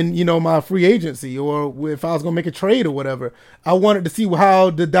in, you know, my free agency, or if I was going to make a trade or whatever. I wanted to see how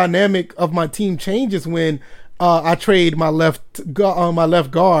the dynamic of my team changes when I trade my left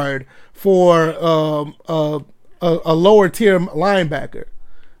guard for a lower tier linebacker.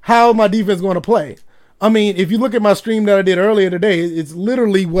 How my defense going to play? I mean, if you look at my stream that I did earlier today, it's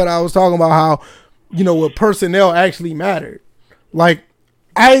literally what I was talking about, how, you know, what personnel actually mattered. Like,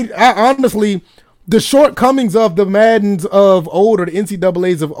 I honestly, the shortcomings of the Maddens of old or the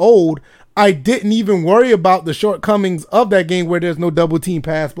NCAAs of old, I didn't even worry about the shortcomings of that game where there's no double team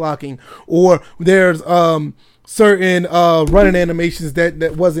pass blocking, or there's certain running animations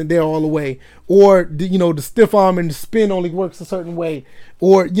that wasn't there all the way, or, you know, the stiff arm and the spin only works a certain way,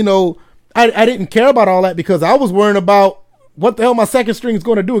 or, you know, I didn't care about all that because I was worrying about what the hell my second string is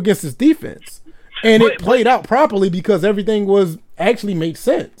going to do against this defense. And it played out properly because everything actually made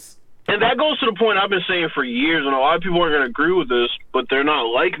sense. And that goes to the point I've been saying for years, and a lot of people aren't going to agree with this, but they're not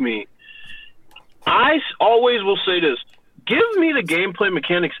like me. I always will say this: give me the gameplay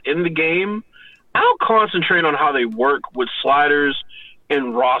mechanics in the game. I'll concentrate on how they work with sliders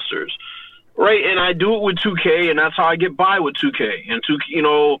and rosters, right? And I do it with 2K, and that's how I get by with 2K. And 2K, you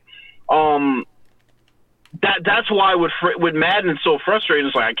know, that's why with Madden it's so frustrating.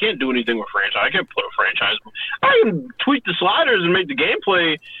 It's like I can't do anything with franchise. I can't put a franchise. I can tweak the sliders and make the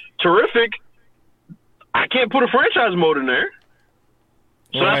gameplay terrific. I can't put a franchise mode in there.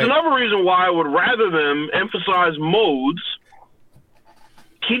 So That's another reason why I would rather them emphasize modes,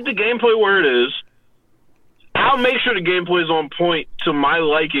 keep the gameplay where it is. I'll make sure the gameplay is on point to my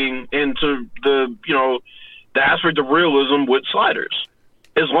liking and to the aspect of realism with sliders.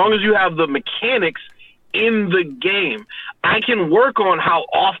 As long as you have the mechanics in the game, I can work on how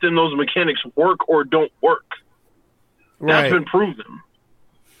often those mechanics work or don't work. That's been proven.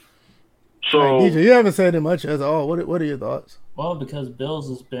 So, DJ, you haven't said it much at all. What are your thoughts? Well, because Bills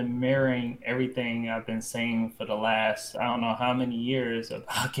has been mirroring everything I've been saying for the last, I don't know how many years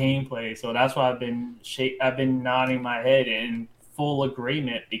about gameplay. So that's why I've been nodding my head in full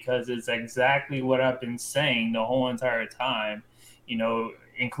agreement, because it's exactly what I've been saying the whole entire time. You know,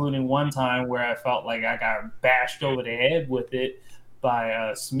 including one time where I felt like I got bashed over the head with it by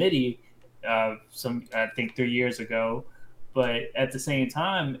Smitty, I think 3 years ago. But at the same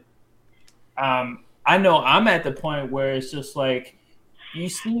time, I know I'm at the point where it's just like, you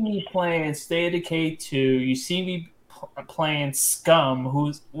see me playing State of Decay 2, you see me playing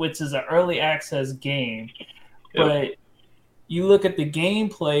Scum, which is an early access game, but you look at the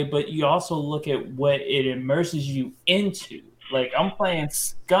gameplay, but you also look at what it immerses you into. Like, I'm playing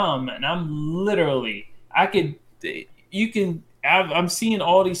Scum, and I'm literally, I'm seeing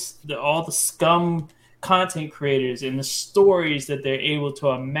all the Scum content creators and the stories that they're able to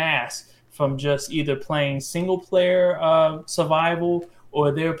amass from just either playing single player survival,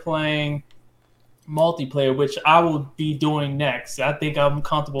 or they're playing multiplayer, which I will be doing next. I think I'm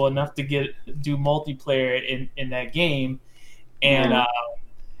comfortable enough to do multiplayer in that game. And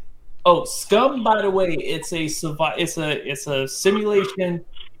Scum, by the way, it's a simulation.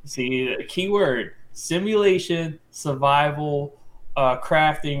 See, keyword: simulation survival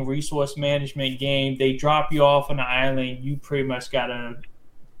crafting, resource management game. They drop you off on an island. You pretty much gotta,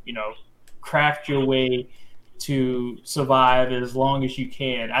 craft your way to survive as long as you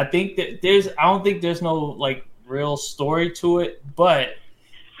can. I think that I don't think there's no like real story to it, but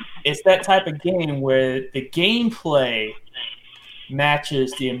it's that type of game where the gameplay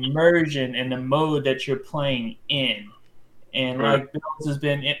matches the immersion and the mode that you're playing in. And like Bills has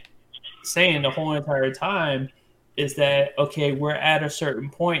been saying the whole entire time is that, okay, we're at a certain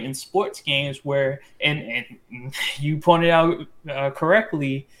point in sports games where, and you pointed out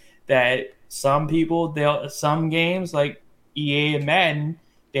correctly that some games like EA and Madden,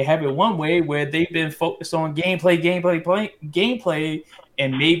 they have it one way where they've been focused on gameplay,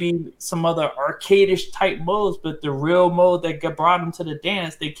 and maybe some other arcade-ish type modes, but the real mode that brought them to the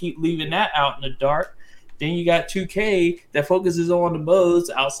dance, they keep leaving that out in the dark. Then you got 2K that focuses on the modes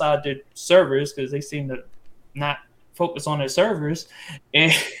outside their servers because they seem to not focus on their servers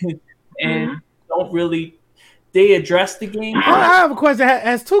and don't really. They address the game. I have a question.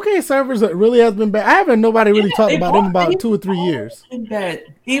 Has 2K servers really has been bad? I haven't nobody really talked about them about 2 or 3 years. Bad.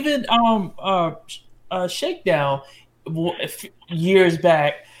 Even Shakedown years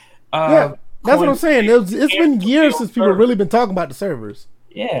back. That's what I'm saying. It's been years since people really been talking about the servers.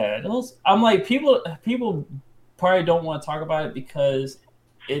 Yeah, I'm like people probably don't want to talk about it because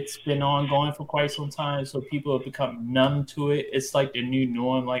it's been ongoing for quite some time. So people have become numb to it. It's like the new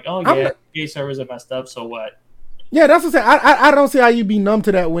norm. Like, oh yeah, 2K servers are messed up. So what? Yeah, that's what I'm saying. I don't see how you be numb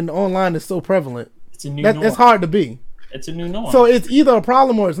to that when online is so prevalent. It's a new norm. It's hard to be. It's a new norm. So it's either a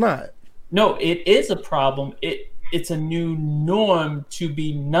problem or it's not. No, it is a problem. It's a new norm to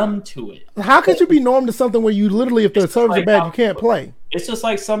be numb to it. How could you be numb to something where you literally, if the servers are bad, you can't play? It's just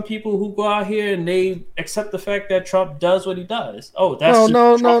like some people who go out here and they accept the fact that Trump does what he does. Oh, that's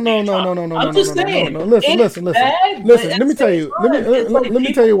no. Listen. Let me tell you. Let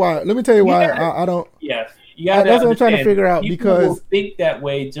me tell you why. I don't. Yeah. That's what I'm trying to figure out because will think that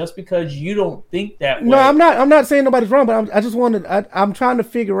way just because you don't think that way. No, I'm not saying nobody's wrong, but I'm trying to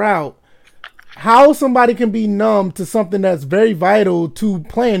figure out how somebody can be numb to something that's very vital to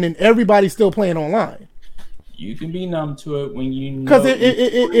playing and everybody's still playing online. You can be numb to it when you know. Because if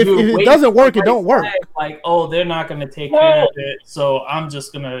it doesn't work, it don't work. Like, oh, they're not going to take care of it, so I'm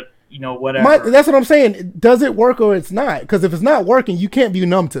just going to, whatever. That's what I'm saying. Does it work or it's not? Because if it's not working, you can't be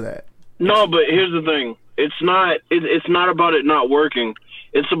numb to that. No, but here's the thing. It's not about it not working.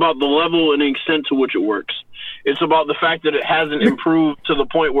 It's about the level and the extent to which it works. It's about the fact that it hasn't improved to the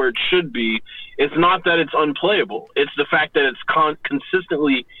point where it should be. It's not that it's unplayable. It's the fact that it's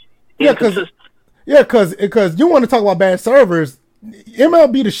consistently inconsistent. Yeah, because you want to talk about bad servers.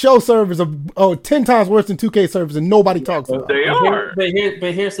 MLB The Show servers are 10 times worse than 2K servers, and nobody talks about it. They are.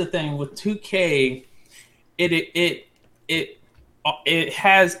 But here's the thing with 2K, it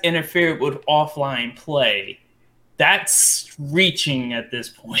has interfered with offline play. That's reaching at this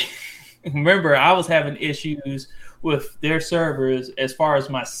point. Remember, I was having issues with their servers as far as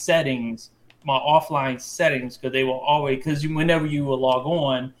my settings, my offline settings, because they will always, because whenever you would log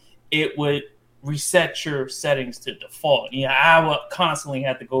on, it would reset your settings to default. Yeah, I would constantly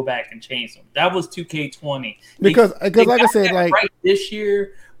have to go back and change them. That was 2K20. Because like I said, like right this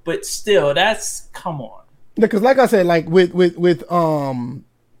year, but still, that's come on. Because like I said, like with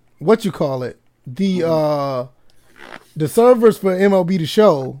what you call it, the servers for MLB The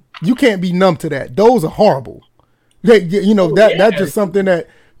Show, you can't be numb to that. Those are horrible. That's just something that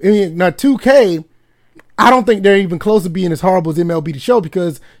now 2K. I don't think they're even close to being as horrible as MLB The Show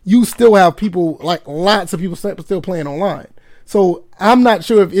because you still have people, like lots of people still playing online. So I'm not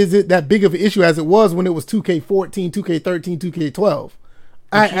sure if is it that big of an issue as it was when it was 2K14, 2K13, 2K12.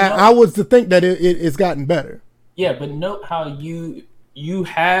 I was to think that it's gotten better. Yeah, but note how you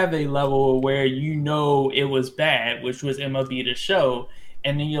have a level where it was bad, which was MLB The Show,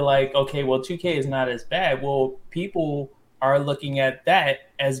 and then you're like, okay, well 2K is not as bad. Well, people are looking at that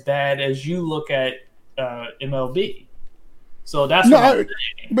as bad as you look at MLB. So that's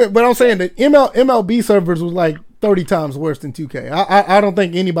but I'm saying that MLB servers was like 30 times worse than 2K. I don't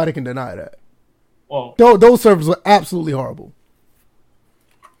think anybody can deny that. Well, those servers were absolutely horrible.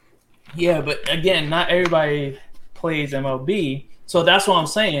 Yeah, but again, not everybody plays MLB. So that's what I'm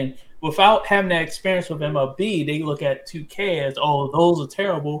saying. Without having that experience with MLB, they look at 2K as, oh, those are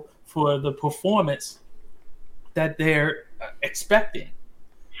terrible for the performance that they're expecting.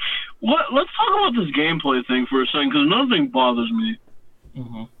 Let's talk about this gameplay thing for a second, because another thing bothers me.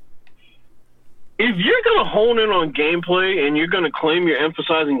 Mm-hmm. If you're going to hone in on gameplay and you're going to claim you're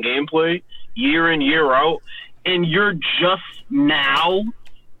emphasizing gameplay year in, year out, and you're just now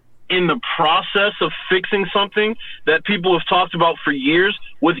in the process of fixing something that people have talked about for years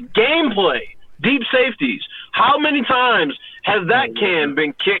with gameplay, deep safeties. How many times has that can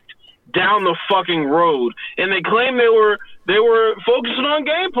been kicked down the fucking road? And they claim they were focusing on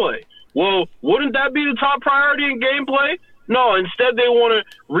gameplay. Well, wouldn't that be the top priority in gameplay? No, instead they want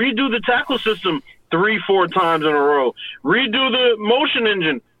to redo the tackle system 3-4 times in a row. Redo the motion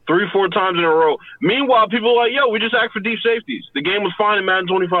engine 3-4 times in a row. Meanwhile, people are like, yo, we just asked for deep safeties. The game was fine in Madden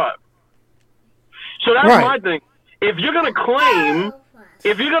 25. So that's my thing. If you're gonna claim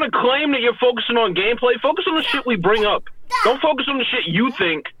that you're focusing on gameplay, focus on the shit we bring up. Don't focus on the shit you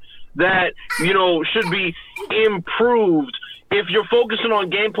think that, you know, should be improved. If you're focusing on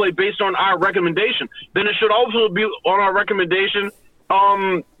gameplay based on our recommendation, then it should also be on our recommendation.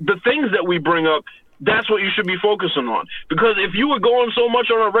 The things that we bring up, that's what you should be focusing on. Because if you were going so much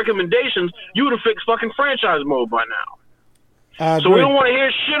on our recommendations, you would have fixed fucking franchise mode by now. So we don't want to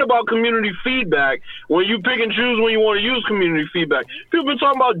hear shit about community feedback when you pick and choose when you want to use community feedback. People have been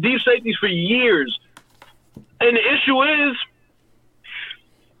talking about deep safeties for years. And the issue is,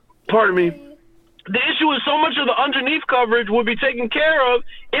 pardon me, the issue is so much of the underneath coverage would be taken care of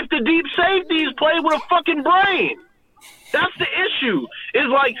if the deep safeties played with a fucking brain. That's the issue. It's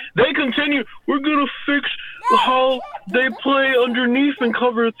like they continue, we're going to fix how they play underneath in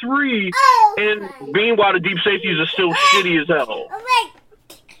cover 3. And meanwhile, the deep safeties are still shitty as hell. Right.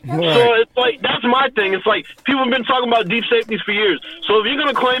 So it's like, that's my thing. It's like, people have been talking about deep safeties for years. So if you're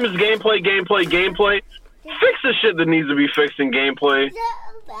going to claim it's gameplay, fix the shit that needs to be fixed in gameplay.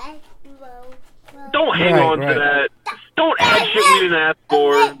 Don't hang on to that. Don't add shit we didn't ask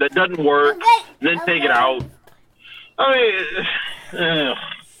for that doesn't work, and then take it out. I mean,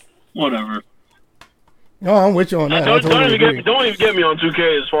 whatever. No, I'm with you on that. Don't even get me on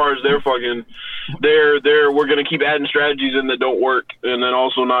 2K as far as their fucking, we're gonna keep adding strategies in that don't work, and then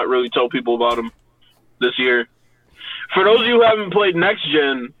also not really tell people about them this year. For those of you who haven't played Next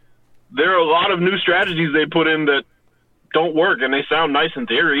Gen, there are a lot of new strategies they put in that don't work, and they sound nice in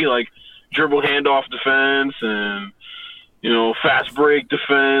theory, like dribble handoff defense and, you know, fast break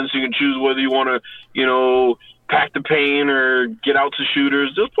defense. You can choose whether you want to, you know, pack the paint or get out to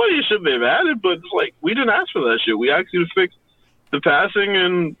shooters. There's plenty of shit they've added, but it's like, we didn't ask for that shit. We asked you to fix the passing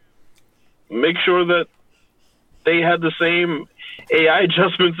and make sure that they had the same AI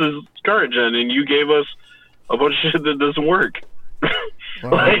adjustments as current gen, and you gave us a bunch of shit that doesn't work.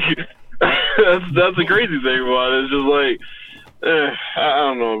 Like, that's the crazy thing about it. It's just like, I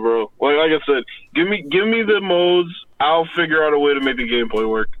don't know, bro. Like I said, give me the modes. I'll figure out a way to make the gameplay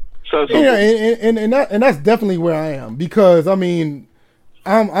work. So yeah, and that's definitely where I am, because I mean,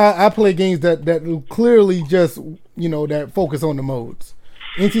 I play games that clearly just, you know, that focus on the modes.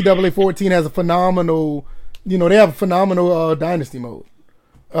 NCAA 14 has a phenomenal, you know, they have a phenomenal dynasty mode.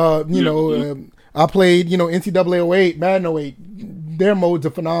 You know, I played, you know, NCAA 08, Madden 08. Their modes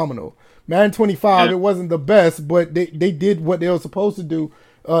are phenomenal. Madden 25, it wasn't the best, but they did what they were supposed to do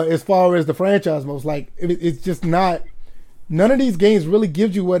as far as the franchise modes. Like, it's just not, none of these games really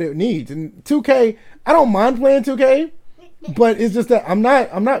gives you what it needs. And 2K, I don't mind playing 2K, but it's just that I'm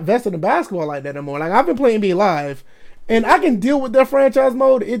not vested in basketball like that anymore. Like, I've been playing NBA Live, and I can deal with their franchise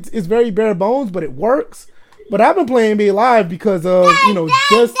mode. It's very bare bones, but it works. But I've been playing NBA Live because of, you know,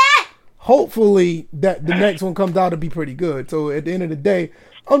 just hopefully that the next one comes out to be pretty good. So at the end of the day,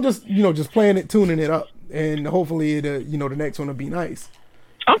 I'm just, you know, just playing it, tuning it up, and hopefully you know, the next one will be nice.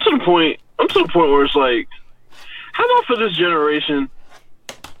 I'm to the point where it's like, how about for this generation,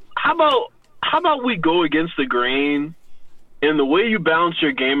 how about we go against the grain, and the way you balance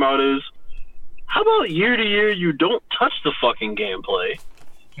your game out is, how about year to year you don't touch the fucking gameplay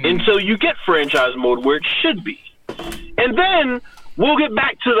until you get franchise mode where it should be. And then we'll get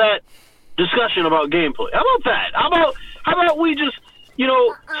back to that discussion about gameplay. How about that? How about we just, you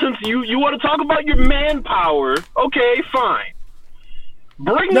know, since you want to talk about your manpower, okay, fine.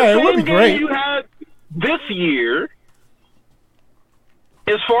 Bring the same game you had this year,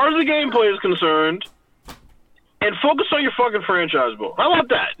 as far as the gameplay is concerned, and focus on your fucking franchise mode. How about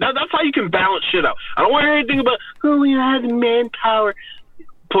that? Now, that's how you can balance shit out. I don't want to hear anything about, oh, we have the manpower.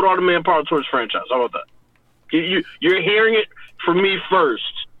 Put all the manpower towards franchise. How about that? You're hearing it from me first.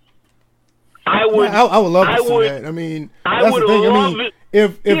 I would love to see that. I mean, that's the thing. I mean,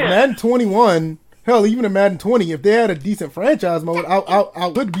 if Madden 21, hell, even in Madden 20, if they had a decent franchise mode, I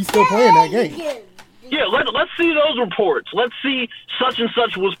would be still playing that game. Yeah, let's see those reports. Let's see such and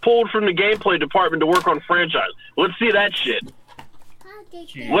such was pulled from the gameplay department to work on franchise. Let's see that shit.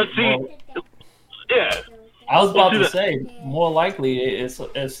 Let's see. Yeah. I was about to say, more likely it's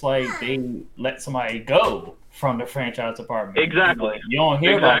like they let somebody go from the franchise department. Exactly. You don't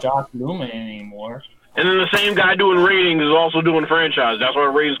hear about Josh Newman anymore. And then the same guy doing ratings is also doing franchise. That's why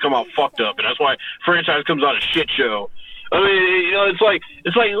ratings come out fucked up, and that's why franchise comes out a shit show. I mean, you know, it's like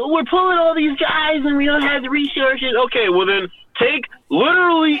we're pulling all these guys and we don't have the resources. Okay, well then take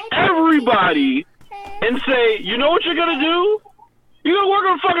literally everybody and say, you know what you're gonna do? You're gonna work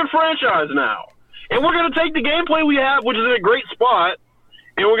on fucking franchise now, and we're gonna take the gameplay we have, which is in a great spot,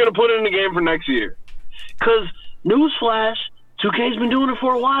 and we're gonna put it in the game for next year. Cause newsflash, 2K's been doing it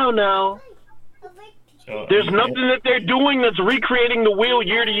for a while now. So, there's nothing that they're doing that's recreating the wheel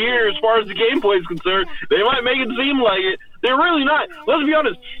year to year as far as the gameplay is concerned. They might make it seem like it. They're really not. Let's be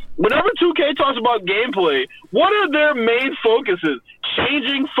honest. Whenever 2K talks about gameplay, what are their main focuses?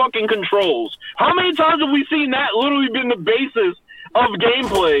 Changing fucking controls. How many times have we seen that literally been the basis of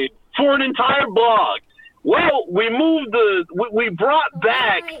gameplay for an entire blog? Well, we brought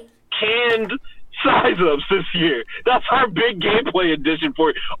back canned size-ups this year. That's our big gameplay addition for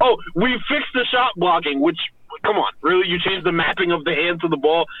it. Oh, we fixed the shot blocking, which, come on, really? You changed the mapping of the hand to the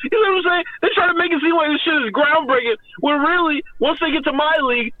ball? You know what I'm saying? They try to make it seem like this shit is groundbreaking, when really, once they get to my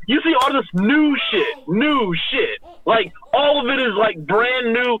league, you see all this new shit. Like, all of it is, like,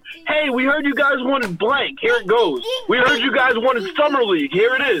 brand new. Hey, we heard you guys wanted blank. Here it goes. We heard you guys wanted Summer League.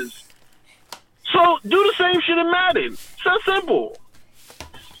 Here it is. So, do the same shit in Madden. It's that simple.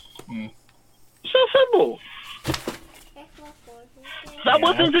 So simple. Stop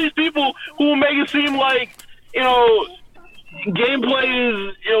listening to these people who will make it seem like, you know, gameplay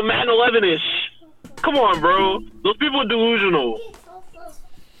is, you know, Madden 11-ish. Come on, bro. Those people are delusional.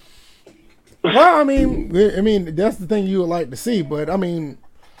 Well, I mean, that's the thing you would like to see, but I mean,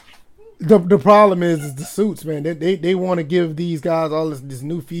 the problem is the suits, man. They want to give these guys all this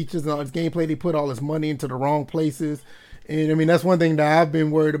new features and all this gameplay. They put all this money into the wrong places. And I mean, that's one thing that I've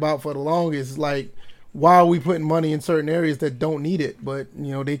been worried about for the longest. Like, why are we putting money in certain areas that don't need it? But,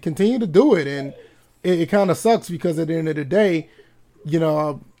 you know, they continue to do it. And it kind of sucks because at the end of the day, you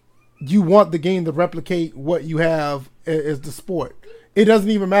know, you want the game to replicate what you have as the sport. It doesn't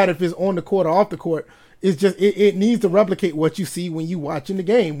even matter if it's on the court or off the court. It's just, it needs to replicate what you see when you watching the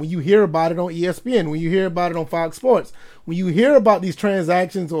game, when you hear about it on ESPN, when you hear about it on Fox Sports, when you hear about these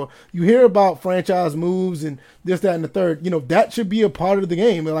transactions or you hear about franchise moves and this, that, and the third. You know, that should be a part of the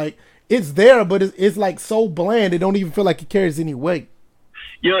game. Like, it's there, but it's like so bland, it don't even feel like it carries any weight.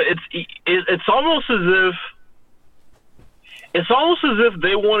 You know, it's almost as if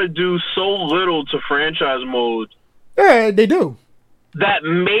they want to do so little to franchise mode. Yeah, they do. That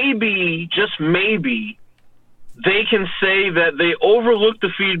maybe, just maybe, they can say that they overlooked the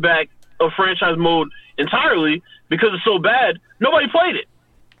feedback of franchise mode entirely because it's so bad, nobody played it.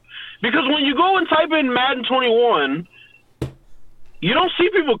 Because when you go and type in Madden 21, you don't see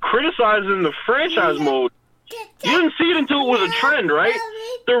people criticizing the franchise mode. You didn't see it until it was a trend, right?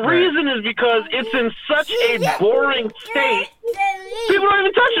 The reason is because it's in such a boring state, people don't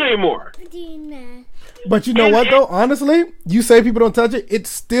even touch it anymore. But you know what, though? Honestly, you say people don't touch it. It's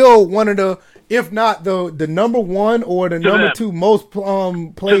still one of the, if not the number one or the number two most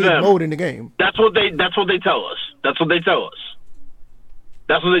played mode in the game. That's what they tell us. That's what they tell us.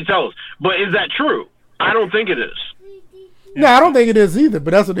 But is that true? I don't think it is. No, I don't think it is either.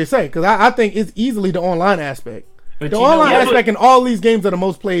 But that's what they say, because I think it's easily the online aspect. But the online aspect in all these games are the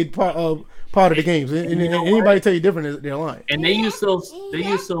most played part of the games. And anybody tell you different, they're lying. And they use those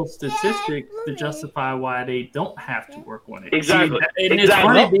statistics to justify why they don't have to work on it. Exactly. See, and it's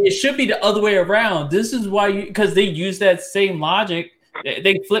funny, it should be the other way around. This is why because they use that same logic.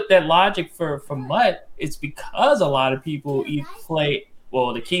 They flip that logic for MUT. It's because a lot of people play,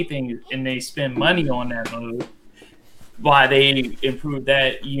 well, the key thing is, and they spend money on that mode. Why they improve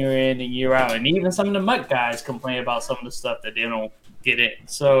that year in and year out. And even some of the MUT guys complain about some of the stuff that they don't get in.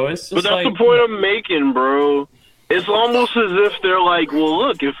 So it's just, but that's the point I'm making, bro. It's almost as if they're like, well,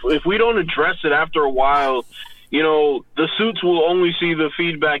 look, if we don't address it after a while, you know, the suits will only see the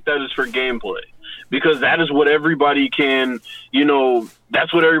feedback that is for gameplay, because that is what everybody can, you know,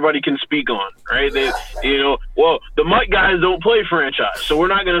 that's what everybody can speak on, right? They, you know, well, the MUT guys don't play franchise, so we're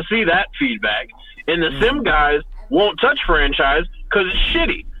not going to see that feedback. And the sim guys won't touch franchise because it's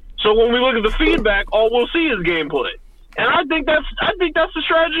shitty. So when we look at the feedback, all we'll see is gameplay. And I think that's the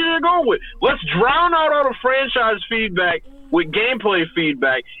strategy they're going with. Let's drown out all the franchise feedback with gameplay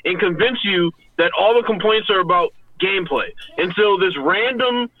feedback and convince you that all the complaints are about gameplay until this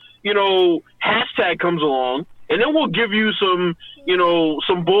random, you know, hashtag comes along, and then we'll give you some, you know,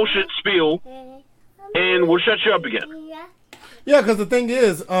 some bullshit spiel, and we'll shut you up again. Yeah, because the thing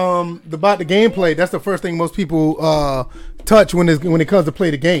is, about the gameplay, that's the first thing most people touch when it comes to play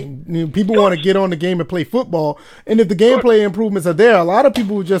the game. You know, people want to get on the game and play football, and if the gameplay improvements are there, a lot of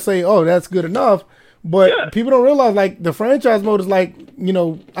people would just say, "Oh, that's good enough." But people don't realize, like, the franchise mode is like, you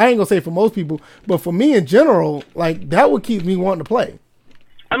know, I ain't gonna say for most people, but for me in general, like, that would keep me wanting to play.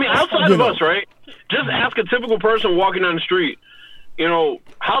 I mean, outside of us, right? Just ask a typical person walking down the street, you know,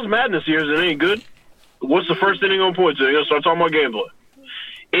 how's Madden this year? Is it any good? What's the first thing they're going to point to? You're going to start talking about gameplay.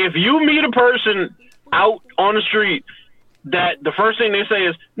 If you meet a person out on the street that the first thing they say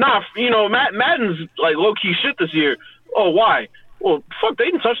is, nah, you know, Madden's like low-key shit this year. Oh, why? Well, fuck, they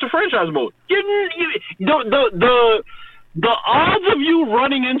didn't touch the franchise mode. The odds of you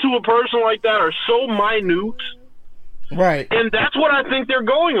running into a person like that are so minute. Right. And that's what I think they're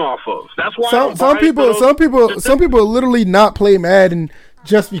going off of. That's why some people literally not play Madden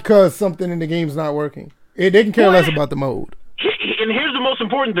just because something in the game's not working. They can care less about the mode. And here's the most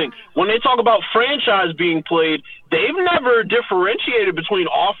important thing. When they talk about franchise being played, they've never differentiated between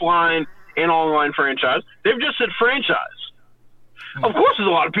offline and online franchise. They've just said franchise. Of course there's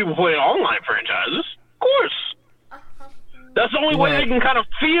a lot of people playing online franchises. Of course. That's the only way they can kind of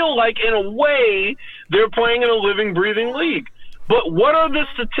feel like, in a way, they're playing in a living, breathing league. But what are the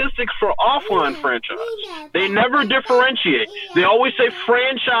statistics for offline franchise? They never differentiate. They always say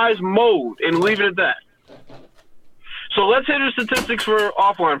franchise mode and leave it at that. So let's hit the statistics for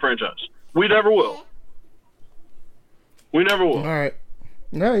offline franchise. We never will. We never will. All right.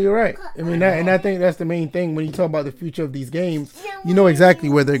 No, you're right. I mean, and I think that's the main thing when you talk about the future of these games. You know exactly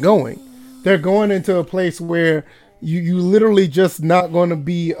where they're going. They're going into a place where you literally just not going to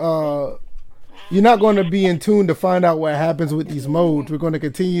be you're not going to be in tune to find out what happens with these modes. We're going to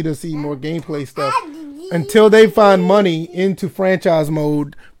continue to see more gameplay stuff until they find money into franchise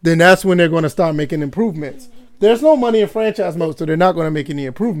mode. Then that's when they're going to start making improvements. There's no money in franchise mode, so they're not going to make any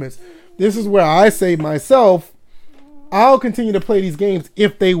improvements. This is where I say myself, I'll continue to play these games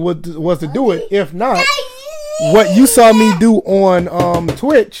if they was to do it. If not, what you saw me do on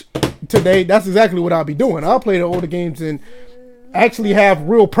Twitch today, that's exactly what I'll be doing. I'll play the older games and actually have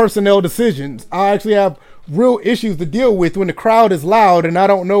real personnel decisions. I actually have real issues to deal with when the crowd is loud and I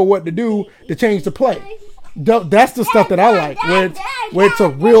don't know what to do to change the play. That's the stuff that I like, where it's a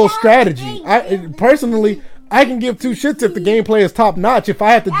real strategy. Personally, I can give two shits if the gameplay is top notch if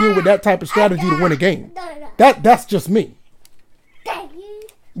I have to deal with that type of strategy to win a game. That's just me.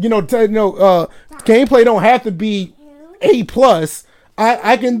 You know, gameplay don't have to be A+.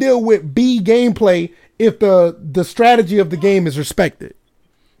 I can deal with B gameplay if the strategy of the game is respected,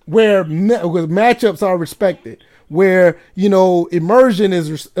 where matchups are respected, where, you know, immersion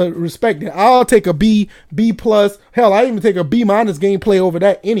is respected. I'll take a B+. Hell, I even take a B- gameplay over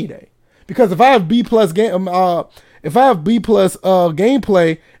that any day, because if I have B+ gameplay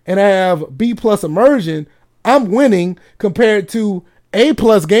and I have B+ immersion, I'm winning compared to A+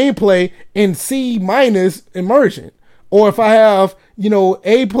 gameplay and C- immersion. Or if I have, you know,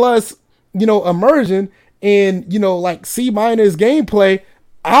 A+, you know, immersion and, you know, like C- gameplay,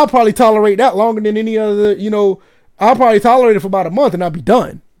 I'll probably tolerate that longer than any other, you know, I'll probably tolerate it for about a month and I'll be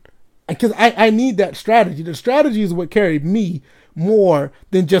done. Because I need that strategy. The strategy is what carried me more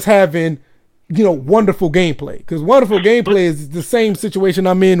than just having, you know, wonderful gameplay. Because wonderful gameplay is the same situation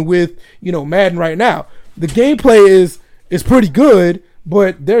I'm in with, you know, Madden right now. The gameplay is pretty good,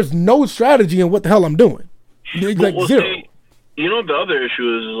 but there's no strategy in what the hell I'm doing. Like zero. See, you know what the other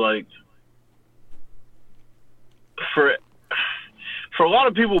issue is like, for a lot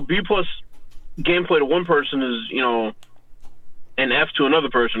of people, B+ gameplay to one person is, you know, an F to another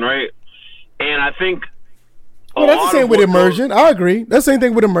person, right? And I think that's the same with immersion. I agree. That's the same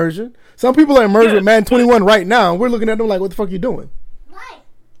thing with immersion. Some people are immersed with Madden 21 right now, and we're looking at them like, what the fuck are you doing?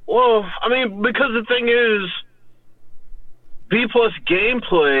 Well, I mean, because the thing is, B+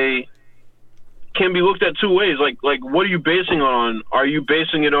 gameplay can be looked at two ways. Like, what are you basing it on? Are you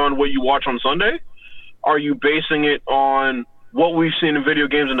basing it on what you watch on Sunday? Are you basing it on what we've seen in video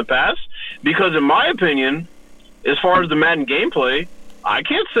games in the past? Because in my opinion, as far as the Madden gameplay, I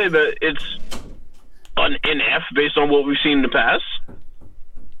can't say that it's an F based on what we've seen in the past.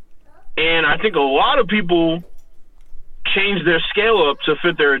 And I think a lot of people change their scale up to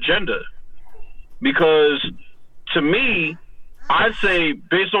fit their agenda. Because to me, I'd say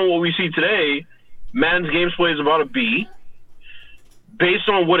based on what we see today, Madden's gameplay is about a B. Based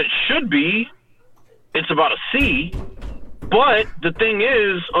on what it should be, it's about a C. But the thing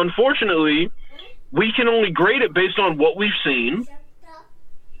is, unfortunately, we can only grade it based on what we've seen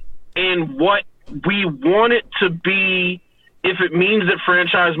and what we want it to be if it means that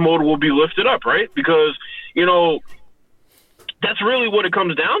franchise mode will be lifted up, right? Because, you know, that's really what it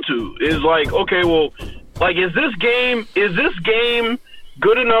comes down to. Is like, okay, well, like, is this game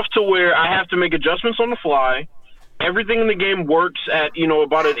good enough to where I have to make adjustments on the fly? Everything in the game works at, you know,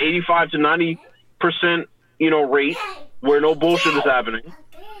 about an 85 to 90%, you know, rate where no bullshit is happening.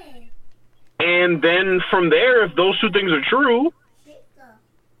 And then from there, if those two things are true,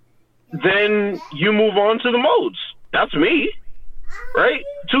 then you move on to the modes. That's me, right?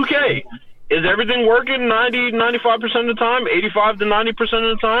 2K. Is everything working 90, 95% of the time, 85 to 90% of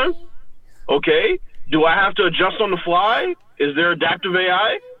the time? Okay. Do I have to adjust on the fly? Is there adaptive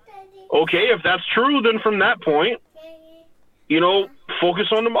AI? Okay, if that's true, then from that point, you know, focus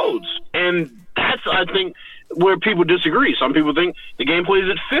on the modes. And that's, I think, where people disagree. Some people think the gameplay is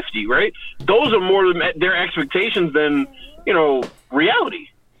at 50, right? Those are more their expectations than, you know, reality.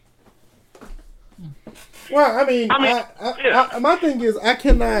 Well, I mean, my thing is I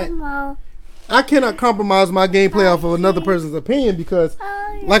cannot compromise my gameplay off of another person's opinion because,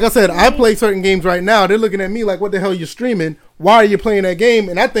 like I said, I play certain games right now. They're looking at me like, what the hell are you streaming? Why are you playing that game?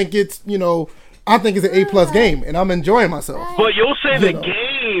 And I think it's, you know, I think it's an A+ game, and I'm enjoying myself. But you'll say the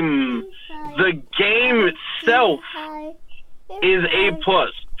game itself is A+.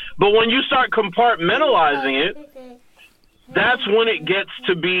 But when you start compartmentalizing it, that's when it gets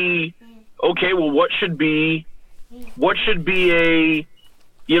to be, okay, well, where should the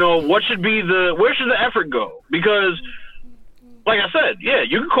effort go? Because, like I said, yeah,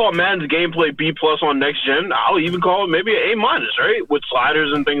 you can call Madden's gameplay B+ on next gen. I'll even call it maybe an A-, right? With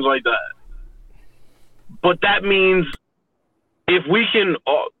sliders and things like that. But that means if we can,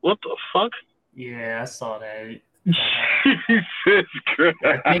 what the fuck? Yeah, I saw that. Jesus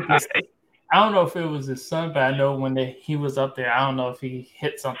Christ. I don't know if it was his son, but I know when he was up there, I don't know if he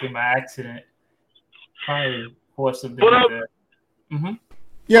hit something by accident. Probably forced him to do that. Mm-hmm.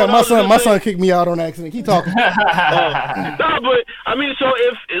 Yeah, my son kicked me out on accident. Keep talking. No, but I mean, so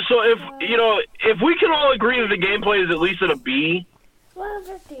if you know, if we can all agree that the gameplay is at least at a B,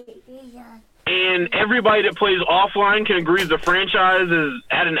 and everybody that plays offline can agree the franchise is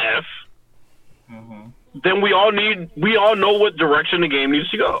at an F, then we all know what direction the game needs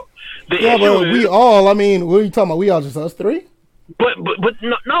to go. I mean, what are you talking about? We all just us three? But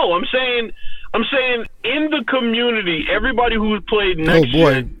no, I'm saying in the community, everybody who's played next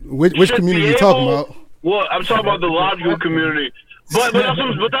gen. Oh boy, which community are you talking about? Well, I'm talking about the logical community. But that's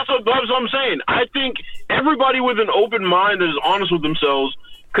what I'm saying. I think everybody with an open mind that is honest with themselves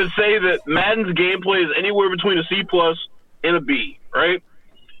could say that Madden's gameplay is anywhere between a C+ and a B, right?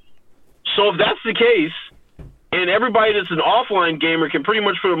 So if that's the case, and everybody that's an offline gamer can pretty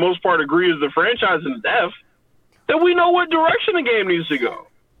much for the most part agree as the franchise is an F, then we know what direction the game needs to go.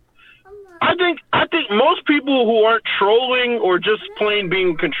 I think most people who aren't trolling or just plain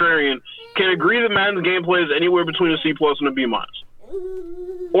being contrarian can agree that Madden's gameplay is anywhere between a C+ and a B-.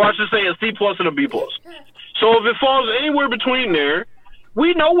 Or I should say a C+ and a B+. So if it falls anywhere between there,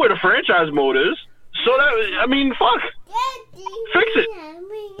 we know where the franchise mode is. So that, I mean, fuck. Fix it.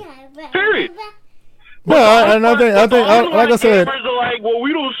 Period. Well, and I think, like I said, gamers are like, well,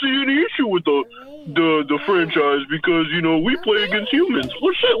 we don't see any issue with the franchise because, you know, we play against humans.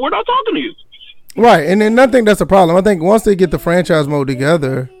 Well, shit, we're not talking to you. Right, and then I think that's a problem. I think once they get the franchise mode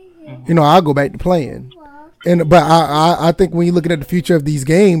together, you know, I'll go back to playing. But I think when you're looking at the future of these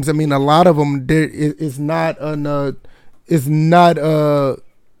games, I mean, a lot of them is not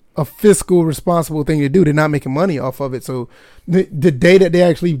a fiscal responsible thing to do. They're not making money off of it. So the day that they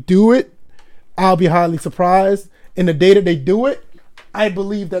actually do it, I'll be highly surprised. And the day that they do it, I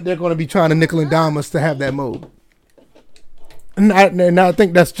believe that they're going to be trying to nickel and dime us to have that mode. And I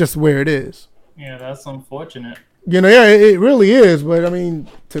think that's just where it is. Yeah, that's unfortunate. You know, yeah, it really is. But I mean,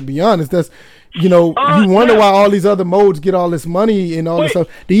 to be honest, that's, you know, you wonder why all these other modes get all this money and all this stuff.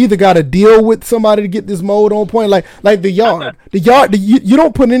 They either got to deal with somebody to get this mode on point, like the yard. You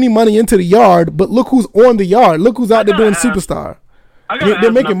don't put any money into the yard, but look who's on the yard. Look who's out there doing Superstar.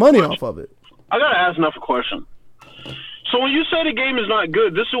 They're making money off of it. I gotta ask enough a question. So when you say the game is not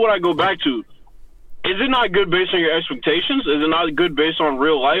good, this is what I go back to. Is it not good based on your expectations? Is it not good based on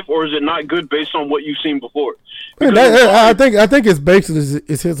real life, or is it not good based on what you've seen before? I think it's based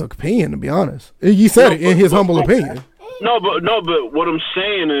is his opinion. To be honest, he said it in his humble opinion. No, but what I'm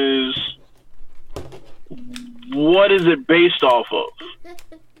saying is, what is it based off of?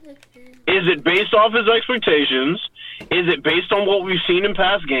 Is it based off his expectations? Is it based on what we've seen in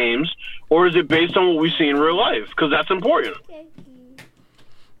past games, or is it based on what we see in real life? Because that's important.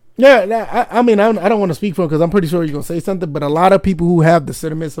 Yeah, I mean, I don't want to speak for him because I'm pretty sure you're going to say something, but a lot of people who have the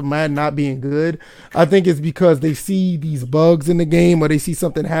sentiments of Madden not being good, I think it's because they see these bugs in the game or they see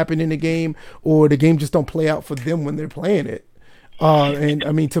something happen in the game or the game just don't play out for them when they're playing it. And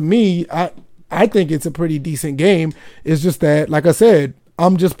I mean, to me, I think it's a pretty decent game. It's just that, like I said,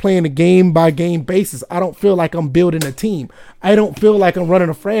 I'm just playing a game by game basis. I don't feel like I'm building a team. I don't feel like I'm running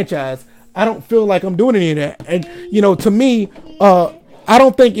a franchise. I don't feel like I'm doing any of that. And, to me, I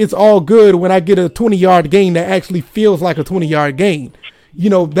don't think it's all good when I get a 20-yard gain that actually feels like a 20-yard gain.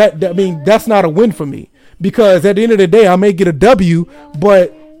 That's not a win for me, because at the end of the day, I may get a W,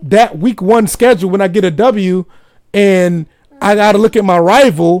 but that week 1 schedule, when I get a W and I got to look at my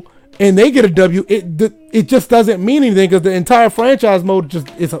rival and they get a W, it just doesn't mean anything, because the entire franchise mode just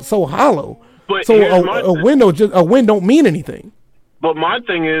is so hollow. But so a win don't mean anything. But my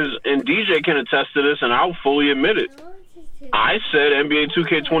thing is, and DJ can attest to this, and I'll fully admit it, I said NBA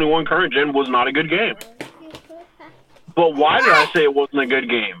 2K21 current gen was not a good game. But why did I say it wasn't a good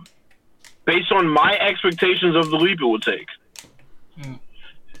game? Based on my expectations of the leap it would take.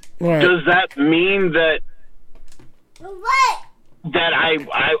 Right. Does that mean that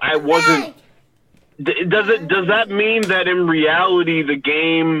I wasn't? Does that mean that in reality the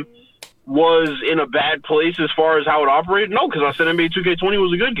game was in a bad place as far as how it operated? No, because I said NBA 2K20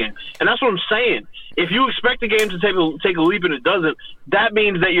 was a good game, and that's what I'm saying. If you expect the game to take a leap and it doesn't, that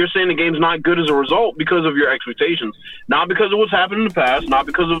means that you're saying the game's not good as a result because of your expectations, not because of what's happened in the past, not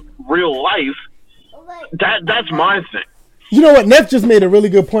because of real life. That's my thing. You know what? Neff just made a really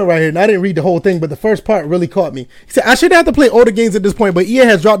good point right here, and I didn't read the whole thing, but the first part really caught me. He said, I shouldn't have to play older games at this point, but EA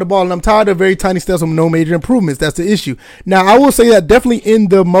has dropped the ball, and I'm tired of very tiny steps with no major improvements. That's the issue. Now, I will say that definitely in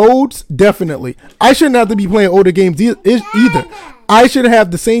the modes, definitely. I shouldn't have to be playing older games either. I should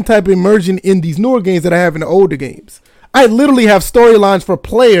have the same type of immersion in these newer games that I have in the older games. I literally have storylines for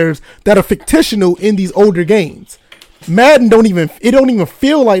players that are fictional in these older games. Madden don't even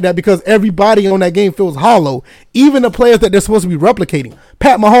feel like that, because everybody on that game feels hollow. Even the players that they're supposed to be replicating.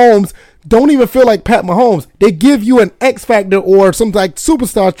 Pat Mahomes don't even feel like Pat Mahomes. They give you an X factor or some like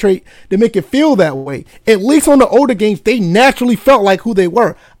superstar trait to make it feel that way. At least on the older games, they naturally felt like who they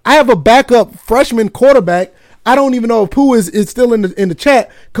were. I have a backup freshman quarterback. I don't even know if Pooh is still in the chat.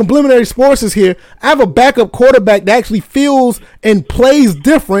 Complimentary Sports is here. I have a backup quarterback that actually feels and plays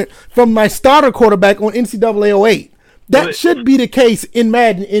different from my starter quarterback on NCAA 08. That should be the case in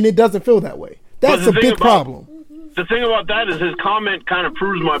Madden, and it doesn't feel that way. That's a big problem. The thing about that is his comment kind of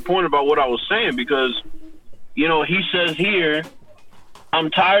proves my point about what I was saying, because, he says here,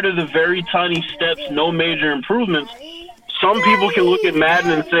 I'm tired of the very tiny steps, no major improvements. Some people can look at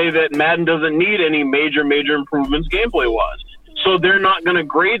Madden and say that Madden doesn't need any major improvements gameplay-wise. So they're not going to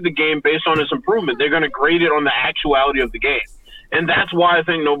grade the game based on its improvement. They're going to grade it on the actuality of the game. And that's why I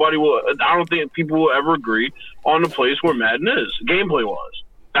think I don't think people will ever agree on the place where Madden is, gameplay-wise.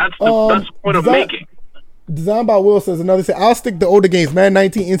 That's the point I'm making. Designed by Will says, I'll stick to older games, Madden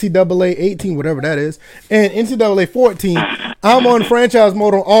 19, NCAA 18, whatever that is, and NCAA 14. I'm on franchise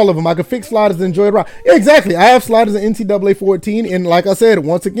mode on all of them. I can fix sliders and enjoy it right. Yeah, exactly. I have sliders in NCAA 14, and like I said,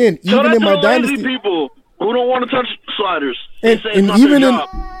 once again, even in my Dynasty... people who don't want to touch sliders. And even in...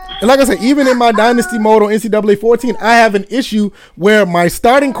 And like I said, even in my Dynasty mode on NCAA 14, I have an issue where my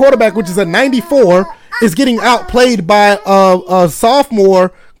starting quarterback, which is a 94, is getting outplayed by a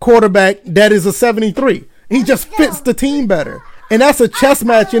sophomore quarterback that is a 73. He just fits the team better. And that's a chess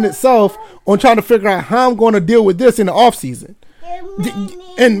match in itself on trying to figure out how I'm going to deal with this in the offseason.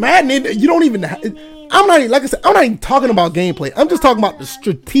 And Madden, you don't even... I'm not even talking about gameplay. I'm just talking about the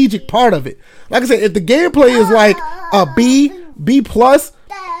strategic part of it. Like I said, if the gameplay is like a B+,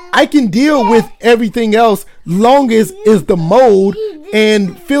 I can deal with everything else long as is the mode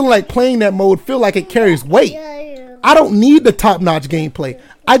and feel like playing that mode, feel like it carries weight. I don't need the top-notch gameplay.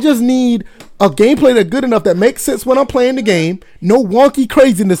 I just need a gameplay that's good enough that makes sense when I'm playing the game. No wonky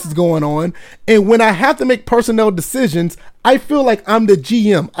craziness is going on. And when I have to make personnel decisions, I feel like I'm the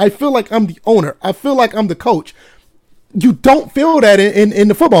GM. I feel like I'm the owner. I feel like I'm the coach. You don't feel that in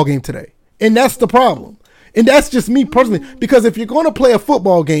the football game today. And that's the problem. And that's just me personally, because if you're going to play a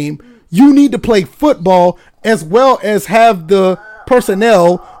football game, you need to play football as well as have the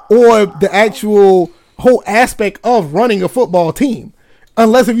personnel or the actual whole aspect of running a football team.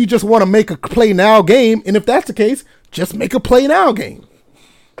 Unless if you just want to make a play now game, and if that's the case, just make a play now game.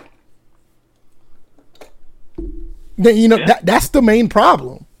 Then that's the main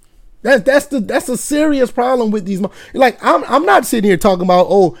problem. That's a serious problem with these. Like I'm not sitting here talking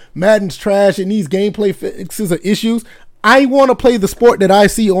about Madden's trash and these gameplay fixes are issues. I want to play the sport that I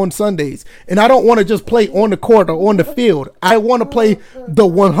see on Sundays, and I don't want to just play on the court or on the field. I want to play the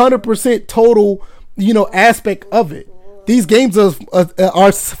 100% total, aspect of it. These games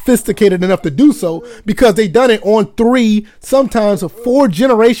are sophisticated enough to do so because they've done it on 3, sometimes 4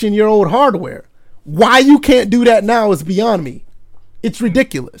 generation-year-old hardware. Why you can't do that now is beyond me. It's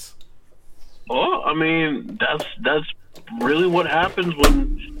ridiculous. Well, I mean, that's really what happens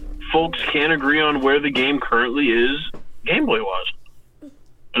when folks can't agree on where the game currently is, gameplay wise.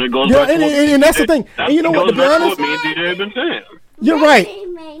 And it goes back to and that's the thing. And you know what? To be honest, what me and DJ have been saying. You're right.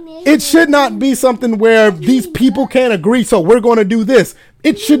 It should not be something where these people can't agree, so we're going to do this.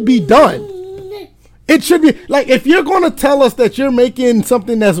 It should be done. It should be like, if you're going to tell us that you're making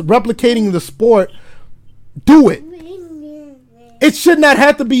something that's replicating the sport, do it. It should not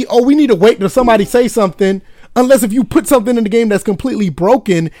have to be, we need to wait till somebody say something, unless if you put something in the game that's completely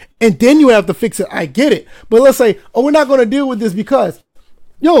broken and then you have to fix it. I get it. But let's say, we're not going to deal with this because,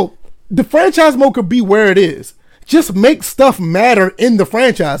 the franchise mode could be where it is. Just make stuff matter in the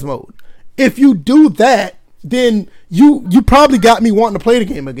franchise mode. If you do that, then you probably got me wanting to play the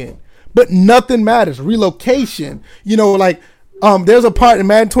game again. But nothing matters. Relocation, there's a part in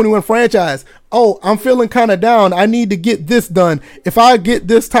Madden 21 franchise. I'm feeling kind of down. I need to get this done. If I get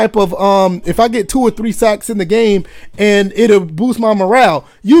this type of, if I get 2 or 3 sacks in the game and it'll boost my morale,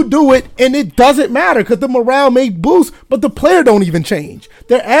 you do it and it doesn't matter because the morale may boost, but the player don't even change.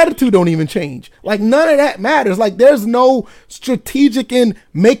 Their attitude don't even change. Like, none of that matters. Like, there's no strategic in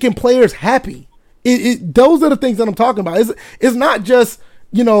making players happy. Those are the things that I'm talking about. It's not just,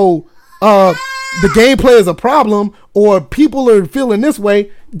 the gameplay is a problem or people are feeling this way.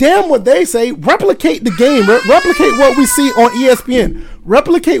 Damn what they say. Replicate the game. Replicate what we see on ESPN.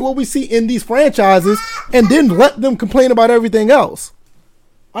 Replicate what we see in these franchises and then let them complain about everything else.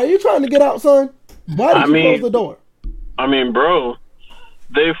 Are you trying to get out, son? Why did you close the door? I mean, bro,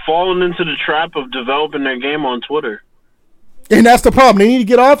 they've fallen into the trap of developing their game on Twitter. And that's the problem. They need to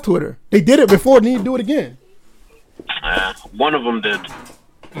get off Twitter. They did it before. They need to do it again. One of them did.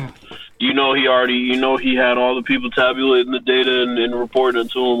 He had all the people tabulating the data and reporting it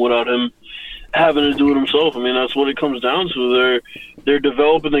to him without him having to do it himself. I mean, that's what it comes down to. They're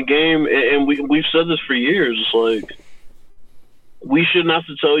developing the game, and we've said this for years. It's like, we shouldn't have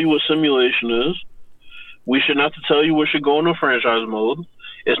to tell you what simulation is. We shouldn't have to tell you what should go into franchise mode.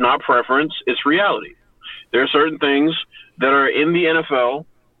 It's not preference, it's reality. There are certain things that are in the NFL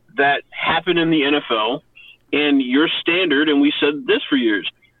that happen in the NFL, and your standard, and we said this for years,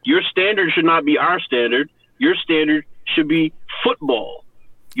 your standard should not be our standard. Your standard should be football.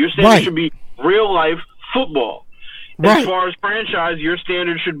 Your standard should be real life football. As far as franchise, your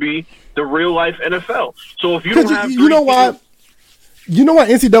standard should be the real life NFL. So if you don't have, you know why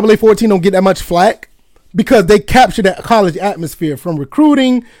NCAA 14 don't get that much flack? Because they capture that college atmosphere, from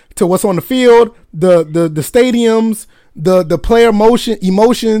recruiting to what's on the field, the stadiums, the player emotions.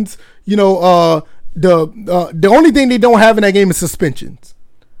 The only thing they don't have in that game is suspensions.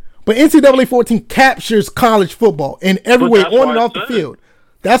 But NCAA 14 captures college football in every way, on and off the field.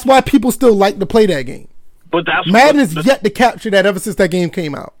 That's why people still like to play that game. But Madden has yet to capture that ever since that game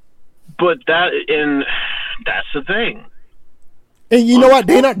came out. But that's the thing. And you know what?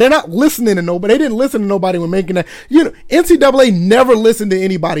 They're not listening to nobody. They didn't listen to nobody when making that. NCAA never listened to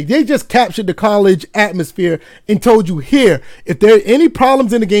anybody. They just captured the college atmosphere and told you, here, if there are any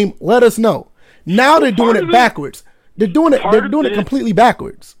problems in the game, let us know. Now they're doing it backwards. They're doing it completely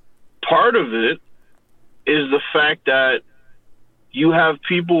backwards. Part of it is the fact that you have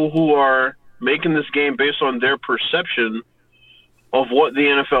people who are making this game based on their perception of what the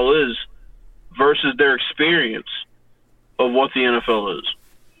NFL is versus their experience of what the NFL is.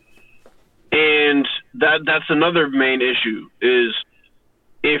 And that's another main issue, is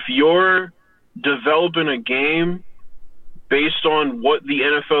if you're developing a game based on what the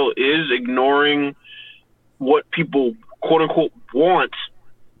NFL is, ignoring what people quote unquote want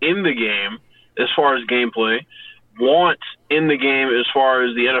in the game as far as gameplay, want in the game as far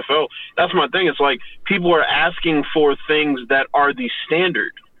as the NFL, that's my thing. It's like, people are asking for things that are the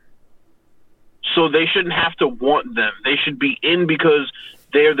standard. So they shouldn't have to want them. They should be in because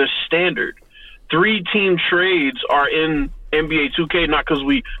they're the standard. 3-team trades are in NBA 2K not because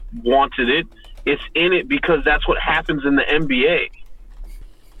we wanted it. It's in it because that's what happens in the NBA.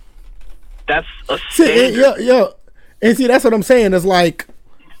 That's a standard. And see, that's what I'm saying. It's like,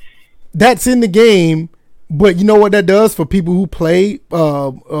 that's in the game, but you know what that does for people who play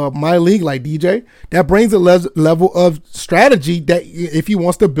my league, like DJ? That brings a level of strategy that if he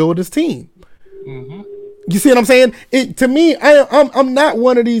wants to build his team. Mm-hmm. You see what I'm saying? To me, I'm not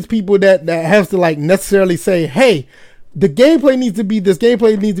one of these people that has to like necessarily say, hey, the gameplay needs to be this,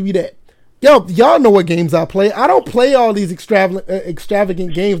 gameplay needs to be that. Y'all know what games I play. I don't play all these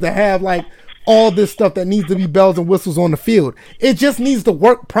extravagant games that have like all this stuff that needs to be bells and whistles on the field. It just needs to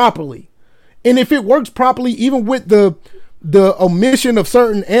work properly. And if it works properly, even with the omission of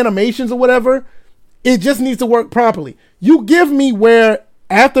certain animations or whatever, It just needs to work properly. You give me where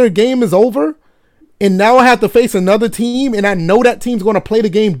after a game is over, and now I have to face another team, and I know that team's going to play the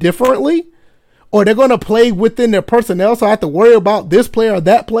game differently, or they're going to play within their personnel, so I have to worry about this player or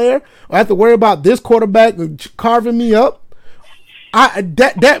that player, or I have to worry about this quarterback carving me up.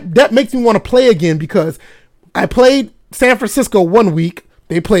 That makes me want to play again, because I played San Francisco one week,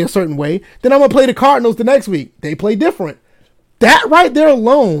 they play a certain way, then I'm going to play the Cardinals the next week, they play different. That right there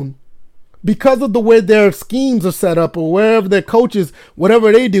alone, because of the way their schemes are set up, or wherever their coaches,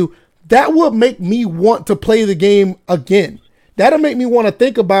 whatever they do, that would make me want to play the game again. That'll make me want to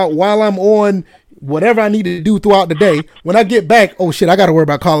think about, while I'm on whatever I need to do throughout the day, when I get back, oh shit, I got to worry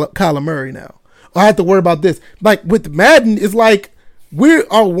about Kyler Murray now. Or I have to worry about this. Like with Madden, it's like we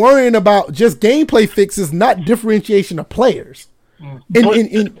are worrying about just gameplay fixes, not differentiation of players.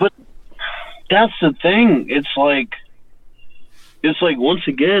 But that's the thing. It's like once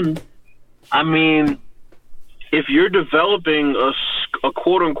again, I mean, if you're developing a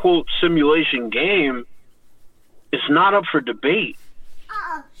quote-unquote simulation game, it's not up for debate.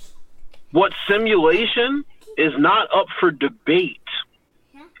 What simulation is not up for debate.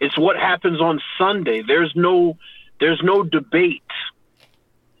 It's what happens on Sunday. There's no debate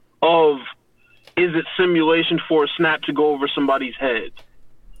of, is it simulation for a snap to go over somebody's head?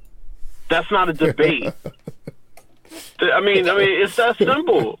 That's not a debate. I mean, it's that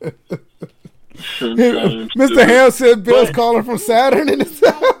simple. Mr. Ham said Bill's calling from Saturn.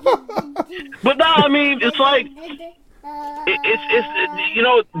 But no, I mean, it's like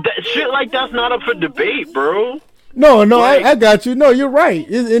it's shit like that's not up for debate, bro. No, like, I got you. No, you're right.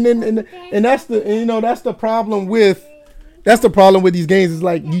 And that's the problem with these games, is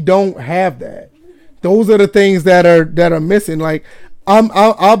like you don't have that. Those are the things that are missing. Like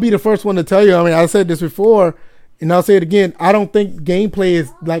I'll be the first one to tell you. I mean, I said this before, and I'll say it again. I don't think gameplay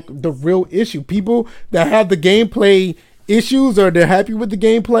is like the real issue. People that have the gameplay issues, or they're happy with the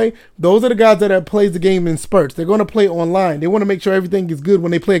gameplay, those are the guys that plays the game in spurts. They're going to play online. They want to make sure everything is good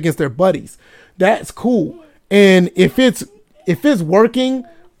when they play against their buddies. That's cool. And if it's working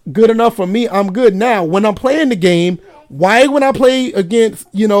good enough for me, I'm good. Now, when I'm playing the game, why when I play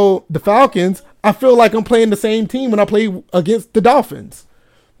against, the Falcons, I feel like I'm playing the same team when I play against the Dolphins?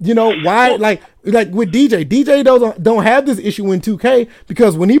 Why? Like with DJ don't have this issue in 2K,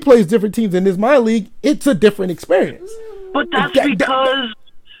 because when he plays different teams in this My League, it's a different experience. But that's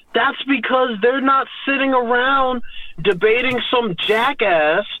because they're not sitting around debating some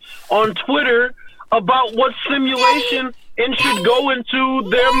jackass on Twitter about what simulation and should go into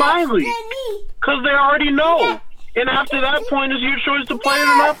their My League, because they already know. And after that point, it's your choice to play it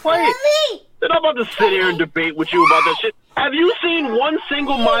or not play it. They're not about to sit here and debate with you about that shit. Have you seen one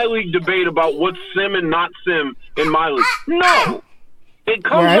single My League debate about what's sim and not sim in My League? No. It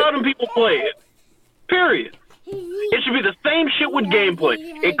comes out and people play it. Period. It should be the same shit with gameplay.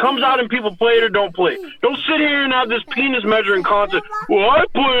 It comes out and people play it or don't play it. Don't sit here and have this penis measuring content. Well, I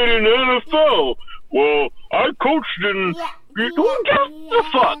played in NFL. Well, I coached in... Who gives the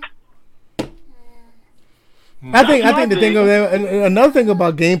fuck? I think the thing of that, another thing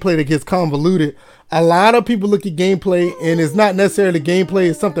about gameplay that gets convoluted, a lot of people look at gameplay and it's not necessarily gameplay,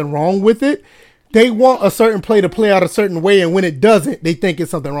 it's something wrong with it. They want a certain play to play out a certain way, and when it doesn't, they think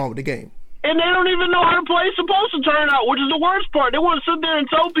it's something wrong with the game. And they don't even know how the play is supposed to turn out, which is the worst part. They want to sit there and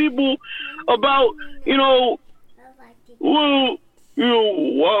tell people about, why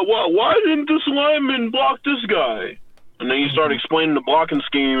didn't this lineman block this guy? And then you start explaining the blocking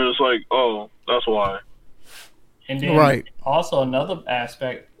scheme, and it's like, oh, that's why. And then also another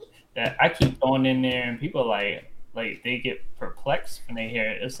aspect that I keep throwing in there, and people like they get perplexed when they hear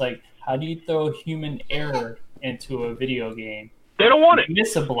it. It's like, how do you throw human error into a video game? They don't want it.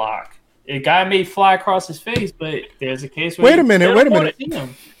 Miss a block. A guy may fly across his face, but there's a case where wait a minute.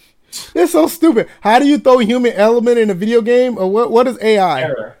 It's so stupid. How do you throw a human element in a video game? Or what is AI?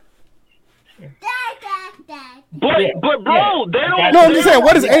 Error. But bro, they don't. No, I'm just saying,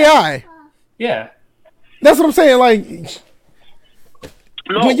 what is AI? Yeah. That's what I'm saying. Like,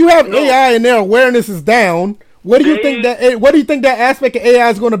 when you have AI and their awareness is down, what do you think that aspect of AI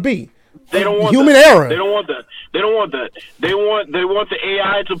is going to be? They don't want human that. error. They don't want that. They want the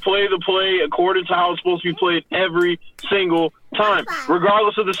AI to play the play according to how it's supposed to be played every single time,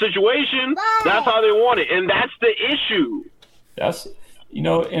 regardless of the situation. That's how they want it, and that's the issue. That's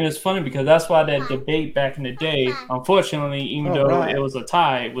and it's funny because that's why that debate back in the day, unfortunately, even though it was a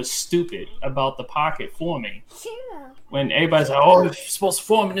tie, it was stupid about the pocket forming. When everybody's like, "Oh, you're supposed to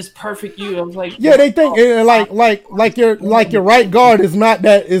form in this perfect U," I was like, "Yeah, they think like your right guard is not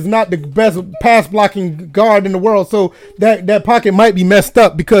the best pass blocking guard in the world, so that pocket might be messed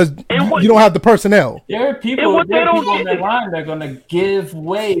up because you don't have the personnel. There are people on that line that are going to give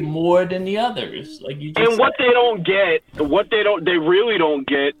way more than the others. Like you just and what they really don't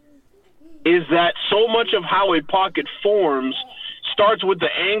get is that so much of how a pocket forms starts with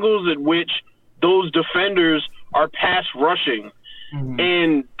the angles at which those defenders are pass rushing. Mm-hmm.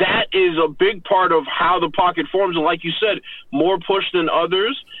 And that is a big part of how the pocket forms. And like you said, more push than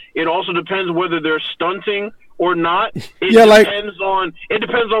others. It also depends whether they're stunting or not. It depends on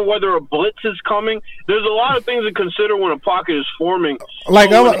whether a blitz is coming. There's a lot of things to consider when a pocket is forming. Like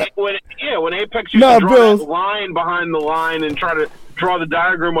when Apex used to draw that line behind the line and try to draw the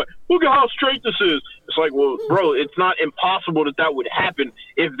diagram. Like, look at how straight this is. It's like, well, bro, it's not impossible that would happen.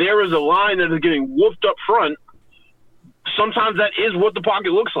 If there is a line that is getting whooped up front, sometimes that is what the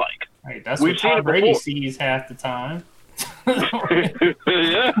pocket looks like. Right, that's what Tom Brady sees half the time. It's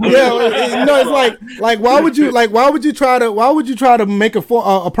like why would you try to make a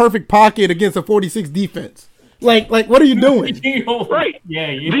perfect pocket against a 46 defense? Like what are you doing? Right.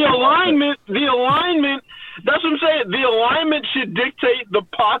 Yeah. The alignment. That's what I'm saying. The alignment should dictate the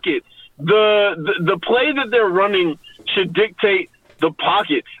pocket. The play that they're running should dictate the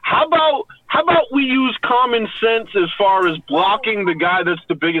pocket. How about we use common sense as far as blocking the guy that's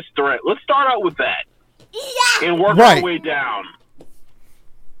the biggest threat? Let's start out with that. And work our way down.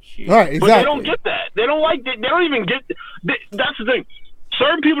 Right, exactly. But they don't get that. They don't like that. They don't even get. That's the thing.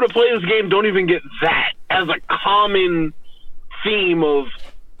 Certain people that play this game don't even get that as a common theme of,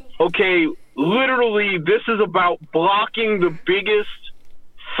 okay, literally this is about blocking the biggest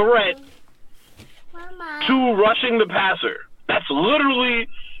threat to rushing the passer. That's literally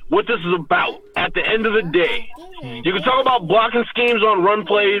what this is about at the end of the day. You can talk about blocking schemes on run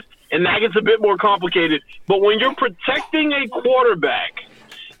plays, and that gets a bit more complicated. But when you're protecting a quarterback,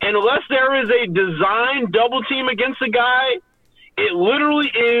 unless there is a design double team against a guy, it literally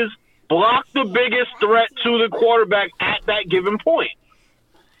is block the biggest threat to the quarterback at that given point.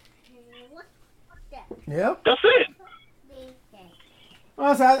 Yeah. That's it.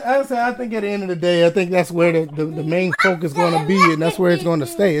 I think at the end of the day, I think that's where the main focus is going to be, and that's where it's going to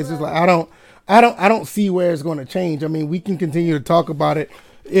stay. It's just like I don't see where it's going to change. I mean, we can continue to talk about it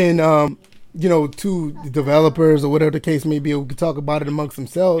in to the developers or whatever the case may be. We can talk about it amongst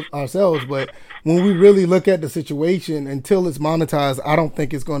ourselves, but when we really look at the situation, until it's monetized, I don't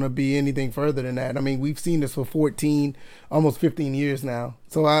think it's going to be anything further than that. I mean, we've seen this for 14, almost 15 years now.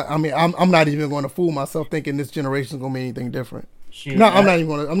 So I'm not even going to fool myself thinking this generation is going to be anything different. No, I'm not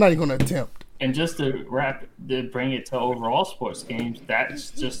even going to attempt. And just to bring it to overall sports games, that's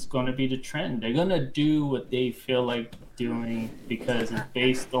just going to be the trend. They're going to do what they feel like doing because it's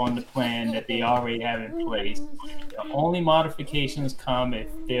based on the plan that they already have in place. The only modifications come if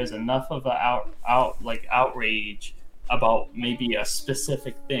there's enough of a outrage about maybe a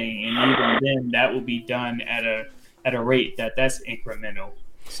specific thing, and even then, that will be done at a rate that's incremental.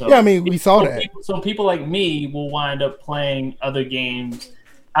 So yeah, I mean, we saw that. So people like me will wind up playing other games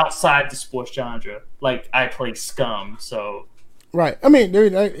outside the sports genre. Like I play Scum, so. Right. I mean, you're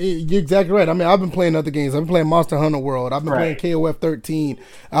exactly right. I mean, I've been playing other games. I've been playing Monster Hunter World. I've been playing KOF 13.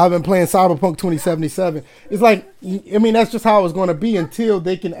 I've been playing Cyberpunk 2077. It's like, I mean, that's just how it's going to be until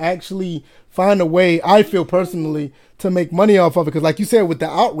they can actually find a way, I feel personally, to make money off of it. Because like you said, with the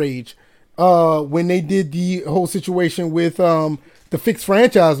outrage, when they did the whole situation with the fixed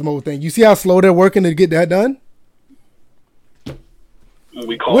franchise mode thing, you see how slow they're working to get that done?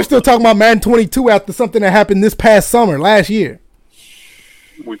 We're still talking about Madden 22 after something that happened this past summer, last year.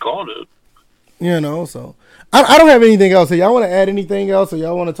 We called it. So I don't have anything else. So y'all want to add anything else, or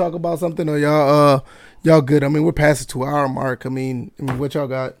y'all want to talk about something, or y'all good? I mean, we're past the 2 hour mark. I mean, what y'all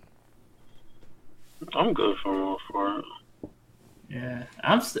got? I'm good for it. Yeah,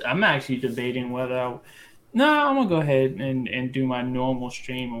 I'm actually debating whether I'm gonna go ahead and do my normal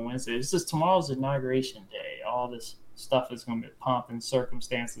stream on Wednesday. It's just tomorrow's inauguration day. All this stuff is going to be pomp and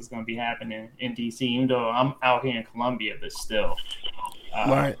circumstance is going to be happening in DC, even though I'm out here in Columbia, but still.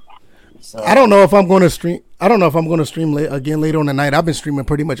 Right. So I don't know if I'm going to stream. I don't know if I'm going to stream again later on the night. I've been streaming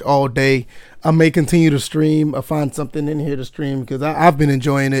pretty much all day. I may continue to stream. I find something in here to stream because I've been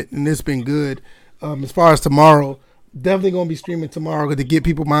enjoying it and it's been good. As far as tomorrow, definitely going to be streaming tomorrow to get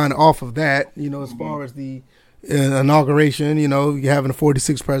people mind off of that. As far as the inauguration, you're having a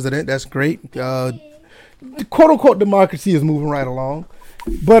 46th president. That's great. The quote unquote democracy is moving right along.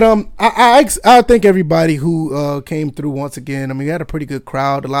 But I thank everybody who came through once again. I mean, we had a pretty good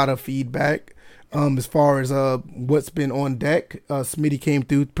crowd, a lot of feedback as far as what's been on deck. Smitty came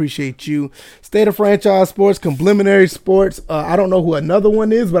through. Appreciate you. State of Franchise Sports, Complementary Sports. I don't know who another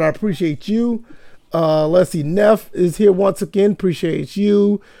one is, but I appreciate you. Let's see. Neff is here once again. Appreciate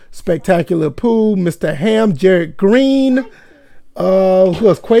you. Spectacular Pooh, Mr. Ham, Jared Green. Who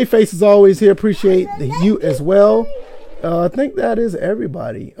else? Quayface is always here. Appreciate you as well. I think that is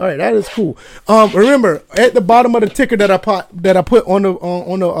everybody. All right, that is cool. Remember, at the bottom of the ticker that I put on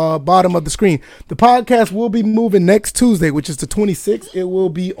the bottom of the screen, the podcast will be moving next Tuesday, which is the 26th. It will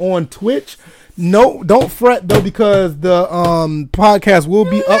be on Twitch. No, don't fret though, because the podcast will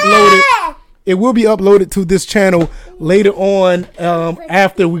be uploaded. It will be uploaded to this channel later on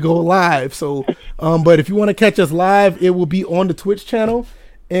after we go live. So, but if you want to catch us live, it will be on the Twitch channel.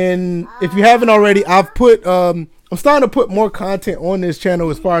 And if you haven't already, I've put I'm starting to put more content on this channel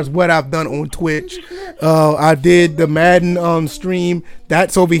as far as what I've done on Twitch. I did the Madden stream.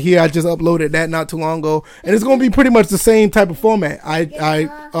 That's over here. I just uploaded that not too long ago. And it's going to be pretty much the same type of format. I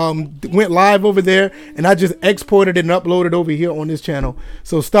went live over there, and I just exported it and uploaded over here on this channel.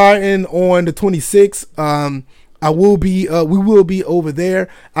 So starting on the 26th, we will be over there.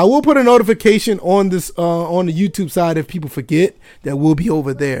 I will put a notification on this on the YouTube side if people forget that we'll be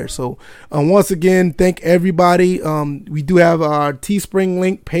over there. So once again, thank everybody. We do have our Teespring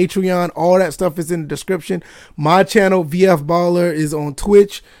link, Patreon, all that stuff is in the description. My channel, VF Baller, is on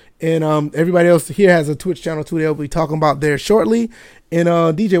Twitch, and everybody else here has a Twitch channel too. They'll be talking about there shortly. And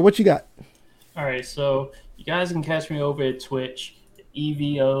DJ, what you got? All right, so you guys can catch me over at Twitch,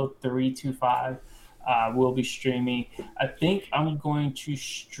 EVO325. We'll be streaming. I think I'm going to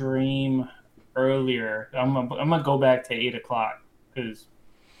stream earlier. I'm gonna go back to 8 o'clock, because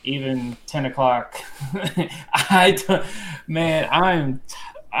even 10 o'clock, I feel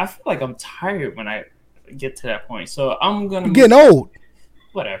like I'm tired when I get to that point. So I'm gonna getting old.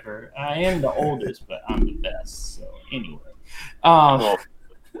 Whatever. I am the oldest, but I'm the best. So anyway,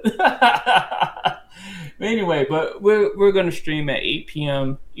 anyway, but we're gonna stream at 8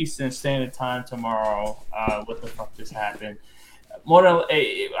 p.m. Eastern Standard Time tomorrow. What the fuck just happened?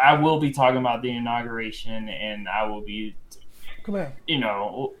 I will be talking about the inauguration, and I will be,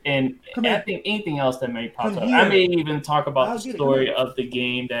 and I think anything else that may pop up. I may even talk about the story of the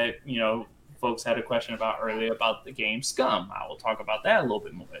game that folks had a question about earlier about the game Scum. I will talk about that a little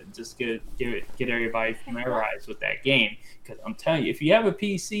bit more. Just get everybody familiarized with that game, because I'm telling you, if you have a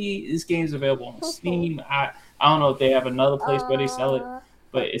PC, this game is available on Steam. I don't know if they have another place where they sell it,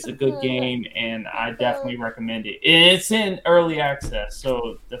 but it's a good game, and I definitely recommend it. It's in early access,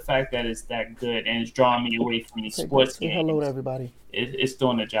 so the fact that it's that good and it's drawing me away from these sports games. Hello to everybody. It's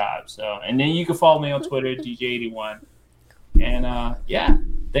doing the job. So, and then you can follow me on Twitter, DJ81. And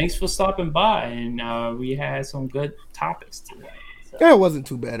thanks for stopping by. And we had some good topics today. So. Yeah, it wasn't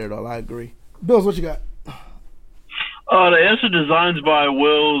too bad at all. I agree. Bills, what you got? The answer designs by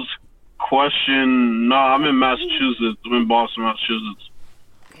Will's question. No, I'm in Massachusetts. I'm in Boston, Massachusetts.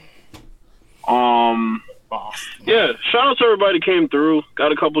 Boston. Yeah, shout out to everybody who came through.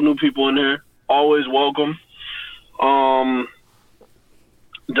 Got a couple new people in here. Always welcome.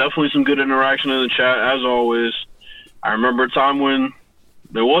 Definitely some good interaction in the chat, as always. I remember a time when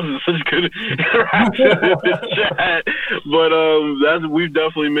there wasn't such good interaction in the chat, but we've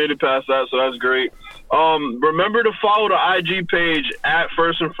definitely made it past that, so that's great. Remember to follow the IG page at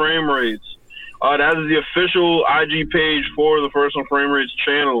First and Frame Rates. That is the official IG page for the First and Frame Rates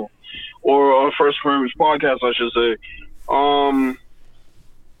channel, or First Frame Rates podcast, I should say.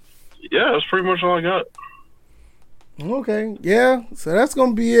 Yeah, that's pretty much all I got. Okay, yeah, so that's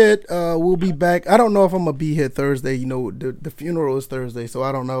gonna be it. We'll be back. I don't know if I'm gonna be here Thursday. The funeral is Thursday, so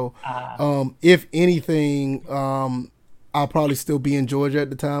I don't know. If anything, I'll probably still be in Georgia at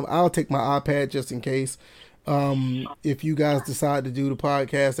the time. I'll take my iPad just in case. If you guys decide to do the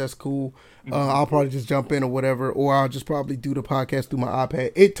podcast, that's cool. I'll probably just jump in or whatever, or I'll just probably do the podcast through my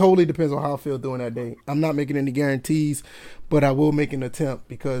iPad. It totally depends on how I feel during that day. I'm not making any guarantees, but I will make an attempt,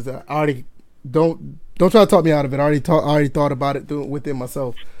 because I already don't try to talk me out of it. I already thought about it within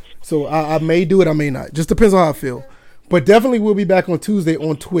myself. So I may do it, I may not. Just depends on how I feel. But definitely we'll be back on Tuesday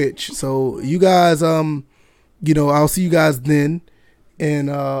on Twitch. So you guys, I'll see you guys then. And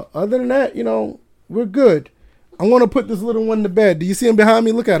other than that, we're good. I want to put this little one to bed. Do you see him behind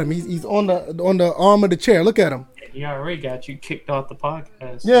me? Look at him. He's on the arm of the chair. Look at him. He already got you kicked off the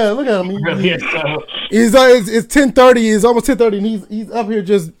podcast. Yeah, look at him. It's 10:30. It's almost 10:30, and he's up here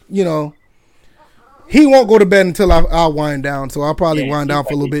just, He won't go to bed until I wind down, so I'll probably wind down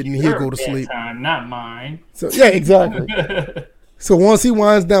for a little bit and he'll go to sleep. Time, not mine. So yeah, exactly. So once he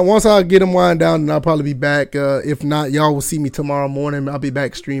winds down, once I get him wind down, then I'll probably be back. If not, y'all will see me tomorrow morning. I'll be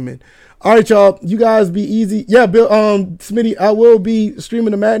back streaming. All right, y'all. You guys be easy. Yeah, Bill, Smitty, I will be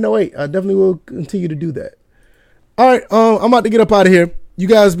streaming the Madden 08. I definitely will continue to do that. All right, I'm about to get up out of here. You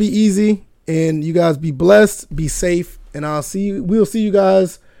guys be easy, And you guys be blessed, be safe, and we'll see you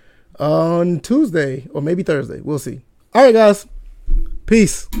guys on Tuesday or maybe Thursday. We'll see. All right, guys.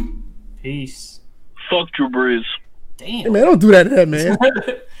 Peace. Peace. Fuck Drew Brees. Damn. Hey, man, don't do that to that man.